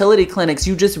fertility clinics.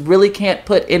 You just really can't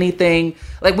put anything,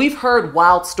 like, we've heard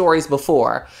wild stories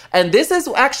before, and this is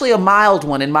actually a mild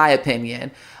one in my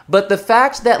opinion. But the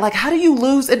fact that, like, how do you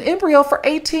lose an embryo for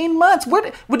 18 months?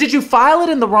 What did you file it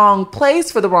in the wrong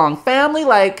place for the wrong family?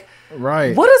 Like,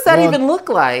 right. What does that even look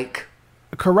like?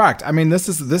 Correct. I mean, this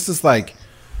is like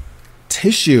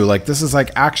tissue. Like, this is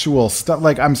like actual stuff.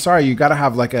 Like, I'm sorry, you got to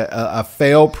have like a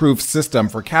fail-proof system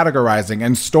for categorizing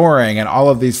and storing and all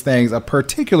of these things,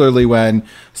 particularly when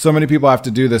so many people have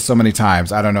to do this so many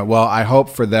times. I don't know. Well, I hope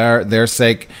for their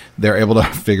sake they're able to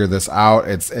figure this out.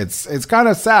 It's kind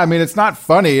of sad. I mean, it's not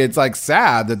funny. It's like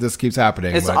sad that this keeps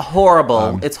happening. It's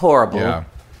horrible. It's horrible. Yeah,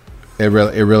 it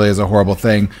really is a horrible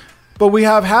thing. But we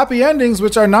have happy endings,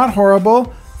 which are not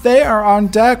horrible. They are on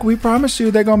deck. We promise you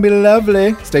they're going to be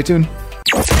lovely. Stay tuned.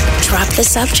 Drop the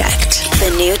subject. The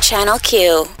new Channel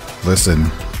Q. Listen,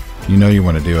 you know you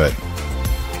want to do it.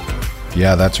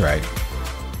 Yeah, that's right.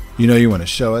 You know you want to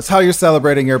show us how you're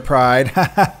celebrating your pride.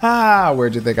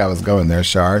 Where'd you think I was going there,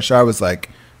 Shar? Shar was like,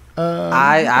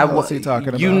 what was he talking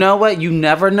about? You know what? You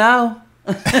never know.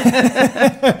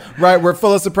 Right, we're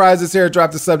full of surprises here at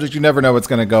Drop the Subject. You never know what's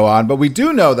going to go on, but we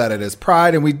do know that it is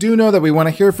Pride, and we do know that we want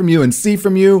to hear from you and see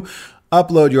from you.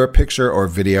 Upload your picture or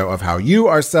video of how you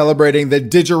are celebrating the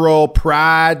digital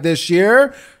Pride this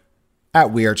year at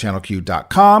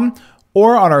wearechannelq.com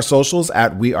or on our socials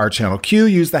at wearechannelq.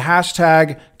 Use the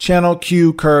hashtag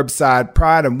 #ChannelQ_Curbside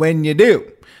Pride, and when you do,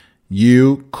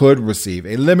 you could receive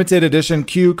a limited edition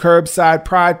Q Curbside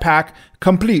Pride Pack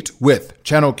complete with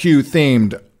Channel Q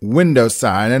themed window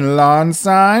sign and lawn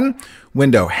sign,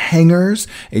 window hangers,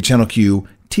 a Channel Q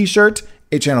t-shirt,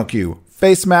 a Channel Q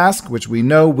face mask, which we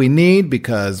know we need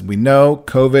because we know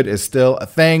COVID is still a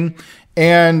thing.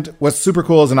 And what's super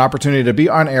cool is an opportunity to be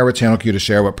on air with Channel Q to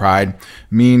share what Pride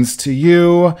means to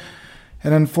you.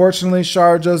 And unfortunately,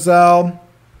 Shar Joselle,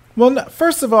 well,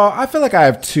 first of all, I feel like I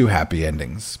have two happy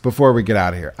endings before we get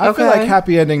out of here. I feel like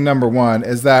happy ending number one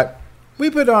is that we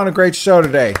put on a great show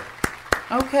today.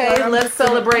 Okay, let's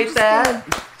celebrate that.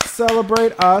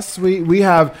 celebrate us. We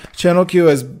have Channel Q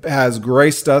has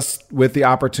graced us with the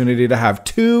opportunity to have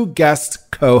 2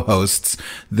 guest co-hosts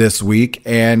this week.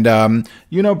 And,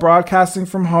 broadcasting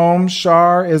from home,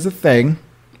 Shar, is a thing.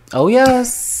 Oh,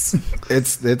 yes.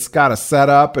 It's got a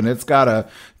setup and it's got a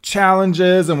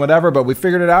challenges and whatever, but we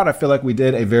figured it out. I feel like we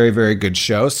did a very, very good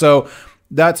show. So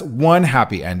that's one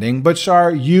happy ending. But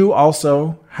Shar, you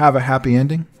also have a happy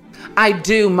ending? I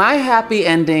do. My happy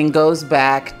ending goes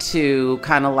back to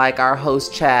kind of like our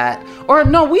host chat. Or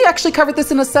no, we actually covered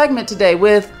this in a segment today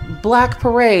with Black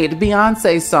Parade,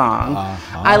 Beyonce's song.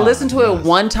 I listened to it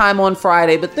one time on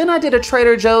Friday, but then I did a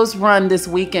Trader Joe's run this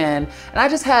weekend and I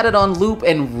just had it on loop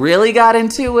and really got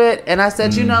into it. And I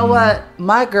said, you know what?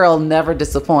 My girl never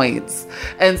disappoints.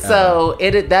 And so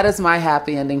that is my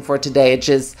happy ending for today.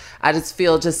 I just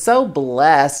feel just so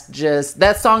blessed. Just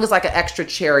that song is like an extra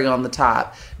cherry on the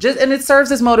top. And it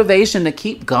serves as motivation to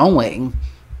keep going.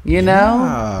 You know?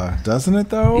 Yeah, doesn't it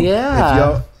though?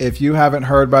 Yeah. If you haven't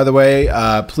heard, by the way,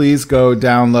 please go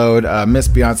download Miss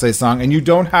Beyonce's song. And you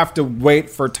don't have to wait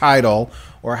for Tidal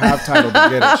or have Tidal to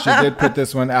get it. She did put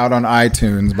this one out on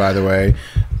iTunes, by the way.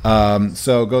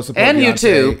 So go support and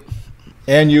Beyonce. YouTube.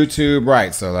 And YouTube,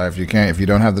 right. So if you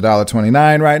don't have the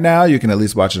 $1.29 right now, you can at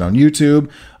least watch it on YouTube.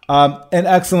 An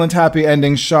excellent happy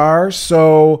ending, Shar.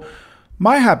 So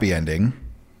my happy ending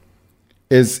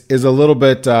is a little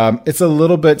bit it's a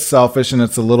little bit selfish and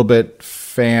it's a little bit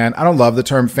I don't love the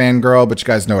term fangirl, but you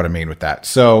guys know what I mean with that.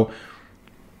 So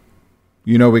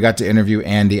we got to interview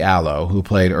Andy Allo, who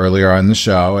played earlier on the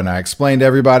show, and I explained to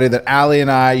everybody that Allie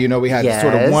and I, we had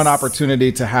sort of one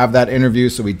opportunity to have that interview,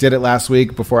 so we did it last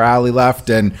week before Allie left.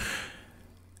 And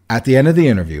at the end of the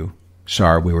interview,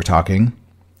 Shar, we were talking,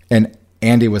 and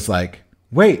Andy was like,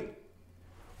 "Wait,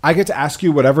 I get to ask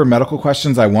you whatever medical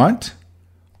questions I want?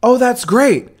 Oh, that's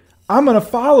great. I'm going to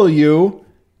follow you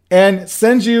and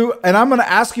send you, and I'm going to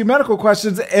ask you medical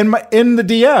questions in the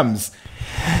DMs."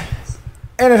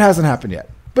 And it hasn't happened yet.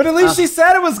 But at least she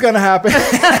said it was going to happen.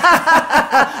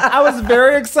 I was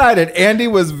very excited. Andy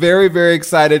was very, very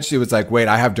excited. She was like, wait,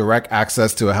 I have direct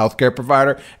access to a healthcare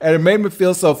provider. And it made me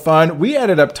feel so fun. We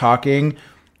ended up talking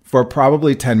for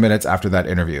probably 10 minutes after that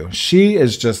interview. She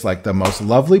is just like the most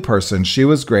lovely person. She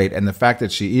was great. And the fact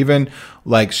that she even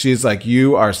she's like,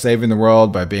 you are saving the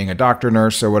world by being a doctor,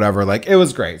 nurse or whatever. Like, it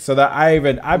was great. So that I've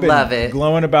been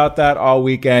glowing about that all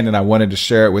weekend, and I wanted to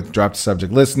share it with Drop the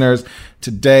Subject listeners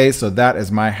today. So that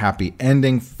is my happy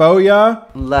ending for ya.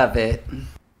 Love it.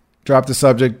 Drop the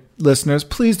Subject listeners,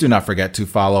 please do not forget to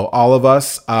follow all of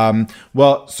us.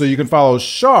 So you can follow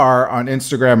Shar on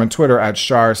Instagram and Twitter at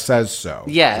Shar Says So.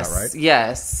 Yes. Is that right?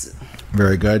 Yes.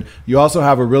 Very good. You also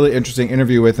have a really interesting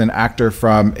interview with an actor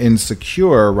from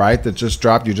Insecure, right? That just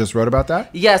dropped. You just wrote about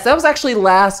that? Yes, that was actually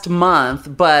last month,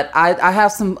 but I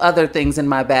have some other things in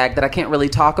my bag that I can't really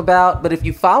talk about. But if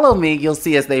you follow me, you'll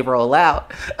see as they roll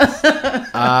out.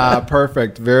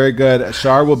 Perfect. Very good.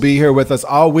 Shar will be here with us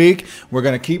all week. We're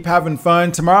going to keep having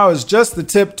fun. Tomorrow is Just the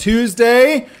Tip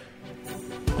Tuesday.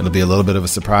 It'll be a little bit of a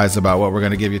surprise about what we're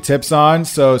going to give you tips on.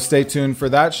 So stay tuned for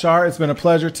that, Shar. It's been a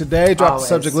pleasure today. Drop the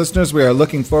Subject listeners. We are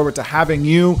looking forward to having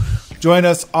you join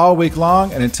us all week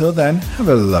long. And until then, have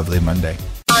a lovely Monday.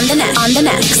 On the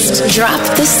next, Drop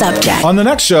the Subject. On the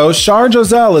next show, Shar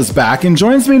Joselle is back and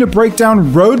joins me to break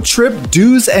down road trip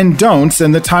do's and don'ts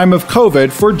in the time of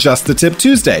COVID for Just the Tip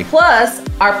Tuesday. Plus,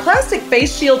 are plastic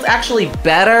face shields actually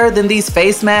better than these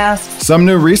face masks? Some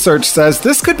new research says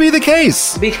this could be the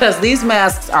case. Because these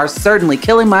masks are certainly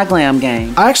killing my glam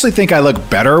game. I actually think I look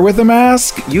better with a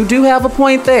mask. You do have a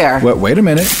point there. Wait a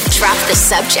minute. Drop the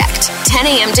Subject. 10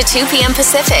 a.m. to 2 p.m.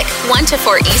 Pacific, 1 to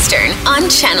 4 Eastern on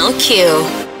Channel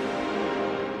Q.